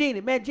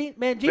 Mangini.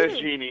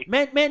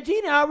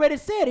 Mangini already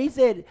said. He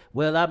said,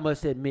 "Well, I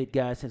must admit,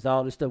 guys, since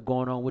all this stuff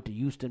going on with the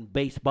Houston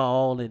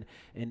baseball and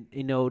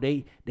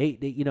they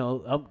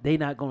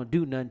not gonna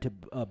do nothing to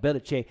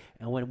Belichick.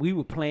 And when we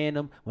were playing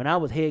them, when I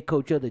was head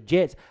coach of the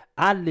Jets,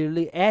 I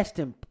literally asked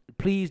him,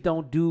 please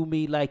don't do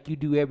me like you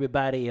do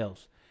everybody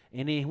else."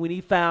 And then when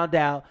he found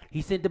out,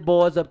 he sent the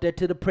boys up there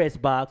to the press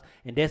box,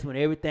 and that's when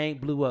everything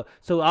blew up.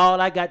 So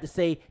all I got to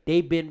say,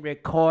 they've been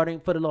recording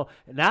for the Lord.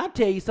 And I'll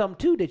tell you something,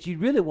 too, that you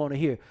really want to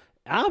hear.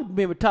 I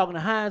remember talking to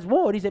Hines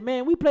Ward. He said,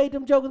 man, we played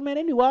them jokers, man.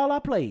 They knew all our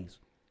plays.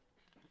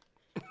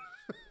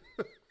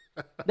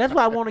 That's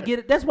why I want to get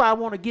it. That's why I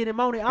want to get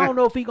him on it. I don't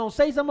know if he's going to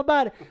say something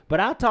about it,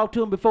 but I'll talk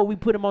to him before we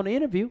put him on the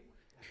interview.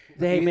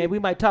 Say, hey, man, we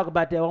might talk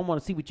about that. I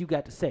want to see what you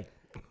got to say.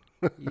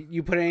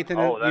 You put anything?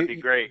 That'd be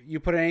great. You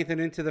put anything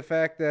into the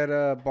fact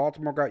that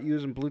Baltimore got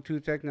using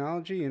Bluetooth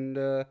technology, and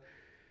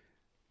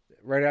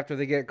right after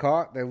they get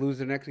caught, they lose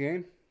the next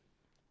game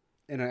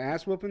in an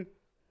ass whooping?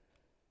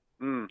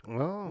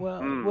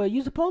 Well,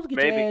 you're supposed to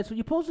get your ass. You're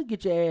supposed to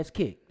get your ass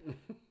kicked.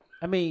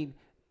 I mean,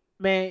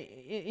 man,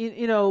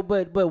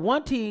 but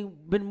one team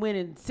been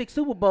winning 6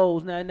 Super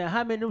Bowls now. Now,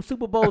 how many of them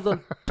Super Bowls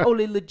are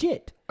totally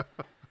legit?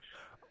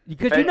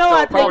 Because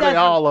after they got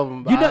all of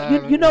them.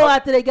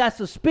 After they got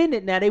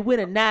suspended, now they win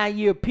a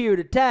 9-year period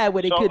of time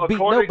where they could beat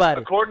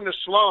nobody. According to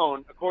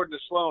Sloan, the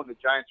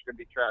Giants are going to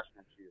be trash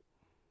next year.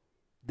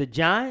 The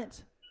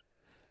Giants?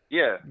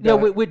 Yeah.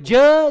 With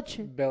Judge.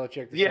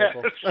 Belichick. Yeah.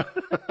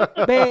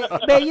 man,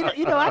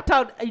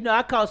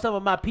 I called some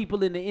of my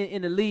people in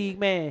the league,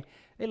 man.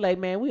 They're like,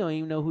 man, we don't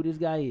even know who this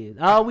guy is.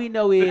 All we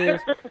know is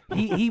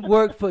he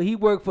worked for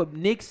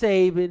Nick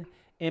Saban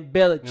and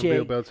Belichick,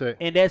 and Bill Belichick,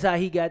 and that's how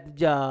he got the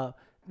job.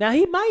 Now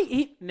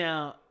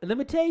now let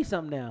me tell you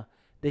something. Now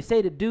they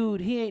say the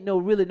dude, he ain't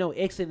really no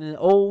X's and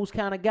O's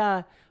kind of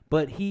guy,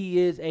 but he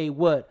is a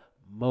what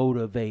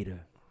motivator.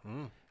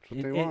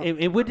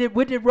 And what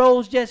did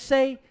Rose just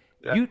say?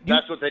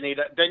 That's what they need.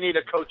 They need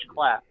a coach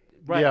class.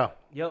 Right. Yeah.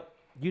 Yep.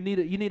 You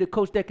need a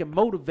coach that can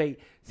motivate.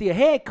 See, a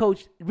head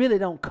coach really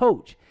don't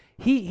coach.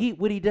 He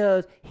what he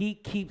does, he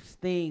keeps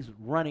things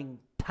running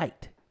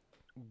tight.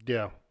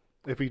 Yeah.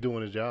 If he's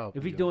doing his job.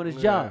 If he's doing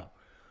his job.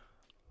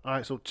 All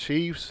right, so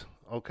Chiefs,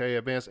 okay,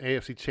 advanced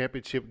AFC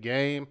Championship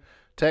game.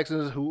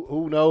 Texans,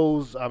 who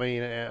knows? I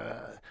mean,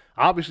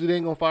 obviously they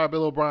ain't gonna fire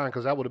Bill O'Brien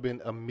because that would have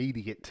been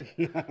immediate.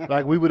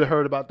 Like we would have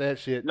heard about that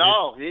shit.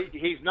 No,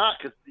 he's not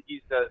because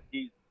he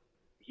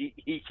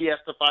has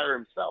to fire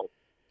himself.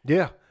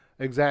 Yeah,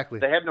 exactly.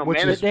 They have no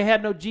manager. They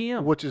have no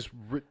GM. Which is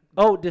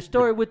the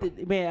story with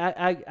the man.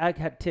 I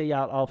had to tell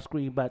y'all off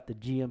screen about the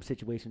GM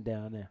situation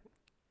down there.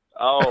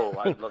 Oh,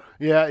 I love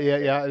it.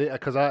 Yeah.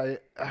 Because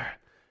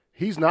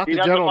he's not He the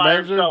doesn't general fire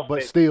manager, himself, but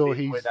basically, still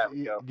the way that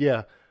would go.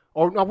 yeah.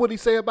 Or no, what did he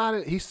say about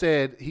it? He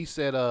said,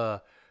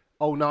 oh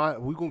no,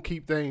 we're gonna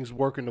keep things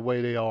working the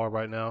way they are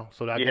right now.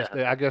 So I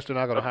guess they're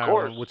not gonna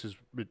hire him, which is,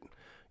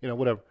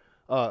 whatever.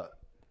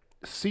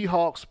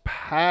 Seahawks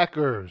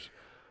Packers.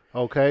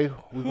 Okay,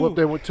 we went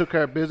there, we took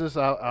care of business.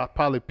 I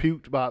probably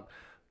puked about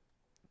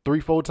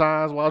 3-4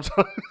 times while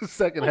the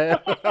second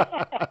half.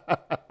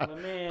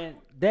 But man,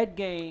 that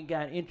game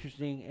got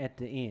interesting at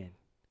the end.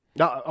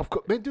 No, of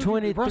course, man,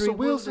 dude, Russell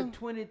Wilson.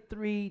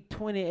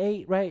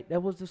 23-28, right?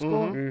 That was the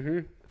score. Mm-hmm.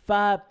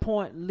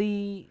 5-point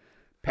lead.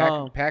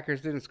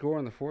 Packers didn't score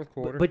in the fourth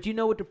quarter. But you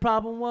know what the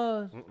problem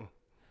was?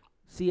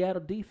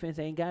 Seattle defense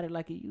ain't got it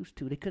like it used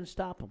to. They couldn't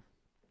stop him.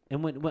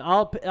 And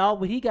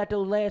when he got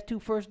those last 2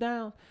 first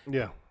downs,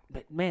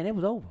 man, it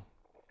was over.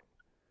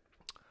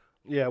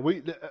 Yeah,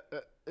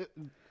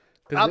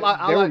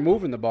 they were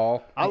moving the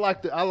ball. I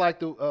like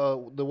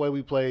the way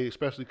we played,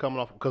 especially coming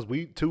off because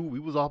we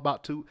was off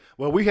about 2.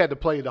 Well, we had to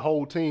play the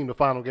whole team the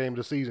final game of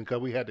the season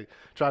because we had to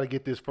try to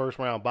get this first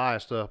round bye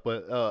and stuff.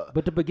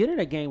 But the beginning of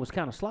the game was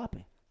kind of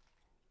sloppy.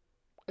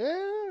 Yeah,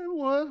 it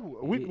was.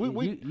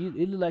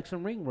 It looked like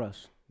some ring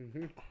rust.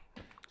 Mm-hmm.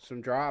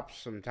 Some drops,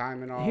 some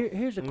timing off.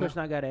 Here's a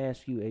question I got to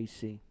ask you,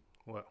 AC.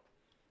 What?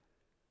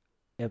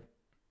 If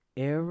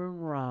Aaron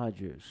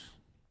Rodgers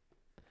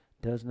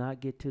does not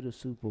get to the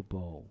Super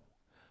Bowl,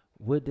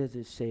 what does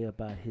it say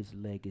about his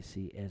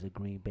legacy as a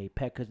Green Bay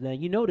Packer? Because now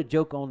you know the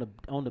joke on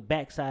the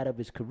backside of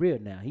his career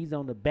now. He's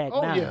on the back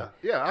now.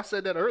 Yeah. I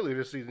said that earlier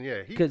this season.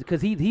 Yeah,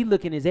 because he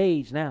looking his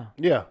age now.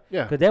 Yeah.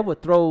 Because that were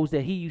throws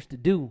that he used to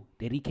do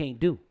that he can't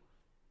do.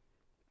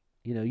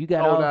 You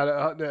got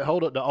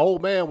hold up. The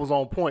old man was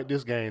on point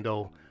this game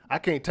though. I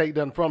can't take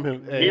nothing from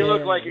him. He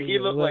looked like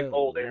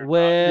old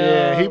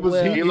Aaron. He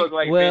looked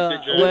like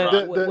vintage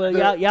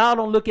Aaron. Y'all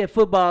don't look at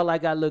football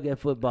like I look at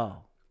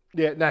football.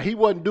 Yeah, now he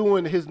wasn't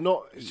doing his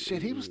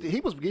shit. He was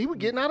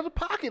getting out of the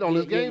pocket on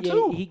this game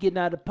too. He getting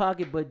out of the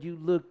pocket, but you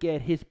look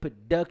at his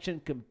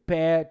production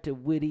compared to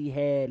what he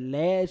had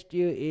last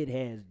year, it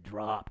has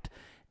dropped.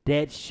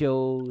 That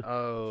shows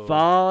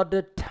for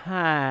the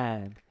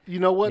time. You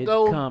know what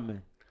though?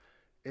 Coming.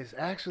 It's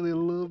actually a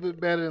little bit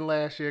better than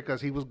last year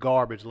because he was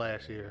garbage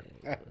last year.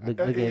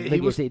 Look at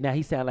now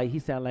he sound like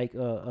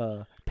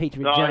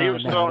Patriot John. No, he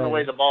was throwing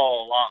away the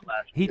ball a lot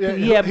last year.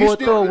 He had more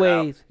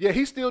throwaways. Yeah,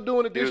 he's still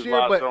doing it this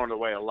year, but throwing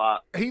away a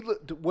lot.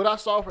 What I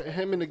saw from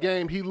him in the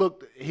game,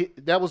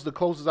 that was the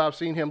closest I've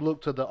seen him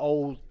look to the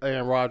old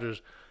Aaron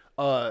Rodgers.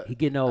 He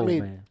getting old,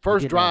 man.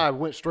 First drive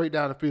went straight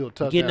down the field,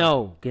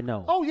 touchdown. Getting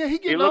old. Oh yeah, he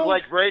getting old. He looked old.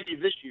 like Brady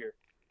this year.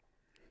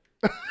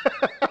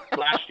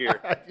 Last year,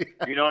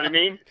 you know what I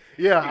mean?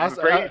 Yeah,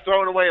 Brady's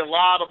throwing away a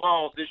lot of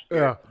balls this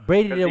year. Yeah,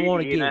 Brady didn't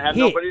want to get hit.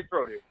 Nobody to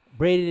throw to.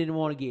 Brady didn't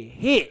want to get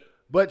hit.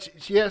 But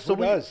yeah, so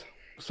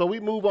we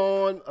move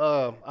on.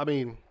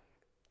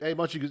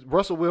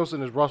 Russell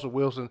Wilson is Russell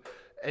Wilson.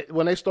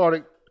 When they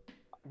started,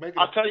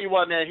 I'll tell you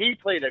what, man, he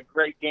played a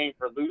great game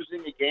for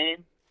losing the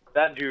game.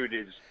 That dude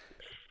is.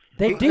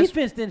 Their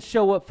defense didn't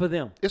show up for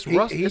them. It's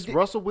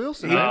Russell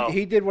Wilson.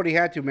 He did what he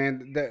had to,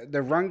 man.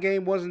 The run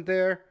game wasn't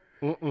there.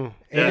 And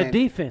the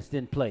defense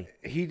didn't play.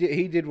 He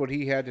did what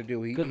he had to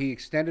do. He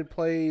extended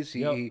plays.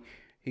 He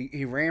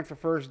ran for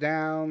first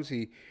downs.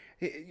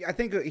 I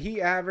think he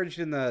averaged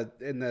in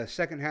the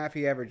second half.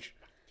 He averaged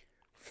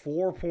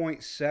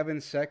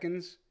 4.7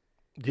 seconds.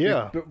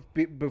 Yeah.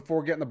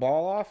 Before getting the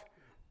ball off.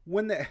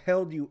 When the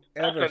hell do you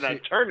ever That's an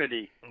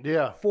eternity.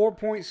 Yeah.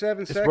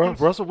 4.7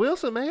 seconds. Russell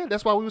Wilson, man.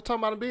 That's why we was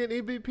talking about him being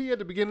MVP at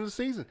the beginning of the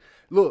season.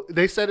 Look,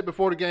 they said it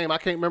before the game. I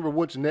can't remember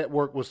which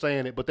network was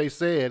saying it, but they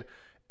said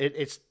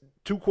it's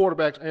 2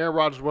 quarterbacks, Aaron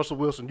Rodgers, Russell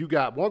Wilson. You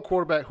got one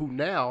quarterback who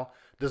now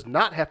does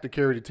not have to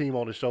carry the team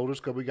on his shoulders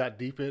because we got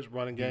defense,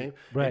 running game.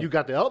 Right. And you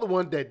got the other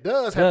one that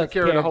does have to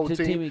carry the whole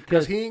team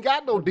because he ain't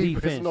got no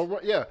defense.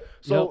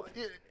 So,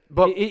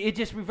 it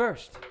just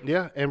reversed.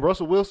 Yeah, and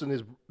Russell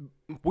Wilson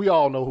we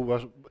all know who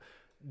Russell.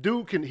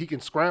 Dude can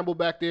scramble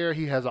back there.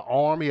 He has an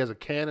arm. He has a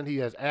cannon. He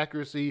has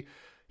accuracy.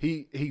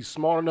 He's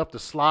smart enough to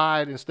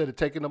slide instead of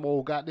taking them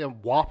old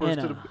goddamn whoppers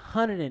and to the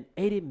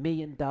 $180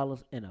 million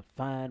and a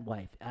fine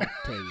wife. I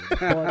tell you, the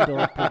boy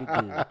doing pretty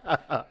good.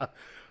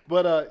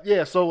 But I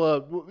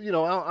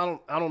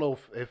don't know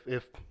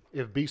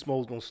if Beast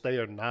Mode's gonna stay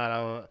or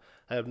not.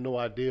 I have no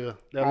idea.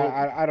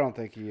 I don't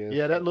think he is.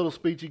 Yeah, that little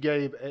speech he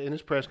gave in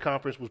his press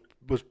conference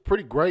was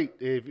pretty great.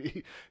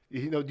 Did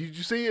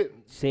you see it?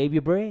 Save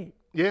your bread.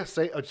 Yeah,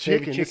 save your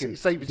chicken, man.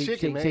 Save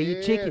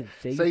your chicken.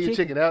 Save your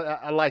chicken.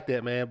 I like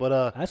that, man.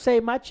 But I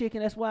save my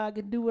chicken. That's why I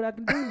can do what I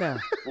can do now.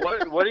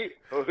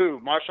 Who?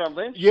 Marshawn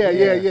Lynch? Yeah.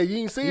 You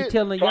ain't see You it?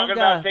 telling a young Talking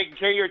guy about taking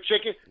care of your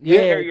chicken, Yeah.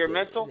 taking care of your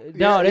mental.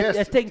 No, Yes.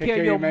 that's taking care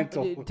of your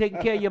mental.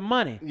 taking care of your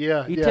money.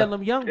 Yeah, You yeah. tell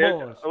them young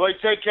boys. Well,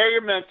 take care of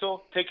your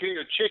mental, take care of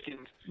your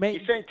chickens. Man-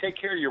 He's saying take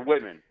care of your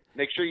women.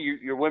 Make sure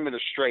your women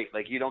are straight,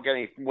 like you don't get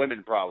any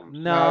women problems.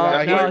 No,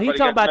 That's no, everybody he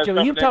talking about gets your.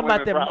 messed He up was talking with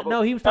about their them. women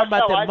No, he was talking problems.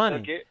 about That's their how I money.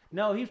 took it.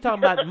 No, he was talking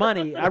about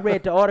money. I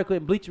read the article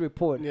in Bleacher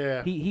Report.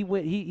 Yeah.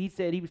 He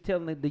said he was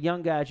telling the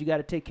young guys you got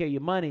to take care of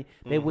your money.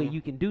 That way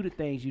you can do the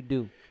things you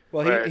do.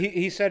 Well, Right.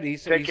 he said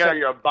Take care of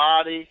your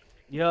body.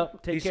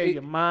 Yep. Take care of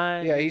your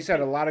mind. Yeah, he said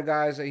a lot of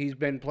guys that he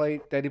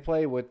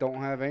played with don't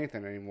have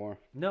anything anymore.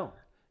 No.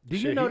 Do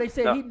you Shit, know they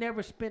said no. he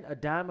never spent a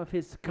dime of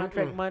his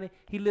contract money?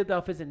 He lived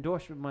off his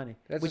endorsement money.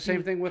 That's the which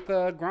same thing with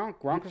Gronk.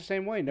 Gronk's the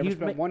same way. Never was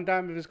spent ma- one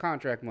dime of his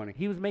contract money.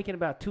 He was making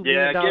about $2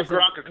 Yeah, million. give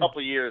Gronk a couple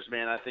of years,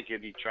 man. I think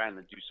he'd be trying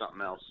to do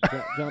something else.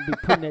 Gonna be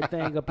putting that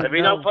thing up. If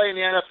he don't play in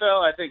the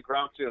NFL, I think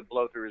Gronk's gonna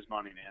blow through his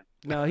money, man.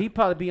 No, he'd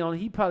probably be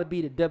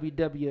the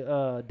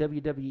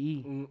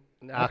WWE.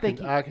 I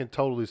think I can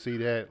totally see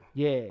that.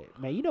 Yeah,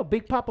 man. You know,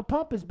 Big Papa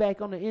Pump is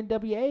back on the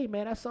NWA,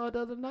 man. I saw it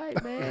the other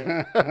night,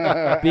 man.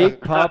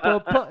 Big Papa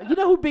Pump. You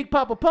know who Big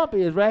Papa Pump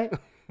is, right?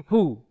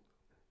 Who?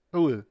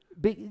 Who is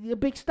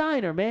Big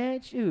Steiner,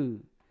 man.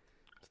 Shoot.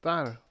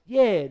 Steiner?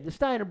 Yeah, the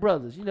Steiner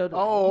brothers. You know.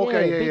 Oh,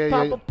 okay, yeah, Big yeah,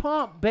 Papa yeah.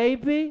 Pump,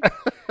 baby.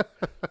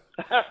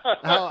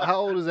 How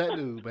old is that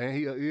dude, man?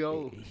 He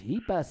old. He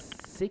about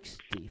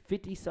 60,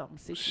 50 something,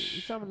 60.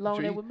 He's something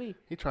along there with me.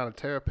 He trying to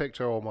tear a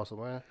pectoral muscle,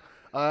 man.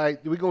 All right,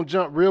 we're gonna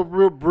jump real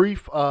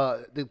brief.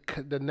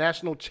 The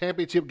national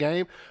championship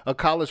game of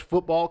college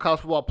football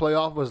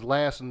playoff was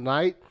last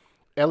night.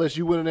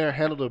 LSU went in there and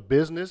handled their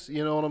business.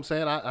 You know what I'm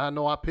saying? I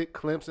know I picked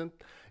Clemson.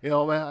 You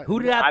know, man. Who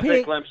did I I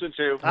pick? picked Clemson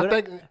too. I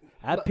think.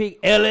 I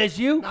picked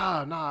LSU.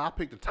 Nah. I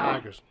picked the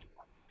Tigers.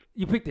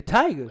 You picked the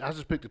Tigers. I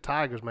just picked the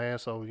Tigers, man.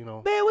 So you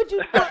know. Man, what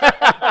you?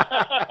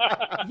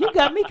 You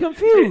got me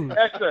confused.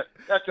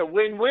 That's a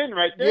win-win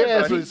right there.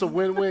 Yeah, buddy. it's a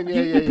win-win.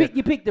 You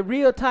Yeah. picked the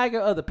real tiger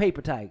or the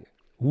paper tiger?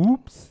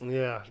 Whoops.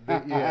 Yeah.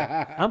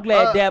 Yeah. I'm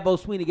glad Dabo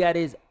Sweeney got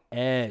his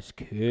ass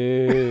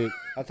kicked.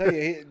 I'll tell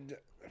you,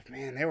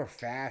 man, they were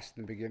fast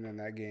in the beginning of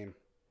that game.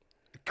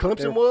 They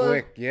Clemson were was.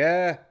 quick.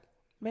 Yeah.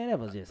 Man, that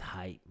was just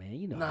hype, man.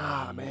 You know.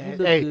 Nah, you man.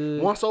 look Hey,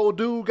 good. once old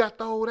dude got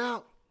thrown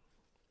out,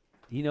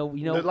 You know.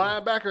 the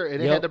linebacker, and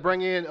they Yep. had to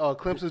bring in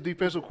Clemson's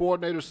defensive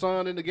coordinator's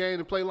son in the game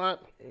to play line.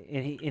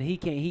 And he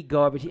can't. He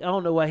garbage. I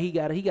don't know why he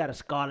got a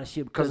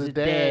scholarship because 'Cause his his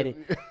daddy,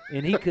 dad.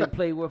 and he couldn't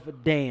play worth a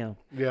damn.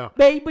 Yeah.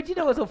 Babe, but you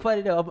know what's so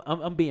funny though?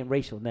 I'm being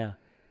racial now.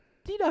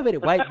 Do you know how many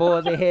white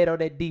boys they had on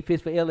that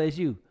defense for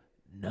LSU?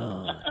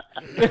 None.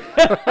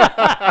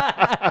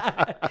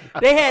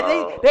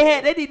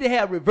 They need to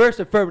have reverse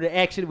affirmative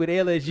action with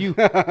LSU.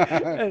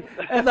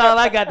 That's all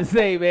I got to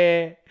say,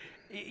 man.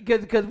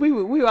 Because we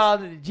were all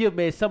in the gym,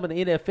 man. Some of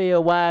the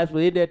NFL wives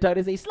were in there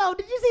talking. They say, "Slow,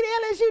 did you see the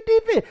LSU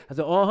defense?" I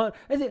said, "Uh-huh."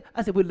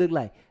 I said, "What it look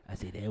like?" I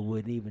said, "There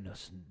wasn't even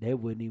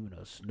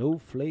a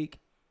snowflake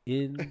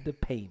in the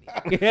painting."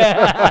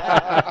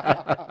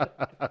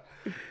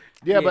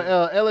 Yeah, but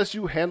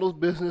LSU handles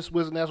business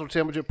with the national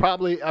championship.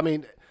 Probably, I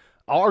mean,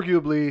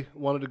 arguably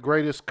one of the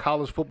greatest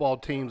college football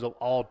teams of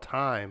all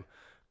time,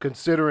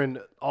 considering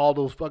all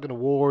those fucking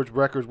awards,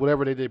 records,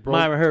 whatever they did.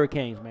 Miami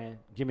Hurricanes, man.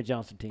 Jimmy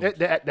Johnson team.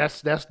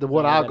 That's the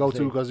one all I I'll go gotta to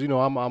say. because you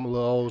know I'm a little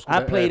old school.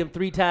 I played him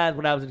 3 times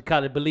when I was in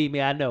college. Believe me,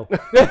 I know.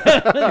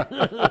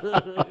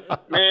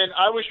 Man,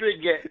 I wish we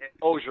could get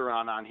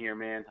Ogeron on here,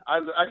 man. I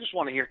just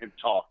want to hear him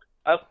talk.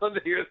 I love to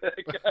hear that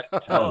guy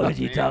talk. Oh, what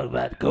you talking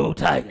about? Go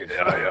Tigers.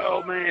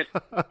 Oh man,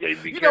 yeah,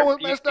 be You know careful.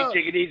 what messed up?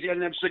 Take it easy on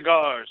them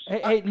cigars.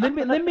 Hey, let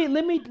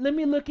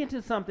me look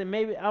into something.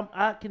 Maybe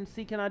I can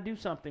see. Can I do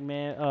something,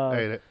 man?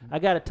 I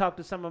got to talk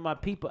to some of my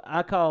people.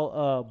 I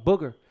call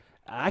Booger.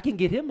 I can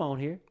get him on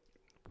here.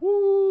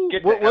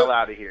 Get the hell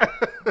out of here.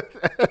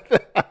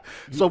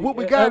 So what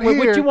we got here?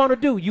 What you want to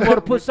do? You want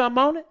to put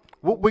something on it?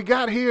 What we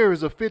got here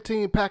is a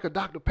 15-pack of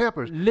Dr.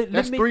 Peppers. Let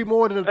That's me- 3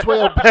 more than a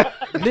 12-pack.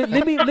 let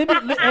me.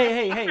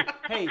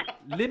 Hey.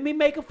 Let me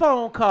make a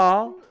phone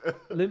call.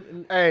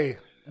 Hey,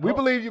 we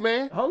believe you,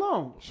 man. Hold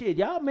on, shit,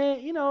 y'all, man.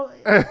 You know.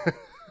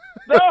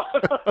 No.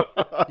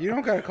 You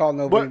don't got to call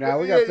nobody now.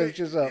 We got to finish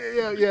this up.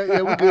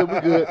 Yeah, we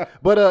good.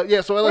 But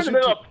yeah, so We're in the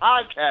middle LSU. of a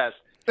podcast.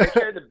 Take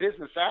care of the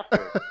business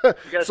after. You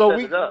gotta So set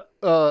we, it up.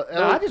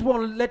 I just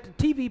want to let the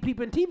TV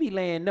people in TV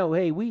land know,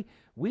 hey, we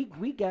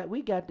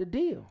got the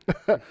deal.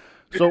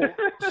 So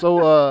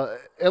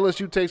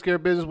LSU takes care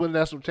of business with the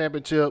national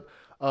championship.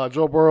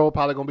 Joe Burrow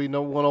probably gonna be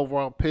 #1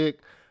 overall pick.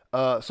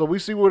 So we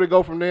see where they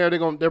go from there.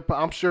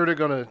 I'm sure they're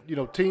gonna,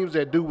 teams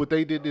that do what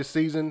they did this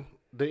season.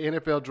 The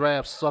NFL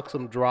draft sucks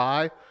them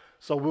dry.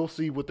 So we'll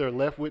see what they're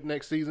left with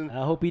next season.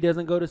 I hope he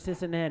doesn't go to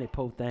Cincinnati,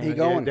 po thing. He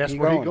going. That's He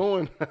where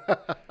going. he's going.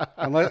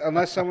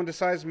 Unless someone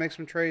decides to make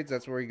some trades,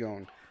 that's where he's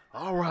going.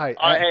 All right.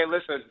 Hey,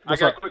 listen. I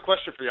got a quick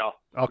question for y'all.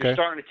 Okay. You're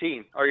starting a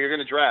team, or you're going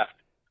to draft.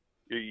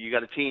 You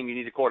got a team. You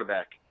need a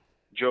quarterback.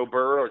 Joe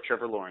Burrow or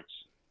Trevor Lawrence?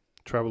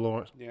 Trevor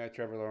Lawrence. Yeah,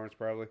 Trevor Lawrence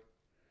probably.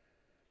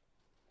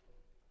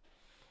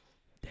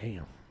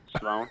 Damn.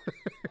 Sloan?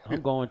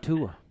 I'm going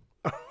Tua.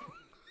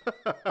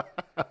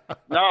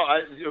 No,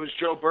 it was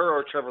Joe Burrow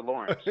or Trevor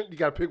Lawrence. You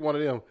got to pick one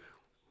of them.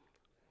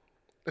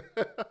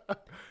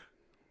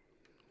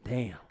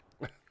 Damn.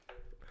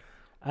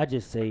 I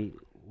just say,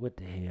 what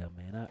the hell,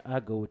 man? I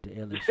go with the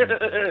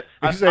LSU.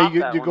 You say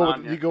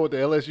you go with the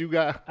LSU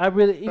guy? I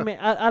really,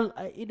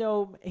 I you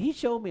know, he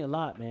showed me a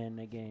lot, man, in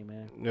that game,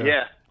 man.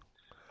 Yeah.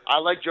 I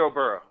like Joe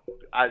Burrow.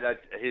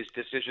 His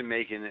decision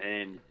making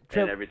and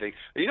everything.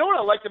 You know what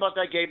I liked about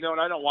that game, though,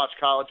 and I don't watch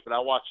college, but I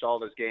watched all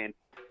this game.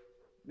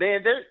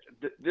 Man,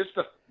 this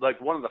is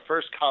one of the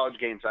first college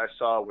games I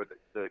saw where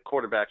the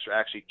quarterbacks are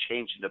actually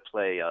changing the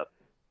play up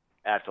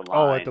at the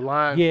line. Oh, at the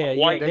line. Yeah,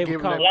 quite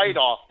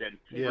often,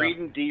 Yeah.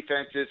 reading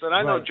defenses. And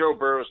I know Joe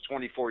Burrow's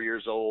 24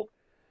 years old,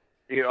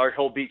 or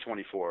he'll be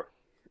 24.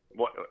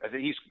 I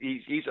think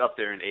he's up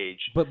there in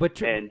age. But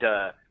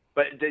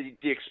the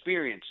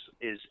experience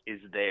is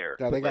there.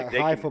 Yeah, they got they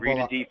high can football.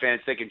 read a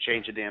defense. They can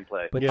change a damn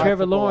play. But Yeah.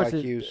 Trevor Lawrence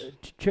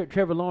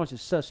Trevor Lawrence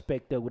is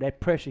suspect though with that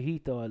pressure he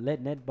thought,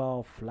 letting that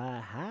ball fly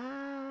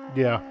high.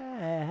 Yeah.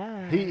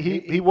 High.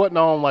 He wasn't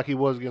on like he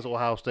was against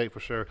Ohio State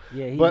for sure.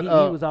 Yeah, he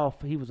was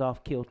off. He was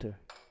off kilter.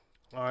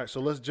 All right, so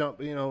let's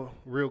jump.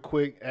 Real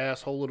quick,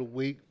 asshole of the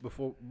week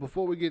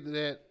before we get to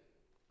that.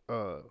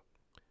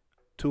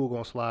 Tua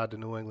gonna slide to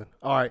New England.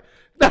 All right,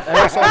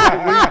 asshole of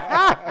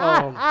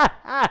the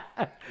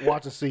week.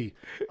 Watch and see.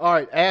 All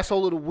right,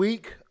 asshole of the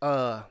week.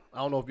 I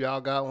don't know if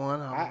y'all got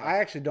one. I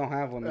actually don't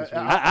have one this week.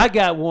 I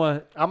got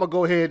one. I'm gonna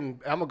go ahead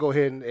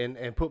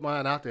and put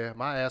mine out there.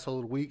 My asshole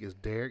of the week is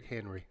Derrick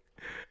Henry.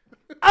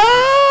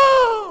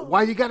 Oh,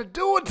 Why you got to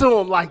do it to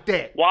him like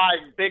that? Why?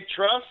 Big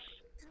trust?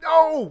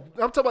 No,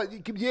 I'm talking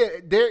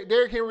about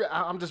Derrick Henry.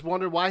 I'm just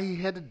wondering why he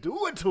had to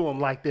do it to him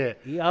like that.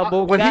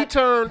 When he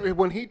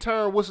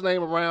turned what's his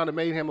name around and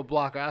made him a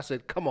blocker, I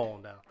said, "Come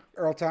on now."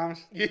 Earl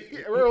Thomas? Yeah,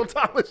 Earl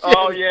Thomas.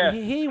 Oh yeah,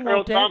 He ain't Earl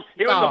want that. Thomas.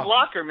 He was a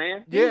blocker,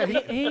 man. Yeah,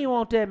 he ain't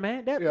want that,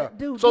 man. That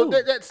dude. So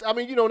that's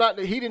he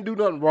didn't do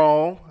nothing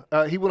wrong.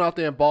 He went out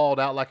there and balled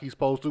out like he's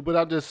supposed to. But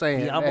I'm just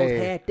saying, He almost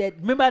had that.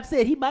 Remember, I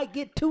said he might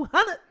get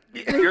 200.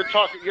 You're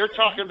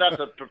talking about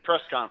the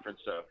press conference,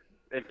 though,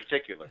 in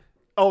particular.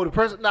 Oh, the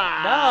person?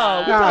 Nah.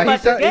 No, we're talking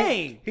about the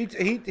game.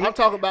 I'm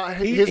talking about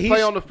his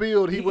play on the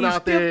field. He went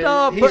out there.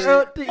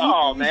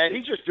 Man,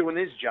 he's just doing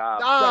his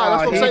job.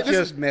 That's what I'm saying. He's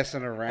just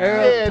messing around.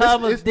 Earl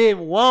Thomas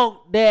didn't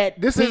want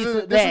that. This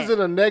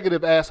isn't a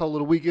negative asshole of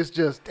the week. It's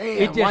just,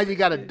 damn, why you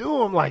got to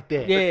do him like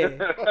that? Yeah,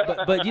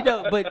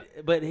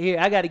 but here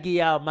I got to give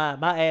y'all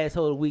my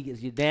asshole of the week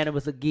is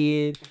unanimous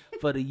again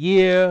for the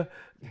year.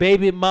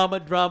 Baby mama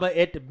drama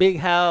at the big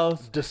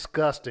house.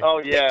 Disgusting. Oh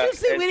yeah,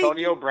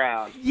 Antonio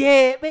Brown.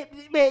 Yeah, man.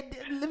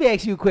 Let me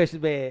ask you a question,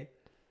 man.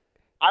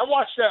 I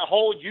watched that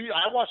whole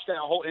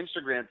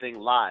Instagram thing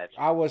live.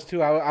 I was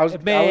too. I was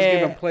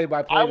giving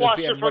play-by-play. I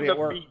watched it from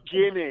the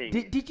beginning.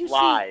 Did you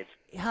live?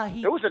 See how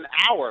it was an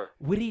hour.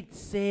 What he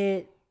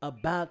said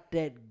about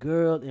that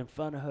girl in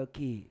front of her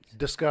kids?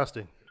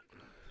 Disgusting.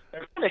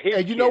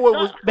 And you know what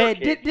was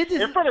bad?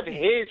 In front of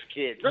his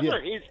kids. Those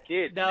are his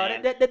kids. No,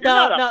 man. You're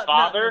not a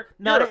father.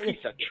 No, you're a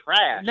piece of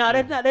trash. No,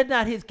 that's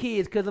not his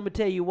kids. Because I'm gonna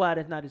tell you why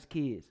that's not his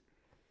kids.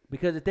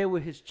 Because if they were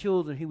his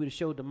children, he would have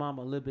showed the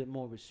mama a little bit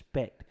more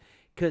respect.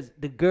 Because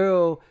the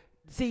girl,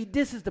 see,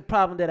 this is the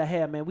problem that I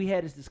have, man. We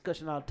had this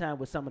discussion all the time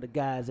with some of the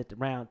guys at the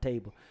round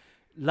table.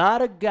 A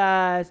lot of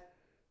guys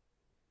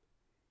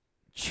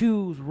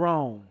choose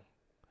wrong.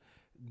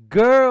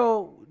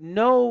 Girl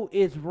know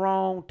it's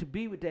wrong to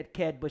be with that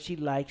cat, but she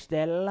likes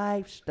that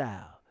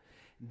lifestyle.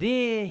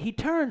 Then he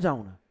turns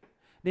on her.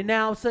 Then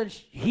now all of a sudden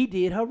he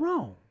did her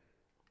wrong.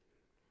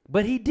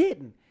 But he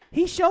didn't.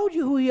 He showed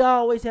you who he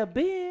always have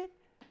been.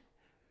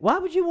 Why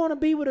would you want to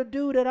be with a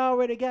dude that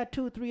already got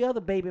 2 or 3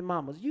 other baby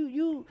mamas?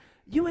 He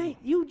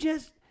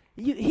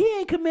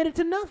ain't committed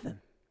to nothing.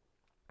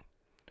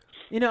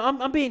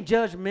 I'm being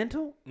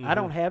judgmental. Mm-hmm. I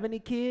don't have any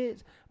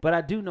kids, but I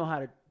do know how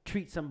to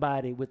treat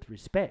somebody with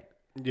respect.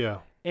 Yeah.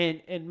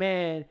 And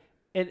man,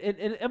 and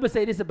I'm gonna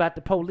say this about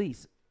the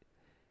police.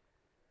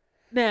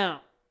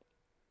 Now,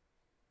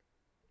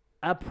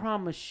 I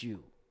promise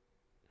you,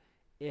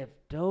 if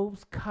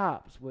those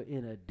cops were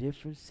in a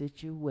different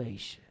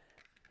situation,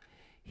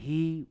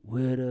 he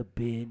would have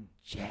been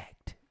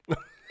jacked.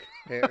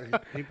 Yeah,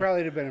 he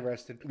probably would have been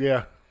arrested.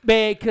 Yeah.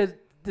 Man, because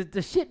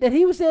the shit that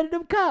he was saying to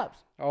them cops.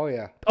 Oh,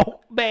 yeah. Oh,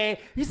 man.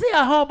 You see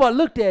how homeboy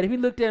looked at him? He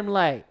looked at him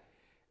like,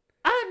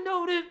 I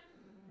know this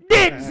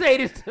didn't say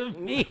this to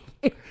me.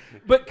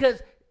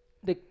 Because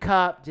the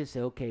cop just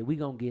said, okay, we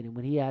going to get him.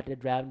 When he out there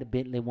driving the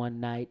Bentley one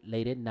night,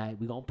 late at night,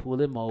 we going to pull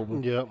him over.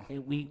 Yep.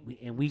 And we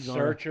going to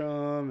search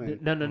him.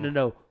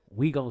 No.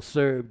 we gonna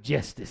serve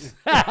justice.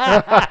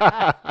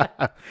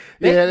 That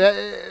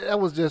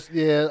was just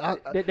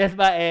That's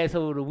my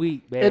asshole of the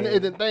week, man.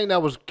 And the thing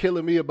that was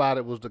killing me about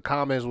it was the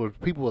comments where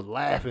people were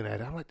laughing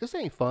at it. I'm like, this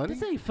ain't funny.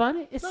 This ain't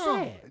funny. It's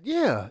sad.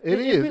 Yeah, it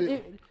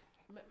is.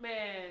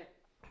 Man,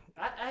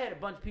 I had a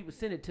bunch of people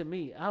send it to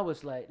me. I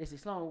was like, this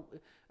is long.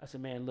 I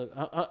said, man, look,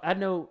 I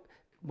know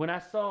when I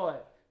saw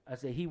it, I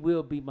said he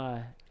will be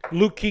my.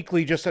 Luke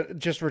Kuechly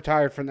just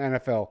retired from the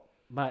NFL.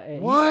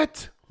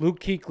 What? Luke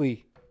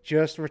Kuechly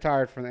just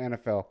retired from the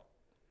NFL.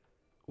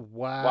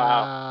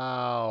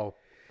 Wow.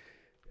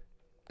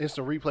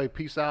 Instant replay.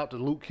 Peace out to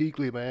Luke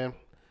Kuechly, man.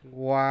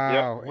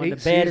 Wow. Yep. One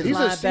of the baddest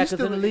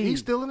linebackers in the league. He's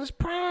still in his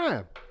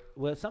prime.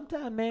 Well,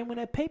 sometimes, man, when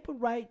that paper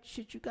right,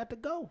 shit, you got to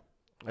go.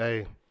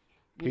 Hey.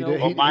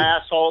 My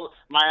asshole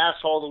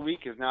of the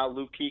week is now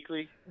Luke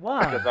Kuechly.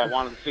 Why? Because I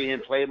wanted to see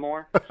him play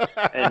more,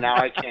 and now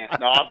I can't.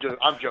 No,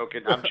 I'm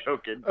joking.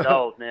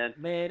 No, man.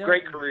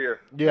 Great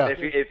career. Yeah.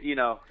 If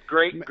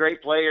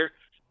great player.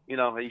 He's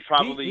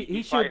probably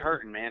he's probably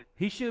hurting, man.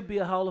 He should be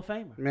a Hall of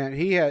Famer. Man,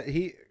 he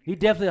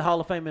definitely a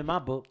Hall of Famer in my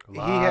book. He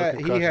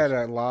had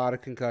a lot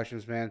of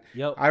concussions, man.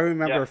 Yep. I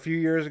remember a few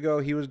years ago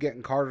he was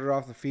getting carted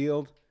off the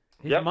field.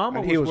 His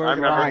mama was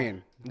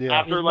crying.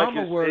 Yeah. After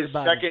his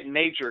second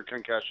major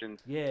concussion.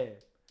 Yeah.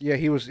 Yeah,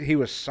 he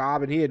was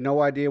sobbing. He had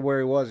no idea where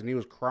he was, and he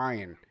was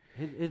crying.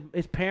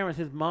 His parents,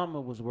 his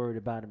mama was worried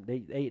about him. They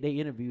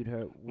interviewed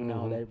her when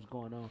all that was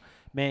going on.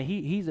 Man,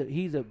 he's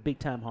a big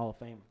time Hall of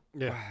Famer.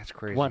 Yeah, wow, that's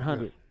crazy.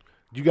 100. Yeah.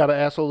 You got an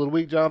asshole of the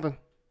week, Jonathan?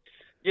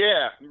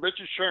 Yeah,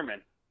 Richard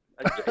Sherman.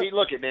 Hey,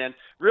 look it, man.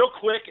 Real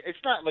quick, it's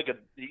not like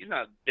he's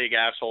not a big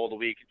asshole of the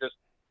week. It's just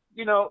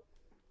smart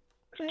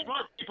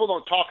people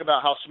don't talk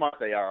about how smart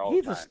they are all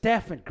the time. He's a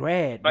Stafford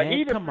grad, but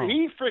man.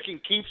 he freaking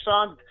keeps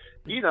on,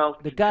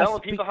 telling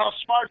people how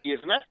smart he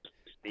is, and that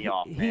pisses me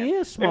off, man. He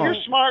is smart. If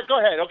you're smart, go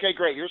ahead. Okay,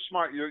 great. You're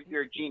smart.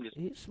 You're a genius.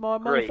 He's a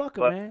smart great,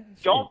 motherfucker, man.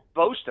 Don't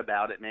boast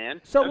about it, man.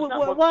 So That's not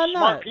what why not?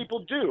 Smart people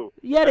do.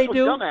 Yeah, That's they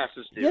do. What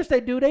dumbasses do. Yes, they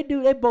do.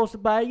 They boast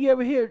about it. You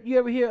ever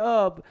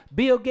hear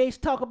Bill Gates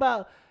talk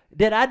about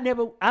that?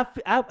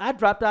 I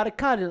dropped out of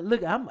college.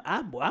 Look,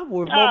 I'm worth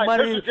more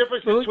money. There's a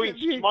difference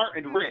between smart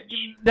and rich.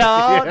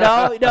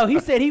 No. He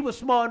said he was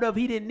smart enough.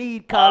 He didn't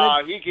need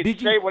college. He can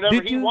say whatever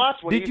he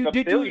wants when he's a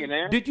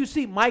billionaire. Did you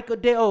see Michael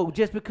Dale?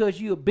 Just because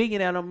you're a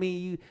billionaire don't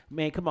mean you.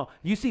 Man, come on.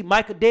 You see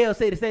Michael Dale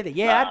say the same thing.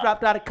 Yeah, I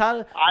dropped out of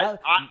college. I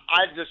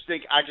just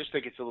think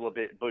it's a little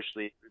bit bush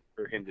league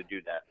for him to do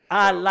that.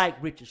 I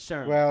like Richard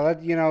Sherman. Well, I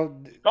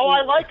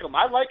like him.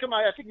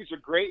 I think he's a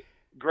great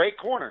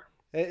corner.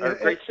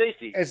 Great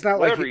safety. It's not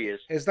whatever like he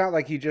is. It's not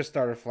like he just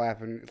started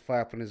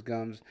flapping his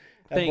gums.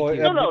 Thank you.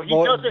 No, he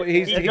does it.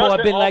 He's been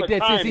like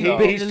that since he's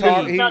been in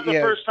the league. It's not the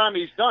first time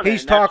he's done it.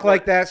 He's talked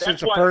like that since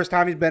the first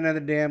time he's been in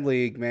the damn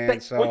league, man.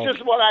 Which is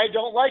what I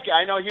don't like.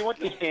 I know he went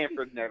to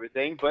Stanford and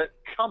everything, but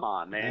come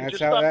on, man.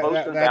 Just stop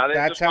boasting about it.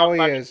 That's how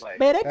he is.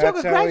 Man, that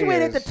joker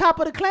graduated at the top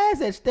of the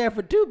class at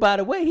Stanford too. By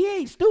the way, he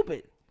ain't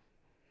stupid.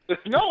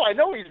 No, I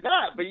know he's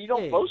not, but you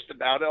don't boast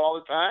about it all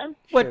the time.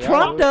 Well,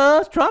 Trump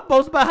does. Trump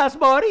boasts about how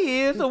smart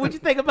he is. So what you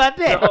think about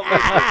that? We're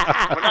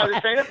not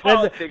just saying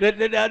politics.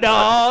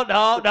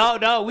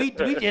 No. We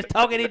just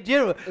talking in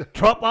general.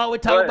 Trump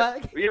always talking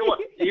about. You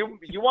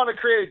want to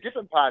create a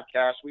different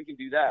podcast? We can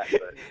do that.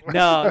 But.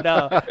 No.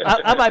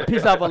 I might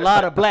piss off a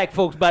lot of black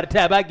folks by the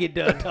time I get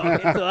done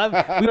talking. So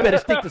we better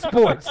stick to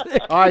sports.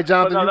 All right,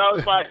 Jonathan. No,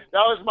 that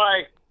was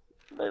my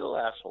little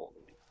asshole.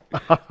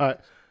 All right.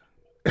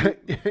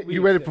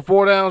 You ready for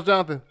 4 downs,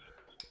 Jonathan?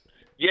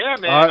 Yeah,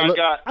 man.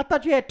 Right, I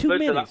thought you had 2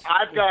 minutes.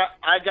 I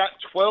got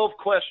 12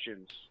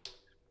 questions,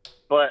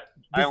 but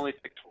I only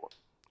picked 4.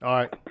 All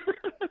right.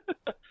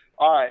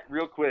 All right,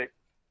 real quick.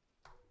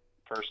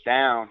 First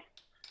down.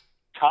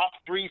 Top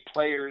 3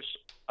 players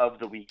of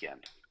the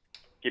weekend.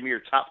 Give me your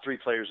top 3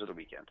 players of the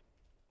weekend.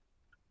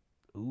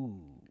 Ooh.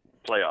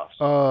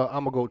 Playoffs.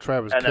 I'm gonna go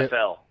Travis.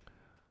 NFL.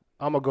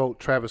 I'm gonna go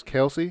Travis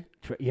Kelce.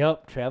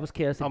 Travis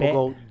Kelce. I'm gonna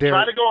go Derek.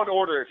 Try to go in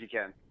order if you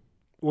can.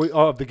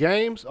 Of the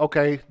games,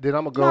 okay. Then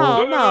I'm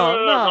gonna go.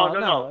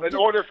 No. In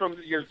order from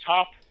your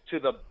top to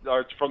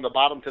from the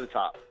bottom to the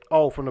top.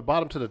 Oh, from the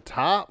bottom to the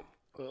top.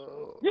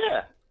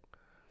 Yeah.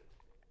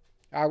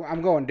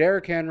 I'm going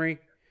Derrick Henry,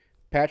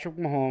 Patrick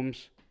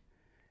Mahomes,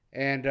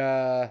 and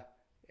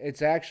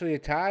it's actually a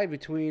tie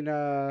between.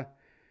 I'll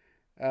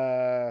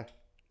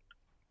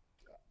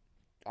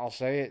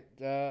say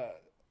it.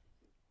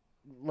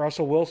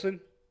 Russell Wilson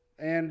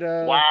and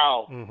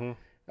wow. Mm-hmm.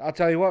 I'll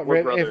tell you what.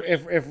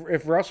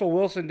 If Russell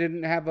Wilson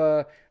didn't have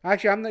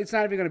it's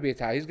not even going to be a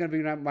tie. He's going to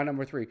be my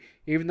number 3,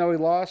 even though he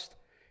lost.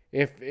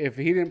 If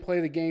he didn't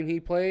play the game he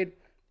played,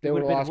 they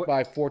would have lost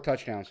by 4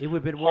 touchdowns. It would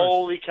have been worse.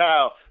 Holy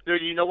cow,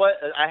 dude! You know what?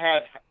 I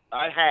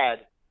had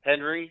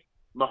Henry,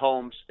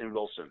 Mahomes, and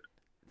Wilson.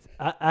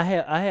 I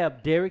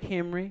have Derrick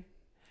Henry.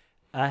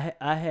 I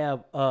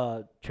have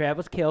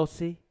Travis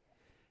Kelce.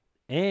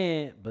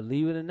 And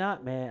believe it or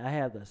not, man, I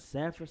have the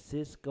San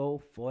Francisco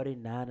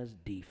 49ers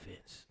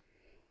defense.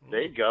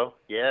 There you go.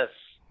 Yes.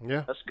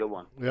 Yeah. That's a good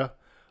one. Yeah.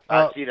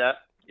 I see that.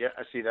 Yeah,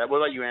 I see that. What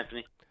about you,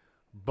 Anthony?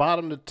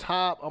 Bottom to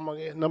top, I'm gonna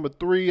get number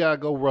 3. I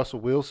go Russell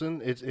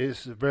Wilson.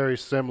 It's very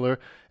similar.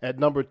 At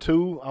number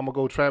 2, I'm gonna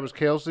go Travis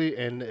Kelce,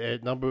 and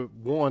at number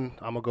 1,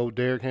 I'm gonna go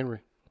Derrick Henry.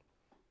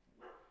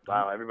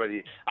 Wow,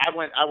 everybody! I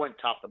went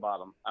top to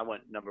bottom. I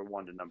went number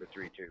 1 to number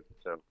 3 too.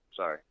 So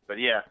sorry, but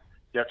yeah,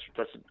 that's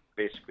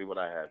basically what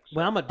I had. So,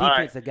 well, I'm a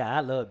defensive guy.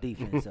 I love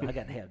defense, so I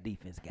got to have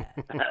defense guy.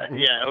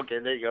 Yeah, okay,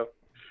 there you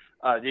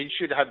go. You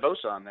should have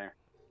Bosa on there.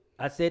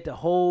 I said the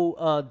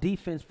whole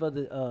defense for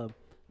the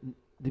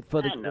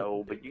I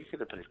know, but you could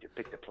have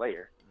picked a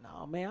player.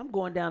 No, man, I'm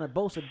going down to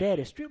Bosa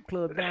Daddy Strip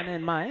Club down there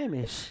in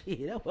Miami.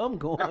 Shit, that's where I'm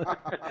going.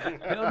 I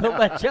don't know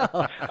about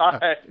y'all. All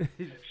right,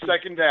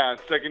 second down.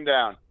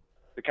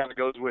 It kind of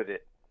goes with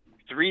it.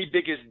 3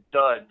 biggest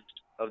duds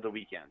of the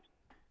weekend.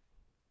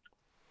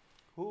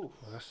 Ooh,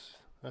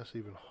 that's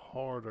even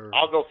harder.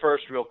 I'll go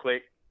first real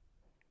quick.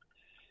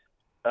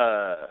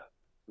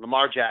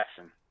 Lamar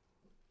Jackson.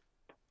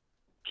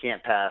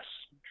 Can't pass,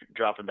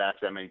 dropping back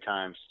that many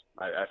times.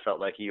 I felt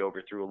like he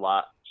overthrew a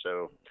lot.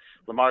 So,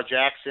 Lamar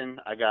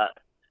Jackson, I got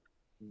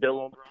Bill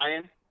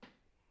O'Brien.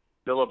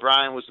 Bill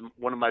O'Brien was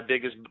one of my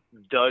biggest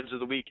duds of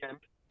the weekend.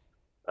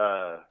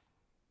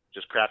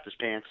 Just crapped his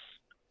pants.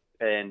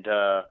 And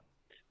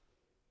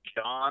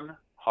John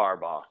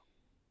Harbaugh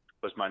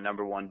was my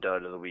number 1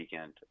 dud of the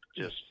weekend.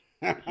 Just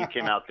he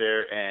came out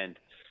there and,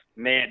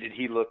 man, did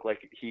he look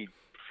like he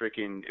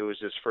freaking, it was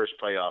his first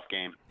playoff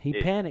game. He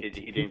panicked.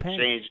 He didn't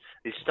change.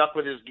 He stuck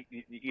with his,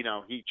 he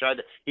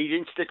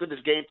didn't stick with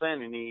his game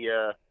plan, and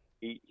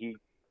he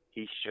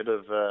should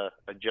have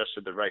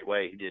adjusted the right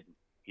way.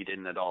 He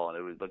didn't at all, and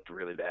it looked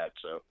really bad.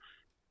 So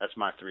that's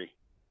my 3.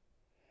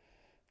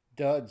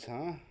 Duds,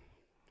 huh?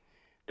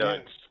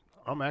 Duds. Yeah.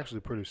 I'm actually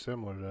pretty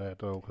similar to that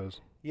though,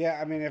 because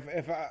I mean,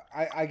 if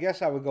I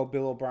guess I would go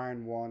Bill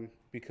O'Brien 1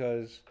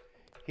 because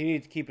he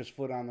needs to keep his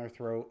foot on their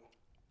throat.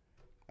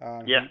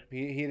 Yeah.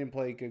 He didn't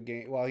play a good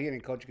game. Well, he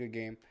didn't coach a good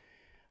game.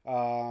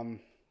 Man,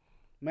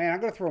 I'm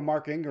going to throw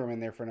Mark Ingram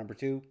in there for number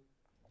 2.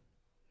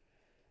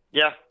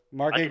 Yeah.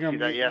 Mark Ingram,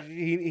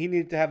 he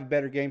needed to have a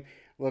better game.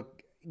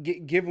 Look,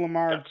 give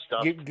Lamar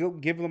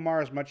give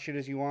Lamar as much shit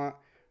as you want.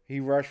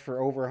 He rushed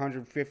for over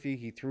 150.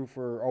 He threw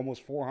for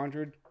almost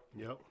 400.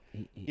 Yep.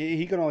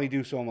 He can only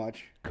do so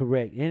much.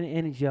 Correct,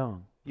 and he's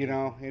young. You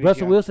know,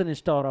 Russell Wilson didn't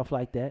start off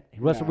like that.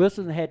 Russell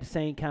Wilson had the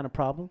same kind of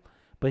problem,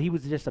 but he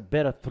was just a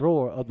better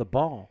thrower of the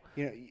ball.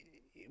 You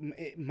know,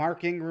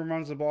 Mark Ingram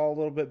runs the ball a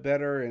little bit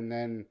better, and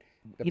then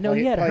he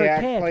had a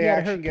hurt calf. He had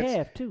a hurt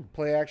calf too.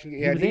 Play action.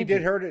 Yeah, he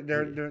did hurt it.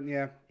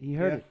 He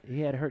hurt it.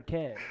 He had a hurt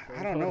calf. So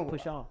I don't know.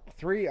 Push off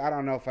 3. I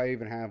don't know if I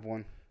even have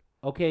one.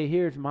 Okay,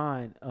 here's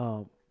mine.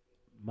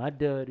 My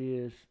dud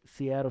is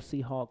Seattle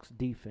Seahawks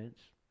defense.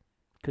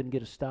 Couldn't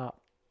get a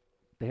stop.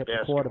 They helped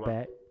the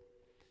quarterback.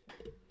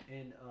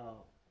 And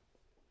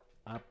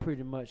I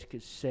pretty much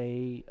could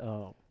say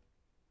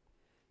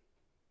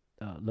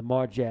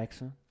Lamar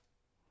Jackson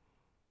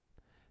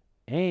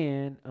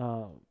and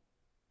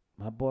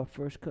my boy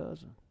First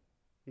Cousin.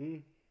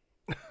 That's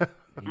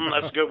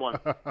a good one.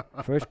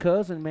 First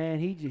Cousin, man,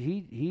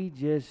 he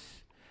just.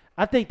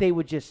 I think they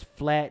were just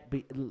flat,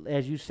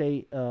 as you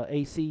say,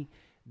 AC.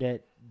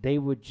 That they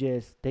were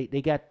just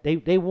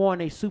they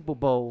won a Super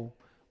Bowl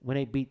when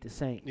they beat the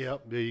Saints.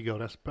 Yep, there you go.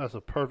 That's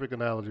a perfect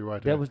analogy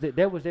right there.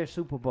 That was their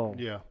Super Bowl.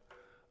 Yeah.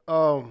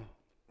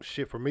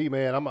 Shit for me,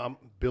 man. I'm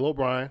Bill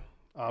O'Brien,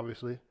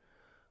 obviously.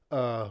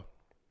 I'm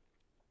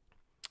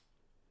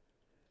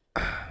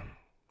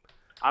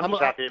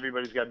just happy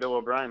everybody's got Bill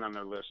O'Brien on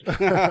their list.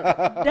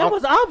 That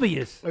was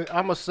obvious.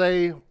 I'm gonna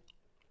say,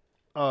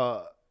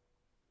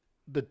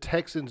 the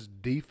Texans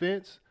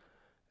defense,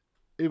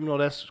 even though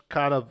that's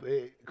kind of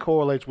it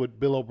correlates with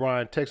Bill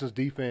O'Brien, Texans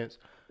defense,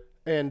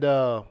 and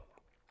I'm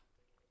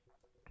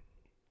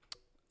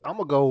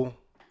gonna go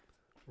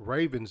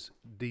Ravens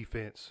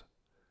defense.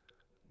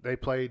 They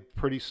played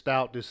pretty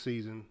stout this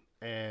season,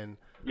 and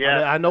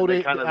I know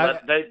they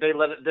let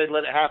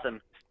it happen.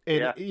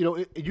 And you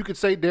know, you could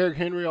say Derrick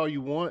Henry all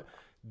you want.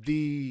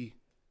 The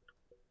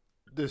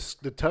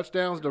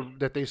touchdowns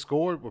that they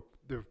scored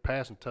they're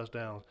passing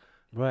touchdowns.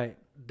 Right.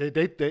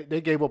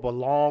 They gave up a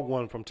long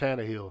one from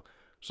Tannehill.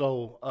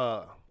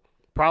 So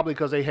probably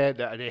because they had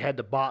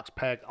the box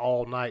packed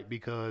all night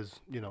because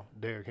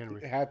Derrick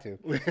Henry had to.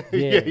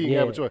 he didn't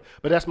have a choice.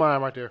 But that's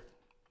mine right there.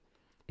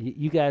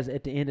 You guys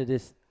at the end of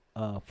this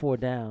 4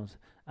 downs,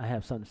 I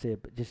have something to say,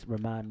 but just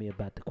remind me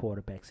about the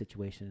quarterback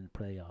situation in the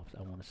playoffs.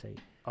 I want to say.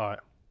 All right.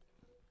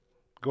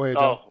 Go ahead,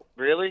 John. Oh,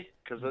 really?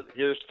 Because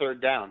here's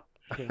 3rd down.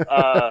 Okay.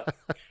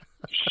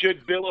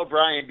 Should Bill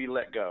O'Brien be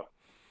let go?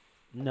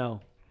 No.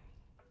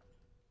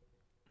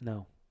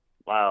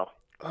 Wow.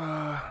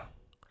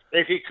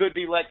 If he could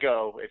be let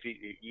go, if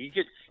he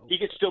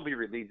could still be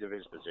relieved of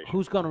his position.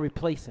 Who's going to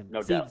replace him?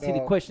 No doubt. See,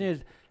 the question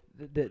is,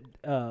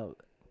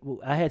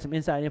 I had some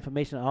inside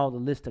information on all the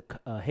list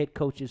of head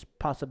coaches'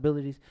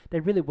 possibilities.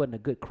 There really wasn't a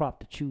good crop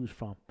to choose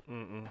from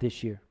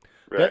this year.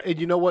 Right. And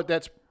you know what?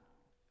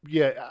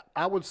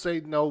 I would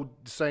say no.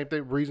 The same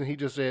thing. Reason he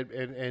just said,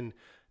 and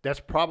that's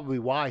probably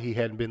why he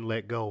hadn't been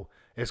let go.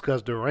 It's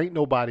because there ain't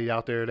nobody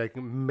out there that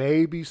can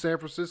maybe San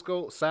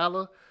Francisco,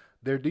 Saleh,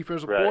 their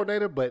defensive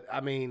coordinator. But,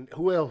 I mean,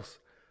 who else?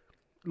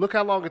 Look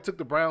how long it took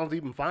the Browns to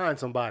even find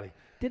somebody.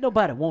 Did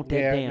nobody want that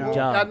damn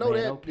job? I know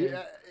man, that. okay?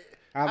 Yeah.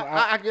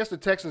 I guess the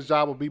Texans'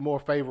 job would be more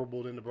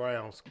favorable than the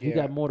Browns. You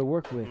got more to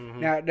work with.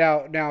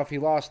 Mm-hmm. Now, if he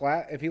lost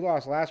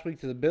last week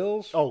to the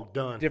Bills,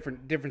 done.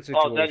 Different situation.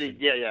 Oh,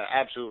 yeah,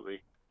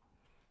 absolutely.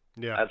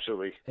 Yeah,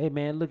 absolutely. Hey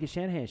man, look at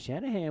Shanahan.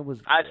 Shanahan was.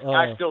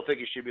 I still think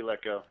he should be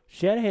let go.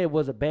 Shanahan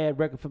was a bad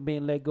record for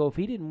being let go. If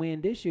he didn't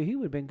win this year, he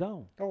would have been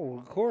gone. Oh,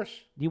 of course.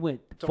 You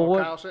went So 4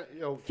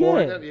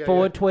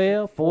 and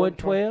 12, 4 and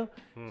 12.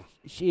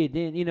 Shit,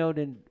 then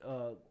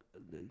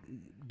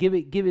give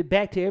it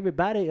back to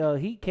everybody.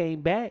 He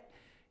came back.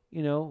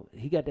 He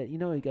got that. He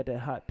got that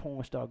hot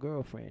porn star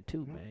girlfriend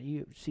too, man.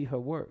 You see her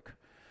work.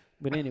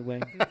 But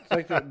anyway,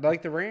 it's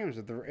like the Rams.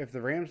 If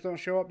the Rams don't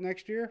show up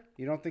next year,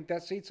 you don't think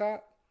that seat's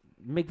hot?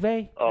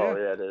 McVay? Oh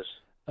yeah, it is.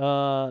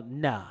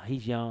 Nah,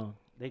 he's young.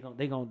 They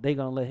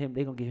gonna let him.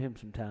 They gonna give him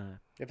some time.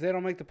 If they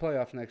don't make the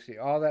playoffs next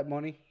year, all that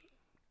money.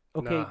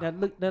 Okay, Nah,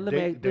 let me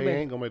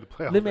ain't gonna make the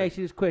playoffs. Let me ask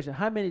you this question: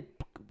 how many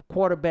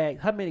quarterbacks,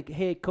 how many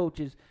head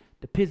coaches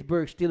the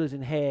Pittsburgh Steelers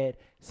had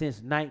since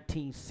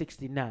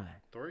 1969?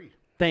 3.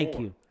 Thank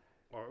 4. you.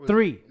 Or was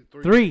Three.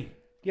 it 3.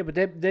 Yeah, but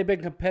they've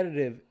been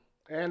competitive.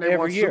 And they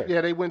every year.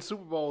 They win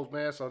Super Bowls,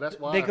 man. So that's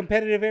why They're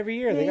competitive every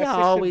year. They Yeah, got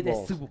 6 always Super that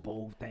Bowls. Super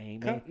Bowl thing,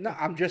 man. No,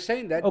 I'm just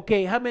saying that.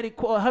 Okay, how many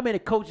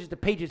coaches the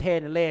Patriots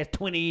had in the last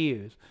 20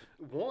 years?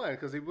 one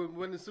because he wouldn't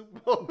win the Super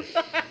Bowl.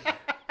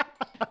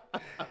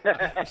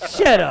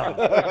 Shut up.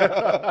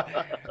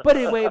 But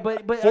anyway,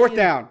 but Fourth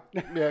down.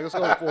 Yeah, let's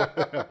go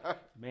for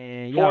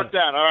Man, y'all, Fourth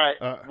down. All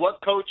right. What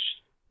coach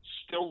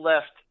still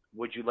left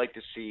would you like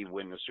to see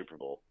win the Super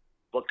Bowl?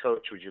 What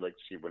coach would you like to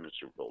see win the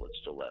Super Bowl that's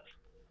still left?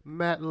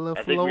 Matt LaFleur.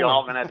 I think we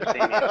all gonna have the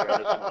same answer on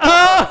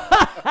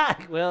this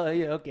one. well,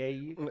 yeah,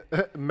 okay.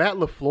 Matt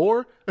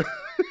LaFleur.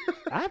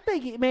 I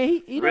think,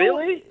 he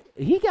Really?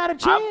 he got a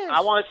chance.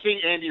 I want to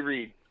see Andy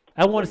Reid.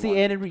 I want to see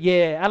Andy Reid.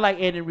 Yeah, I like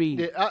Andy Reid.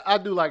 Yeah, I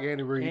do like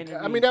Andy Reid. Andy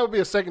I Reid. mean, that would be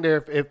a secondary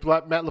if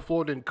Matt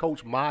LaFleur didn't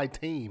coach my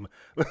team.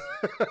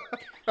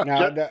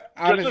 Now, Just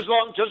as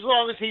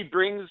long as he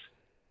brings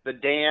the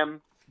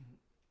damn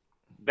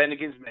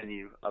Bennigan's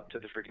menu up to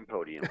the freaking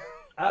podium,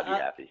 I'll be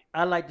happy.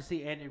 I like to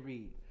see Andy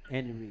Reid.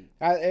 Andy Reid.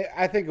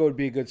 I think it would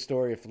be a good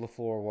story if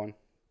LaFleur won.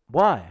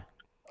 Why?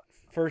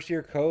 First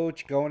year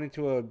coach going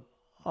into a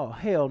Oh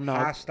hell no!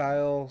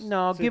 hostile.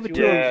 No, give it to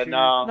situation. him. Yeah,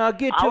 no. No,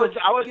 get to I it. would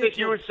Get think to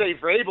you it. would say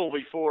Vrabel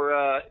before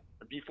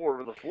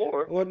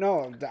LaFleur. Well,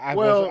 no,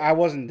 Well- I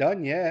wasn't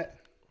done yet.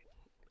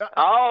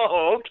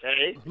 Oh,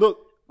 okay.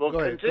 Look, Well, go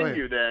ahead,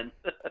 continue then.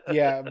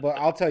 Yeah, but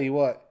I'll tell you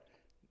what,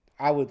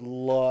 I would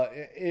love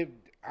it.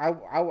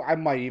 I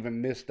might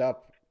even missed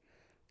up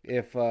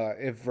if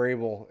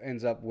Vrabel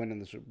ends up winning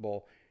the Super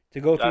Bowl to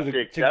go through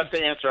That's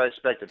the answer I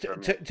expected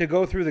from you. to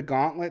go through the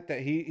gauntlet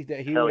that he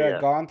Hell would have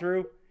yeah. gone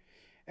through.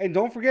 And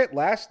don't forget,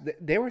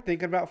 they were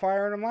thinking about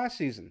firing him last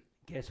season.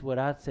 Guess what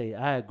I'd say?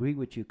 I agree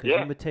with you because Yeah.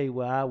 let me tell you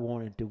what I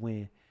wanted to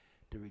win: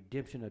 the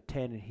redemption of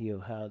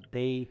Tannehill. How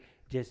they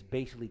just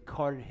basically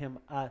carted him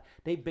out.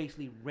 They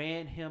basically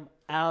ran him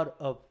out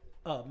of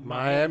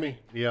Miami.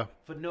 Yeah.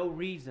 for no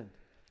reason.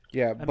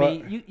 Yeah, I but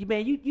mean,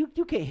 you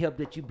can't help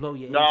that you blow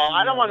your. No,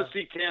 I don't ACL want out. to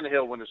see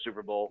Tannehill win the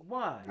Super Bowl.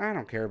 Why? I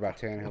don't care about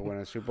Tannehill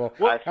winning a Super Bowl.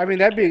 Well, I mean,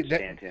 that'd be can't that.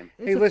 stand him.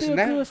 It's Hey, a listen,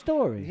 feel-good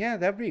story. yeah,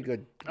 that'd be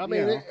good. I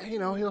mean, you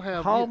know. he'll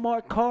have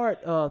Hallmark card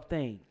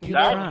thing. Keep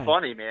That trying. was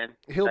funny, man.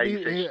 He'll that be-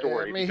 you say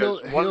story, I mean,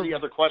 because one of he'll- the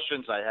other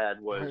questions I had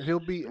was he'll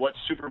be- what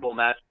Super Bowl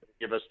match would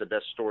give us the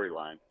best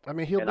storyline? I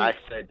mean, he'll And be. I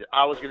said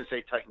I was going to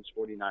say Titans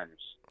 49ers.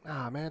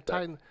 Nah, man,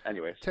 Titan.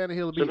 Anyways, Tannehill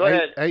will So be go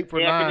ahead, 8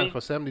 for Anthony. 9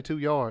 for 72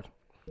 yards.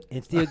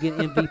 And still get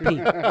MVP.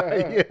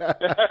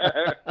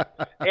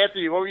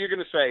 Anthony, what were you going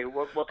to say?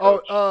 What Oh,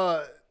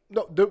 coach?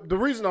 no. The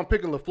reason I'm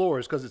picking LaFleur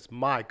is because it's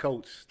my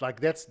coach. Like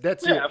that's it.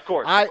 Yeah, of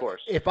course, I, of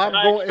course. If I'm And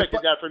I going,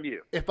 expected that from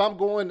you. if I'm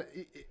going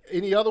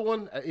any other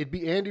one, it'd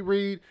be Andy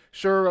Reid.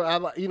 Sure,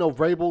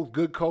 Vrabel,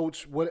 good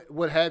coach.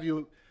 What have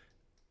you?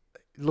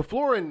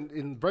 LaFleur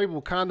and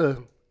Vrabel kind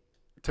of,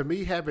 to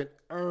me, haven't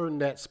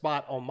earned that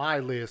spot on my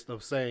list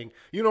of saying,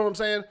 you know what I'm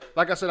saying?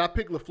 Like I said, I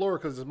picked LaFleur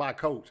because it's my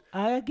coach.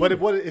 I get But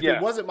it. if Yeah.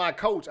 it wasn't my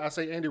coach, I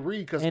say Andy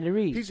Reid because Andy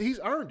Reid. he's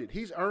earned it.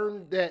 He's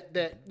earned that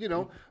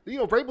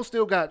Vrabel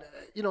still got,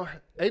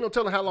 ain't no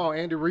telling how long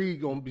Andy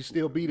Reid gonna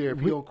still be there if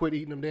he don't quit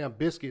eating them damn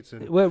biscuits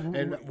and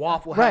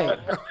Waffle Right.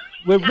 House.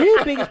 Well,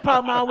 Reid's biggest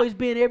problem always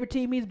been every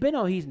team he's been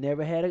on, he's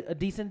never had a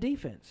decent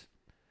defense.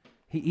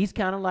 He's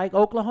kind of like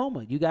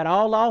Oklahoma. You got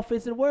all the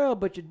offense in the world,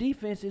 but your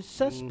defense is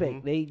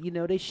suspect. They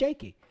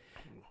shaky.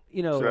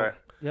 Right.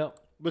 Yep.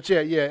 But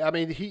yeah. I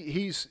mean,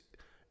 he's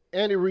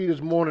Andy Reid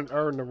has more than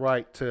earned the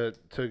right to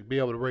be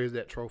able to raise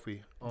that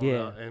trophy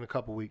in a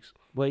couple weeks.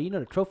 Well,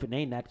 the trophy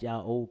name not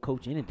y'all old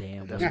coach any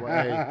damn way. That's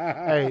why.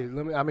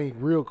 hey,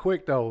 real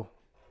quick though.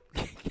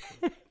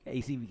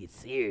 Hey, see, we get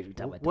serious. We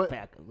talk about What- the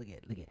Falcons. Look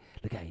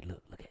how you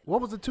look. Look at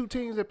What was the two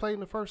teams that played in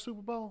the first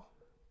Super Bowl?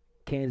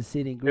 Kansas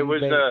City and Green It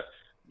was Bay.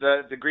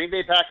 the Green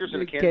Bay Packers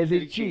and the Kansas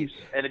City Chiefs,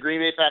 and the Green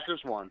Bay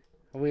Packers won.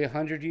 Are we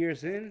 100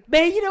 years in?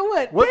 Man, you know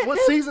what? What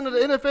season of the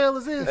NFL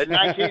is this?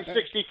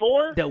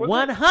 1964? The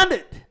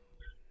 100.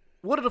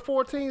 What are the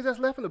 4 teams that's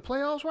left in the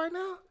playoffs right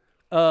now?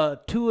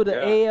 2 of the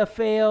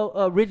AFL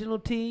original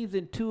teams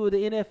and 2 of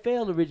the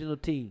NFL original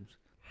teams.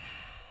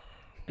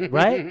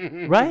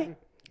 Right? Right?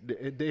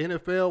 The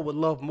NFL would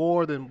love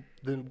more than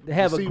They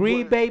have a see Green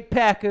what- Bay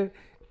Packer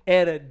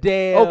and a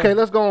damn. Okay,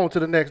 let's go on to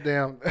the next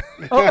damn.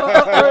 It but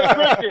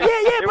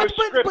was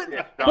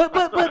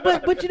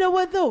scripted. but you know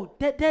what though?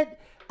 That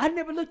I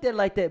never looked at it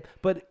like that.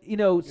 But you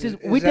know, since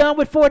Is we that- done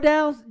with 4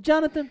 downs,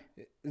 Jonathan.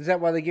 Is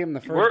that why they gave him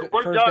the We're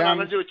first done. down? I'm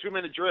gonna do a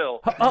 2-minute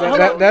drill.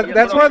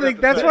 That's why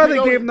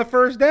they gave him the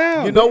first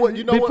down. You know what?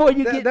 You know Before what?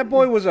 you get that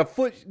boy was a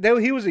foot.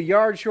 He was a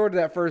yard short of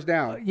that first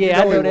down.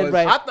 Yeah, I know he that's was.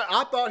 right.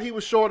 I thought he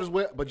was short as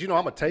well, but you know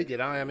I'm gonna take it.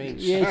 I mean,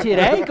 Yeah, shit,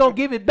 I ain't gonna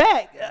give it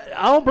back.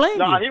 I don't blame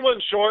No, you. he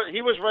wasn't short.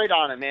 He was right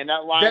on it, man.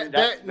 That line,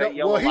 that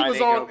yellow well, he line was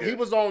ain't on. no good. He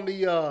was on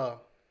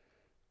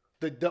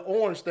the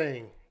orange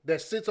thing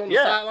that sits on the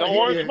Yeah, sideline. the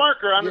orange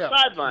marker on the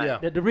sideline.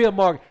 Yeah. The real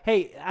mark.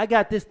 Hey, I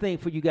got this thing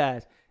for you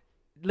guys.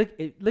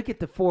 Look at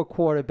the 4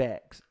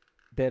 quarterbacks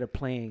that are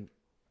playing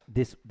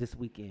this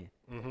weekend.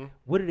 Mm-hmm.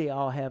 What do they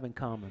all have in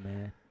common,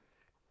 man?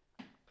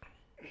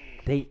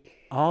 They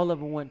all of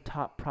them went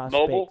top prospects.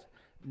 Mobile?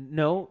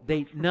 No,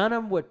 none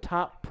of them were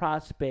top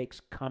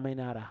prospects coming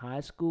out of high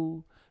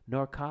school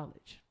nor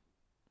college.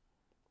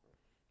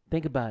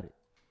 Think about it.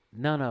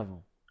 None of them.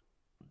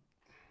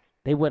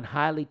 They weren't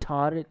highly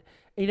touted.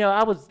 You know,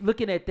 I was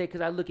looking at that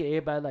because I look at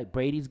everybody like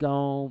Brady's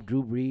gone,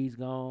 Drew Brees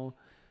gone.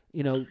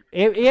 You know,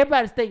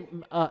 everybody's think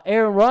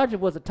Aaron Rodgers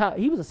was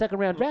he was a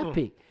 2nd-round draft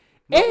pick.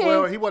 And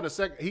Well, he wasn't a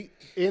second. He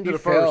ended the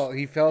fell. first.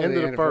 He fell to Ended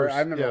the the end first. I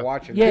remember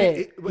watching Yeah.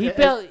 that. He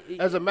fell.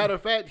 As a matter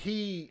of fact,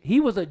 he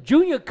was a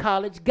junior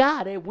college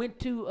guy that went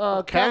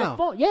to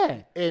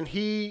California. Yeah. and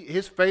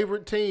his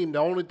favorite team. The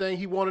only thing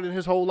he wanted in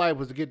his whole life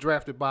was to get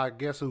drafted by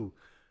guess who?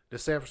 The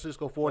San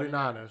Francisco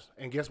 49ers.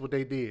 And guess what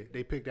they did?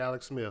 They picked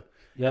Alex Smith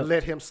and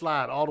let him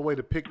slide all the way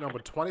to pick number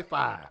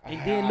 25. And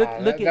then look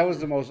at that was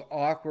the most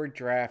awkward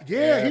draft.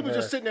 Yeah, he was ever.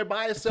 just sitting there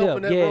by himself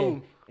in that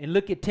room. And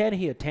look at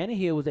Tannehill.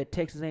 Tannehill was at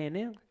Texas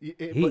A&M.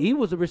 But- He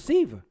was a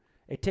receiver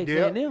at Texas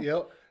Yep, A&M.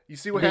 yep. You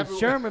see what Then happened?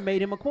 Sherman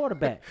made him a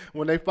quarterback.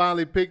 When they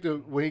finally picked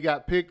him, when he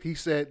got picked,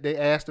 they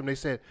asked him, they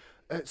said,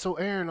 so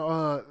Aaron,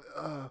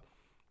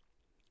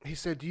 he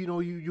said, do you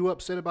know you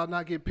upset about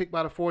not getting picked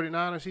by the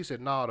 49ers? He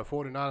said, no, the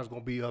 49ers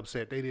going to be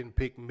upset. They didn't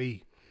pick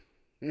me.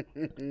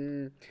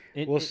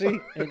 We'll see.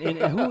 And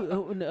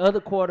who in the other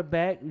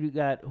quarterback, you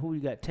got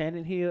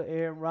Tannehill,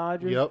 Aaron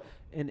Rodgers. Yep.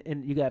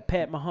 And you got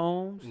Pat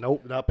Mahomes.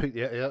 Nope, not picked.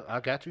 Yeah, I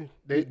got you.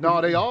 They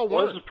all Well,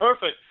 won. this is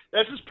perfect.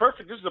 This is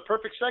perfect. This is a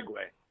perfect segue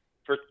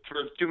for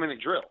a 2-minute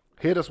drill.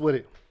 Hit us with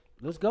it.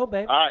 Let's go,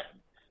 baby. All right.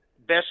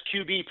 Best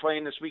QB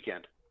playing this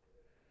weekend.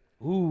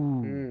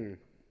 Ooh.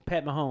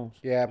 Pat Mahomes.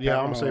 Yeah, Yeah,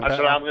 I'm Mahomes. saying That's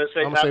Pat. what I'm gonna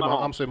say, I'm Pat saying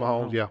Mahomes. I'm saying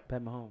Mahomes. Yeah.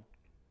 Pat Mahomes.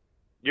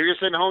 You're going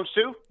to say Mahomes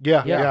too?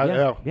 Yeah.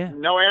 Yeah.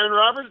 No Aaron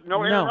Rodgers?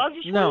 No Aaron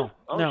Rodgers? No.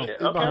 Oh, No.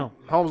 shit. No. Okay. No.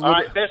 Mahomes. All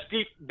right. Best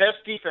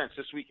defense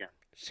this weekend.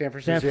 San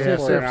San Francisco. Yeah,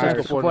 San 49ers.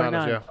 Francisco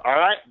 49ers. Yeah. All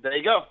right. There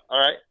you go. All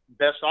right.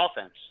 Best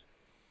offense.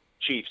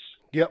 Chiefs.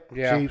 Yep.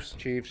 Yeah,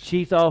 Chiefs.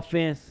 Chiefs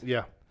offense.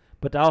 Yeah.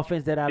 But the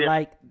offense that I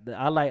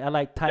Yeah.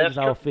 like Titans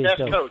offense best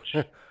though. coach.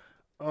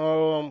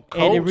 Coach.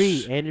 Andy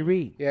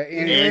Reid. Yeah,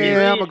 Andy Yeah, Reid.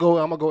 I'm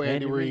gonna go Andy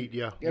Andy Reid.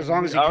 Yeah. as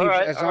long as he All keeps,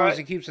 right, as all long right. as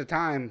he keeps the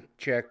time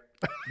check.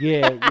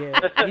 Yeah.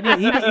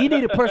 He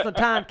need a personal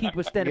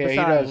timekeeper standing Yeah, he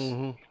beside does.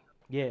 him.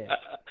 Yeah.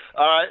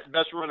 All right.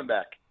 Best running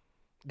back.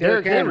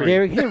 Derrick Henry.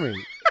 Derrick Henry.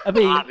 I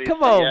mean, Obviously,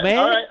 come on, yeah. man.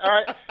 All right. All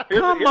right. Come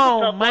here's a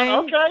on, tough one. man.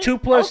 Okay. 2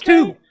 plus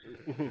okay.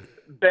 2.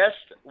 Best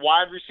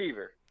wide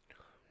receiver.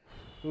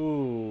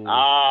 Ooh.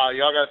 Y'all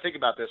got to think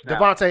about this now.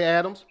 Devontae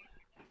Adams.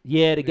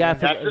 Yeah, the guy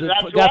That's from who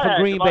guy I from had,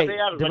 Green Bay.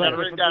 Devontae Adams. I got it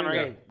written down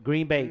right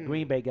Green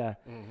Bay guy.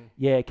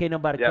 Yeah, can't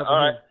nobody Yeah. cover All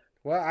right. him.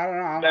 Well, I don't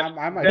know. That's-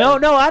 I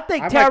might. No, I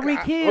think I might-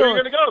 Tyreek Hill. Where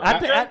you gonna go,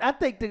 Patrick? I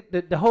think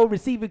the whole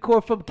receiving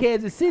core from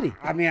Kansas City.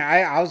 I mean,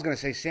 I was gonna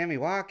say Sammy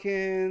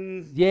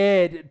Watkins.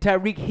 Yeah,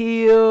 Tyreek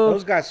Hill.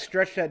 Those guys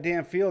stretch that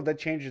damn field. That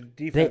changes the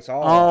They defense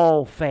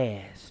all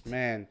fast.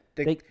 Man,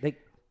 They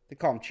they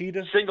call him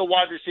Cheetah. Single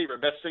wide receiver.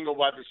 Best single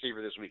wide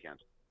receiver this weekend.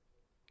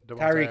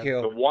 Tyreek The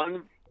Hill.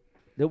 one.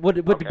 the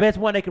Okay. best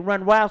one that can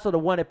run wild, so the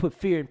one that put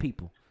fear in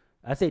people.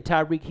 I say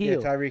Tyreek Yeah,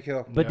 Hill. Tyreek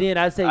Hill. But then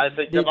I say I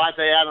think the-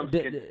 Devontae Adams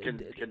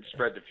the- can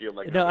spread the field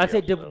like No, I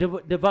say nobody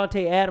else does.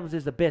 Devontae Adams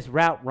is the best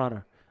route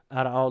runner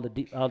out of all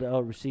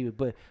the receivers.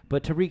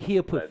 But Tyreek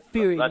Hill put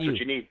fear That's in what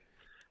you need.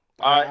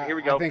 All right, here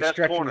we go. I think Best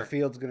stretching corner. the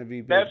field's gonna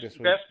be big Best this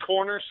week. best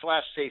corner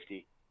 /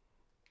 safety.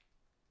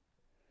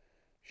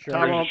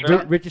 Sherman.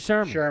 Richard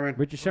Sherman. Sherman.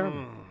 Richard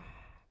Sherman.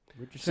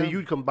 Richard See, Sherman.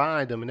 you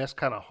combined them, and that's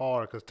kind of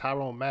hard because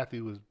Tyrone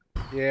Matthew was.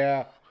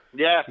 Yeah.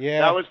 Yeah,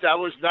 Yeah. that was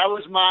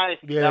my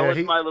Yeah, that was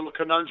he- my little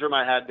conundrum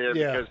I had there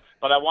Yeah.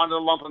 but I wanted to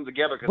lump them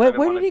together because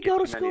Where did he go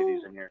to too many of school?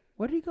 these in here.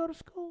 Where did he go to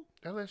school?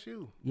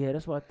 LSU. Yeah,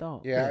 that's what I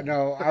thought. Yeah.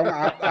 No,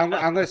 I'm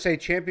gonna say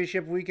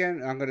championship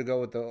weekend. I'm gonna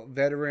go with the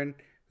veteran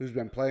who's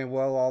been playing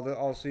well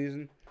all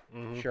season.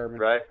 Sherman.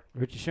 Right.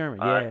 Richard Sherman.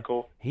 All Yeah. right,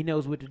 cool. He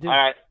knows what to do. All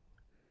right.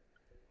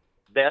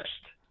 best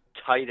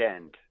tight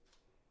end?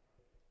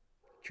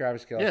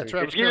 Travis Kelce. Yeah,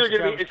 Travis It's either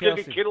Kelce. going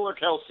to be Kittle or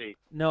Kelsey.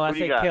 No, I Who do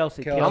you say got?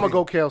 Kelsey. Kelce. I'm gonna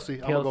go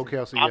Kelsey. I'm gonna go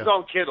Kelsey. Yeah. I'm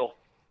going Kittle.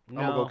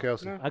 No, I'm gonna go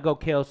Kelsey. I go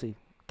Kelsey.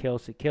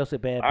 Kelsey,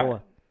 bad All boy.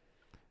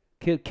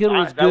 right. Kittle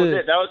All is right, that was good.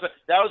 it.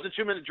 That was the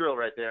 2-minute drill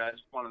right there. I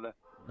just wanted to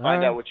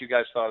find out what you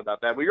guys thought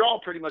about that. But you're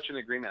all pretty much in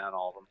agreement on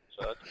all of them.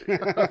 So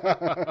that's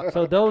good.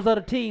 So those are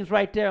the teams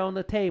right there on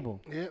the table.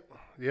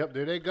 Yep.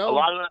 There they a go.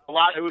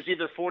 lot. It was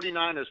either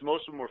 49ers.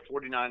 Most of them were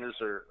 49ers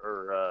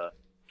or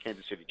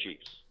Kansas City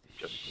Chiefs.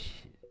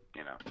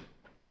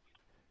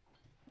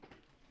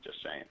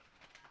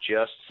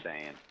 Just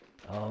saying.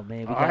 Oh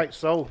man, All right,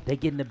 so they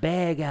getting the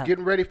bag out.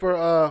 getting ready for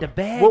The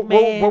bag, what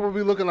man. were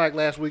we looking like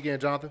last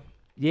weekend, Jonathan?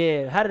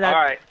 Yeah, how did All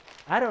right.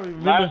 I don't even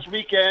remember. Last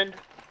weekend,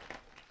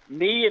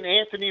 me and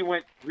Anthony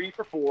went 3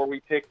 for 4.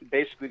 We picked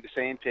basically the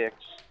same picks.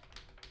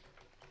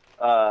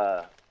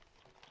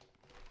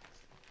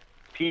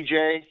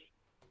 PJ,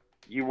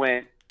 you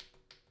went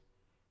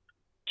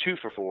 2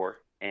 for 4,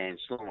 and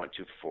Sloan went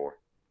 2 for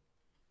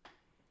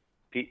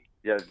 4.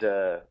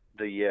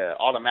 The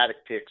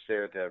automatic picks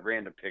there, the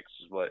random picks,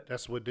 is what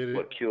did it.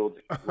 what killed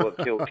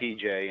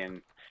PJ.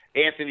 And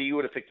Anthony, you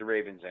would have picked the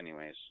Ravens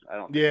anyways. I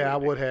don't. Yeah, I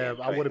would have.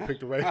 I would have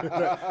picked the Ravens.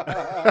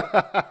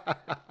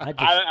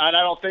 I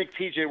don't think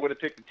PJ would have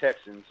picked the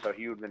Texans, so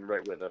he would have been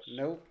right with us.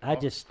 Nope. I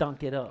just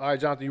stunk it up. All right,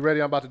 Jonathan, you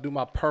ready? I'm about to do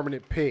my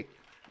permanent pick.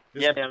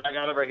 Yeah, man, I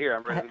got it right here.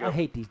 I'm ready to go. I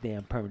hate these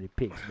damn permanent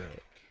picks,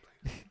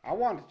 man. I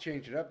wanted to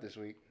change it up this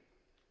week.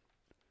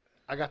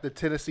 I got the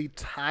Tennessee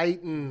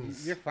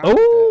Titans. You're fine with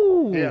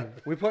Oh, Yeah.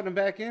 that. We putting them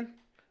back in?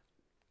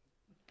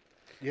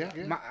 Yeah.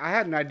 I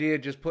had an idea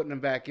of just putting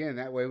them back in.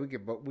 That way we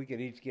could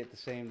each get the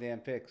same damn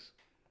picks.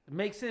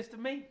 makes sense to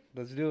me.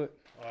 Let's do it.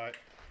 All right.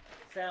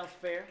 Sounds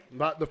fair.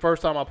 The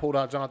first time I pulled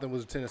out Jonathan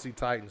was the Tennessee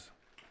Titans.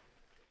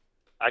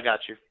 I got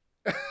you.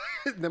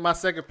 Then my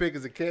second pick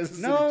is the Kansas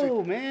City No,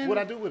 Chiefs. man.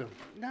 What'd I do with him?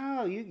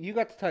 No, you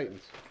got the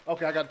Titans.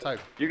 Okay, I got the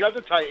Titans. You got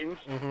the Titans.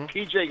 Mm-hmm.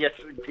 PJ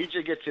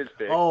gets his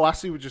pick. Oh, I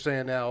see what you're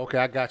saying now. Okay,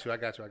 I got you. I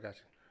got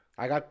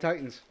the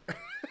Titans.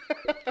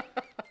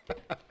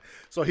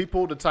 So he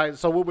pulled the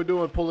Titans. So what we're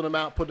doing, pulling them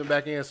out, putting them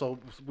back in, so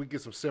we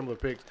get some similar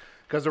picks.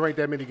 Because there ain't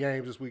that many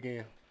games this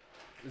weekend.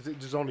 It's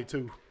just only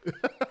 2.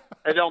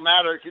 It don't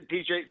matter.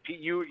 PJ,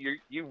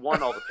 you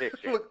won all the picks.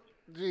 Here. Look,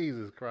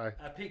 Jesus Christ.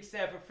 I picked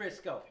San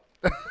Francisco.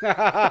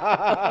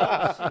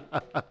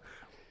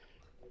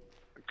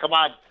 Come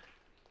on,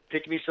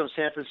 pick me some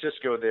San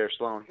Francisco there,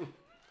 Sloan.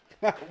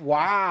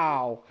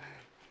 Wow.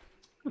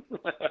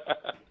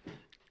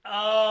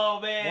 Oh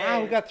man!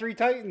 Wow, we got 3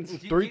 Titans.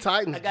 3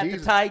 Titans. I got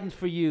Jesus. the Titans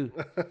for you.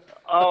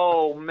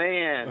 Oh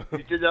man,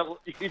 you did that.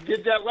 You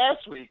did that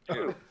last week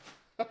too.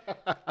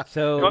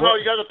 So No,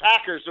 you got the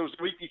Packers. It was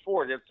the week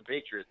before against the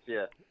Patriots.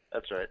 Yeah,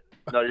 that's right.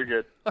 No, you're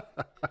good.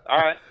 All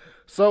right.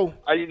 So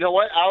You know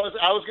what? I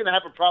was gonna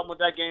have a problem with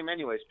that game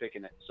anyways,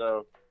 picking it.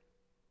 So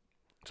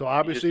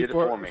obviously did it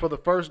for me. for the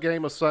first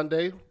game of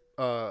Sunday.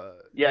 yeah,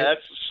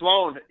 that's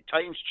Sloan.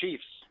 Titans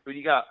Chiefs. Who do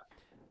you got?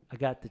 I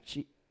got the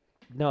Chiefs.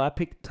 No, I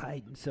picked the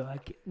Titans. So I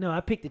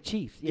picked the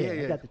Chiefs. Yeah,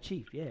 Yeah. I got the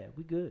Chiefs. Yeah,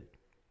 we good.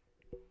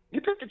 You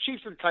picked the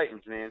Chiefs or the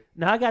Titans, man.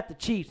 No, I got the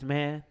Chiefs,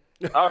 man.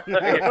 All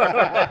right.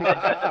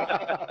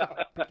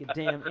 Pick a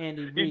damn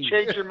Andy You Reid.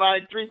 changed your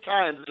mind 3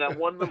 times in that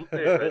one little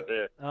thing right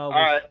there. Oh, All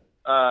right.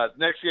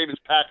 Next game is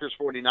Packers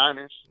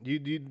 49ers.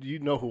 You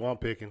know who I'm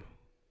picking.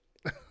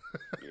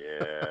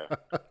 Yeah.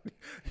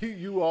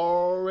 you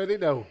already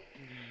know.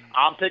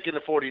 I'm picking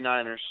the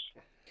 49ers.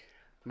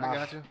 I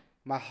got you.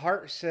 My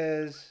heart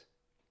says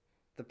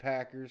the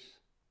Packers,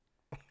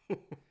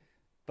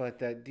 but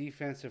that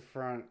defensive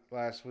front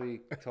last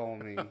week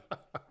told me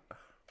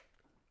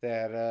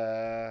that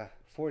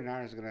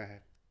 49ers are going to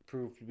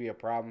prove to be a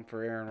problem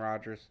for Aaron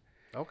Rodgers.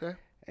 Okay.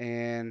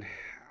 And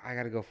I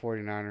got to go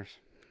 49ers.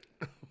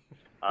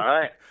 All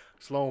right.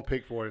 Sloan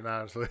picked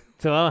 49ers.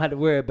 So I don't have to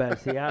worry about it.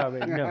 See, I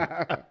already know.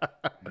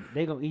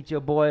 They gonna eat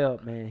your boy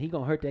up, man. He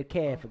gonna hurt that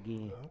calf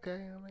again. Okay,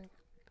 I mean,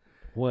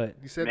 What?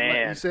 you said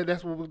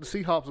that's what the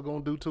Seahawks are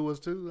gonna do to us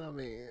too. I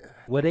mean,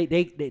 Well, they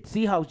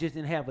Seahawks just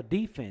didn't have a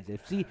defense.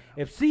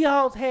 If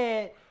Seahawks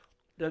had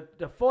the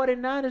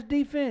 49ers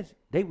defense,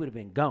 they would have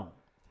been gone.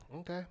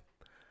 okay.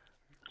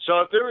 So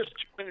if there was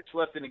 2 minutes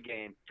left in the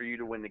game for you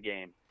to win the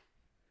game,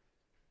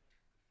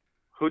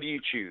 who do you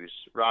choose,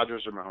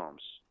 Rodgers or Mahomes?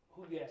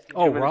 Who you asking?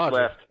 Oh, 2 minutes Rodgers.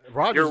 left.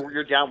 Rodgers.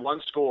 You're down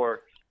 1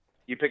 score.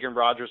 You picking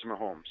Rodgers or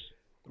Mahomes?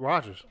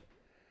 Rodgers.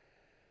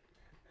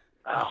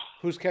 Oh,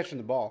 Who's catching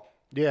the ball?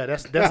 Yeah,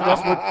 that's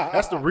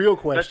the real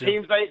the question.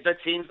 teams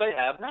they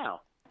have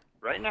now,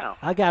 right now.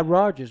 I got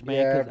Rodgers, man.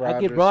 Yeah, 'cause I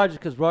get Rodgers. Rodgers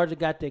because Rodgers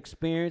got the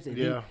experience and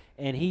Yeah.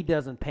 he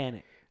doesn't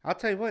panic. I'll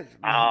tell you what.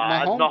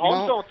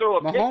 Mahomes don't throw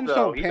a pick, Mahomes though.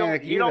 don't He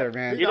panic he don't- either,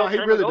 man. He, don't he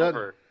turn really it doesn't.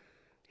 over.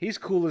 He's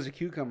cool as a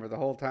cucumber the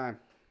whole time.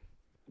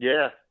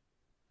 Yeah.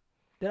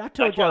 Then I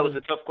told That's why it y'all. was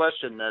a tough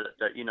question that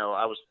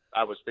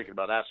I was thinking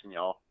about asking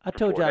y'all. I for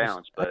told 4 y'all.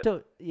 downs, I but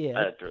told I yeah.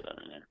 had to throw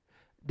that in there.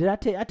 Did I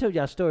tell? I told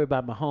y'all a story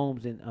about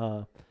Mahomes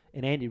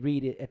and Andy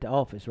Reid at the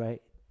office,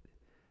 right?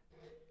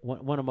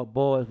 One of my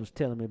boys was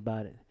telling me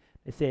about it.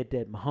 They said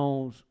that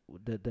Mahomes,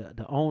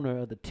 the owner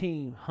of the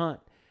team, Hunt,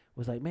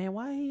 was like, man,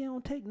 why he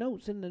don't take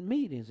notes in the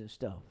meetings and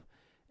stuff?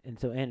 And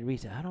so Andy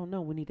Reid said, I don't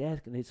know. We need to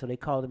ask him. So they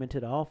called him into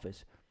the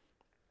office,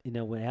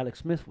 when Alex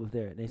Smith was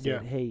there. And they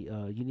said, hey,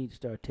 you need to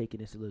start taking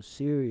this a little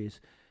serious,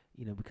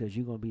 because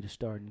you're going to be the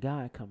starting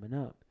guy coming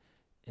up.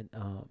 And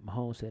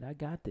Mahomes said, I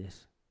got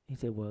this. He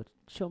said, well,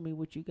 show me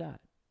what you got.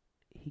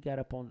 He got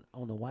up on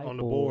the whiteboard on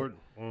the board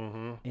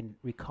and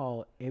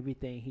recalled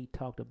everything he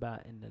talked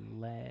about in the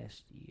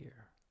last year.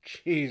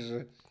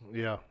 Jesus.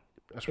 Yeah.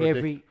 That's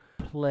every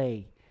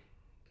play.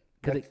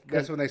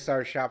 That's when they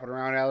started shopping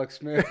around Alex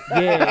Smith.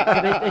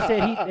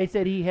 Yeah, they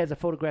said he has a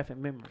photographic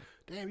memory.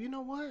 Damn, you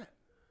know what?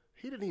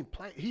 He didn't even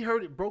play. He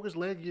hurt it, broke his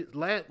leg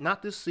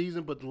not this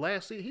season, but the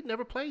last season. He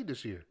never played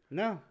this year.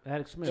 No,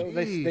 Alex Smith. So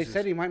they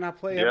said he might not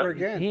play ever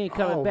again. He ain't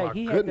coming back.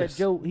 He had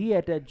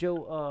that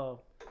Joe.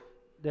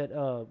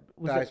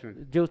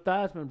 Theismann. Joe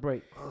Theismann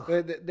break.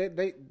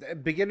 They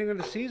beginning of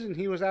the season,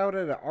 he was out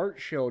at an art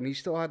show and he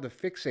still had the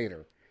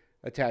fixator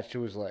attached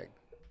to his leg.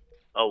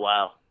 Oh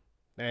wow!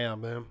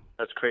 Damn, man,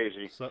 that's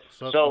crazy. So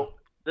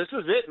this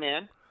is it,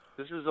 man.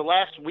 This is the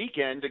last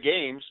weekend of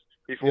games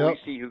before we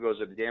see who goes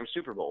to the damn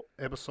Super Bowl.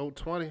 Episode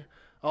 20.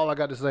 All I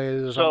got to say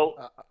is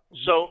so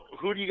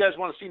who do you guys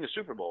want to see in the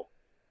Super Bowl?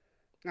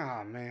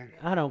 Oh man,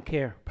 I don't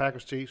care.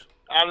 Packers, Chiefs.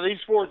 Out of these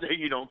four,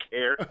 you don't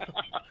care.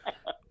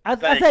 I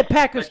said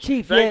Packers,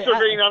 Chiefs. Thanks for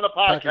being on the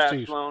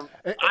podcast, Sloan.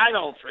 I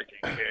don't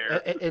freaking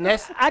care. And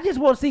that's. I just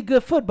want to see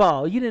good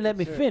football. You didn't let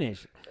me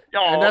finish.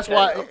 Oh, and that's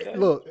why.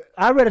 Look,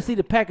 I'd rather see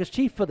the Packers,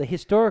 Chiefs for the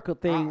historical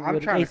thing. I'm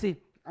trying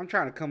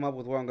to come up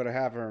with what I'm going to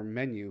have on our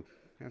menu.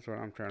 That's what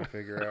I'm trying to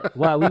figure out.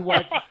 Why we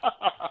watch?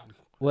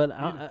 Well,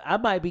 I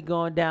might be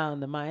going down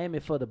to Miami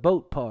for the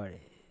boat party.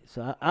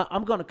 So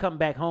I'm going to come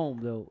back home,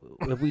 though,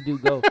 if we do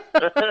go.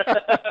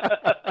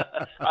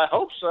 I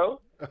hope so.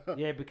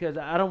 Yeah, because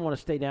I don't want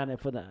to stay down there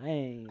for the...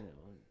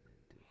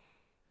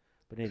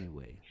 But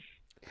anyway,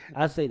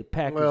 I'd say the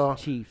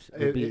Packers Chiefs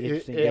would be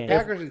interesting. Yeah,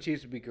 Packers and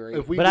Chiefs would be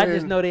great. But I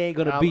just know they ain't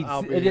going to beat...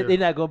 They're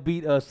not going to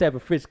beat San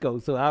Francisco,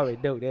 so I already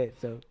know that.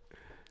 So,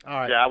 all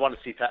right. Yeah, I want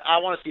to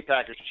see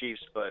Packers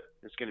Chiefs, but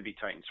it's going to be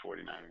Titans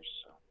 49ers.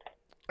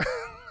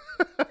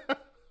 So.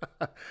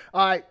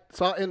 All right,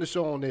 so I'll end the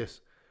show on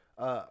this.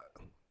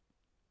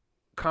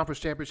 Conference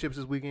championships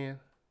this weekend.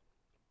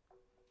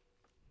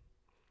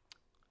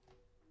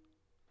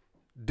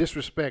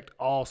 Disrespect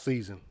all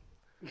season.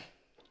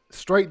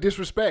 Straight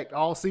disrespect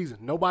all season.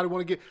 Nobody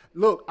want to get.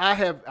 Look, I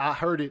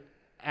heard it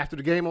after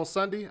the game on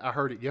Sunday. I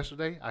heard it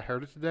yesterday. I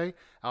heard it today.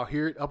 I'll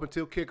hear it up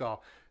until kickoff.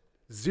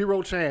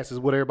 0 chance is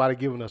what everybody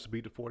giving us to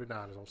beat the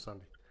 49ers on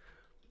Sunday.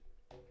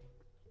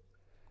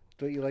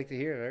 That's what you like to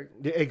hear, right?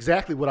 Yeah,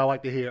 exactly what I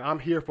like to hear. I'm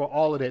here for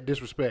all of that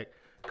disrespect.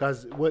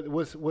 Because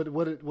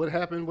what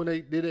happened when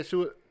they did that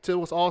shit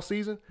to us all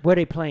season? Where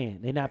they playing?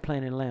 They not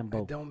playing in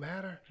Lambeau. It don't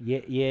matter. Yeah,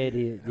 it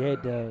is. Yeah,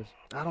 it does.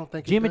 I don't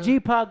think Jimmy G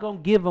probably gonna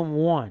give him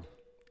one.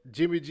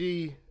 Jimmy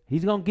G.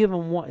 He's gonna give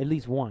him one, at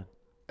least one.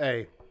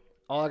 Hey,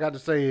 all I got to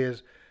say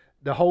is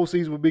the whole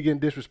season will be getting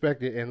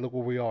disrespected, and look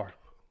where we are.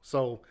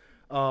 So,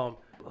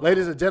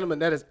 ladies and gentlemen,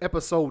 that is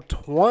episode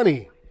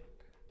 20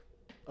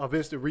 of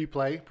Instant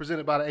Replay,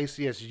 presented by the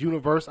ACS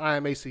Universe. I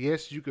am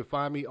ACS. You can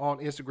find me on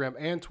Instagram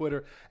and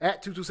Twitter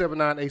at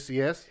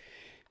 2279ACS.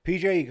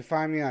 PJ, you can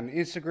find me on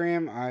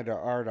Instagram,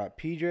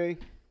 i.r.pj.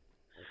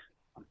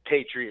 I'm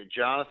Patriot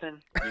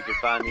Jonathan. You can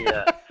find me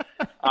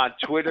on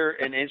Twitter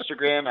and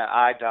Instagram at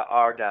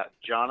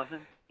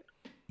i.r.jonathan.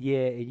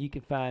 Yeah, and you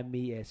can find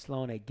me at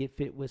Sloan at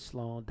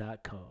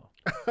getfitwithsloan.com.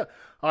 All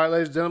right,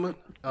 ladies and gentlemen,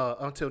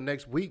 until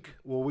next week,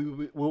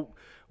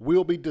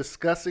 we'll be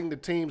discussing the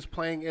teams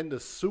playing in the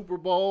Super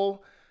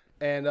Bowl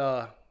and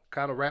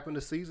kind of wrapping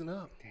the season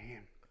up.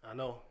 Damn. I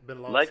know. Been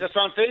a long Like us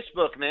on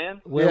Facebook,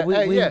 man. Well,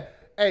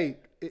 Hey,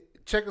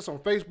 check us on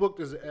Facebook.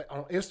 There's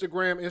on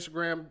Instagram.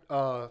 Instagram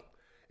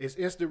is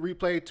Instant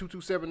Replay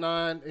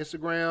 2279.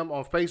 Instagram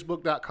on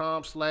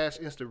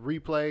Facebook.com/Instant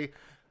Replay.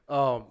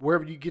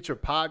 Wherever you get your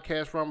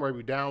podcast from, wherever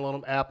you download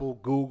them, Apple,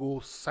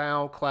 Google,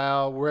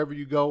 SoundCloud, wherever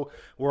you go,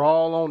 we're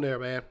all on there,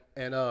 man.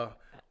 And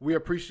we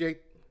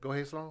appreciate. Go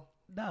ahead, Sloan.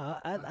 No,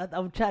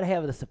 I'm trying to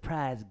have a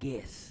surprise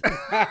guest.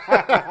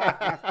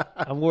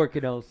 I'm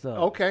working on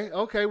something.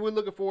 Okay, we're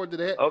looking forward to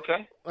that.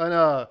 Okay.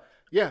 And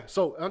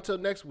so until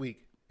next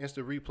week,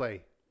 Instant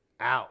Replay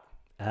out.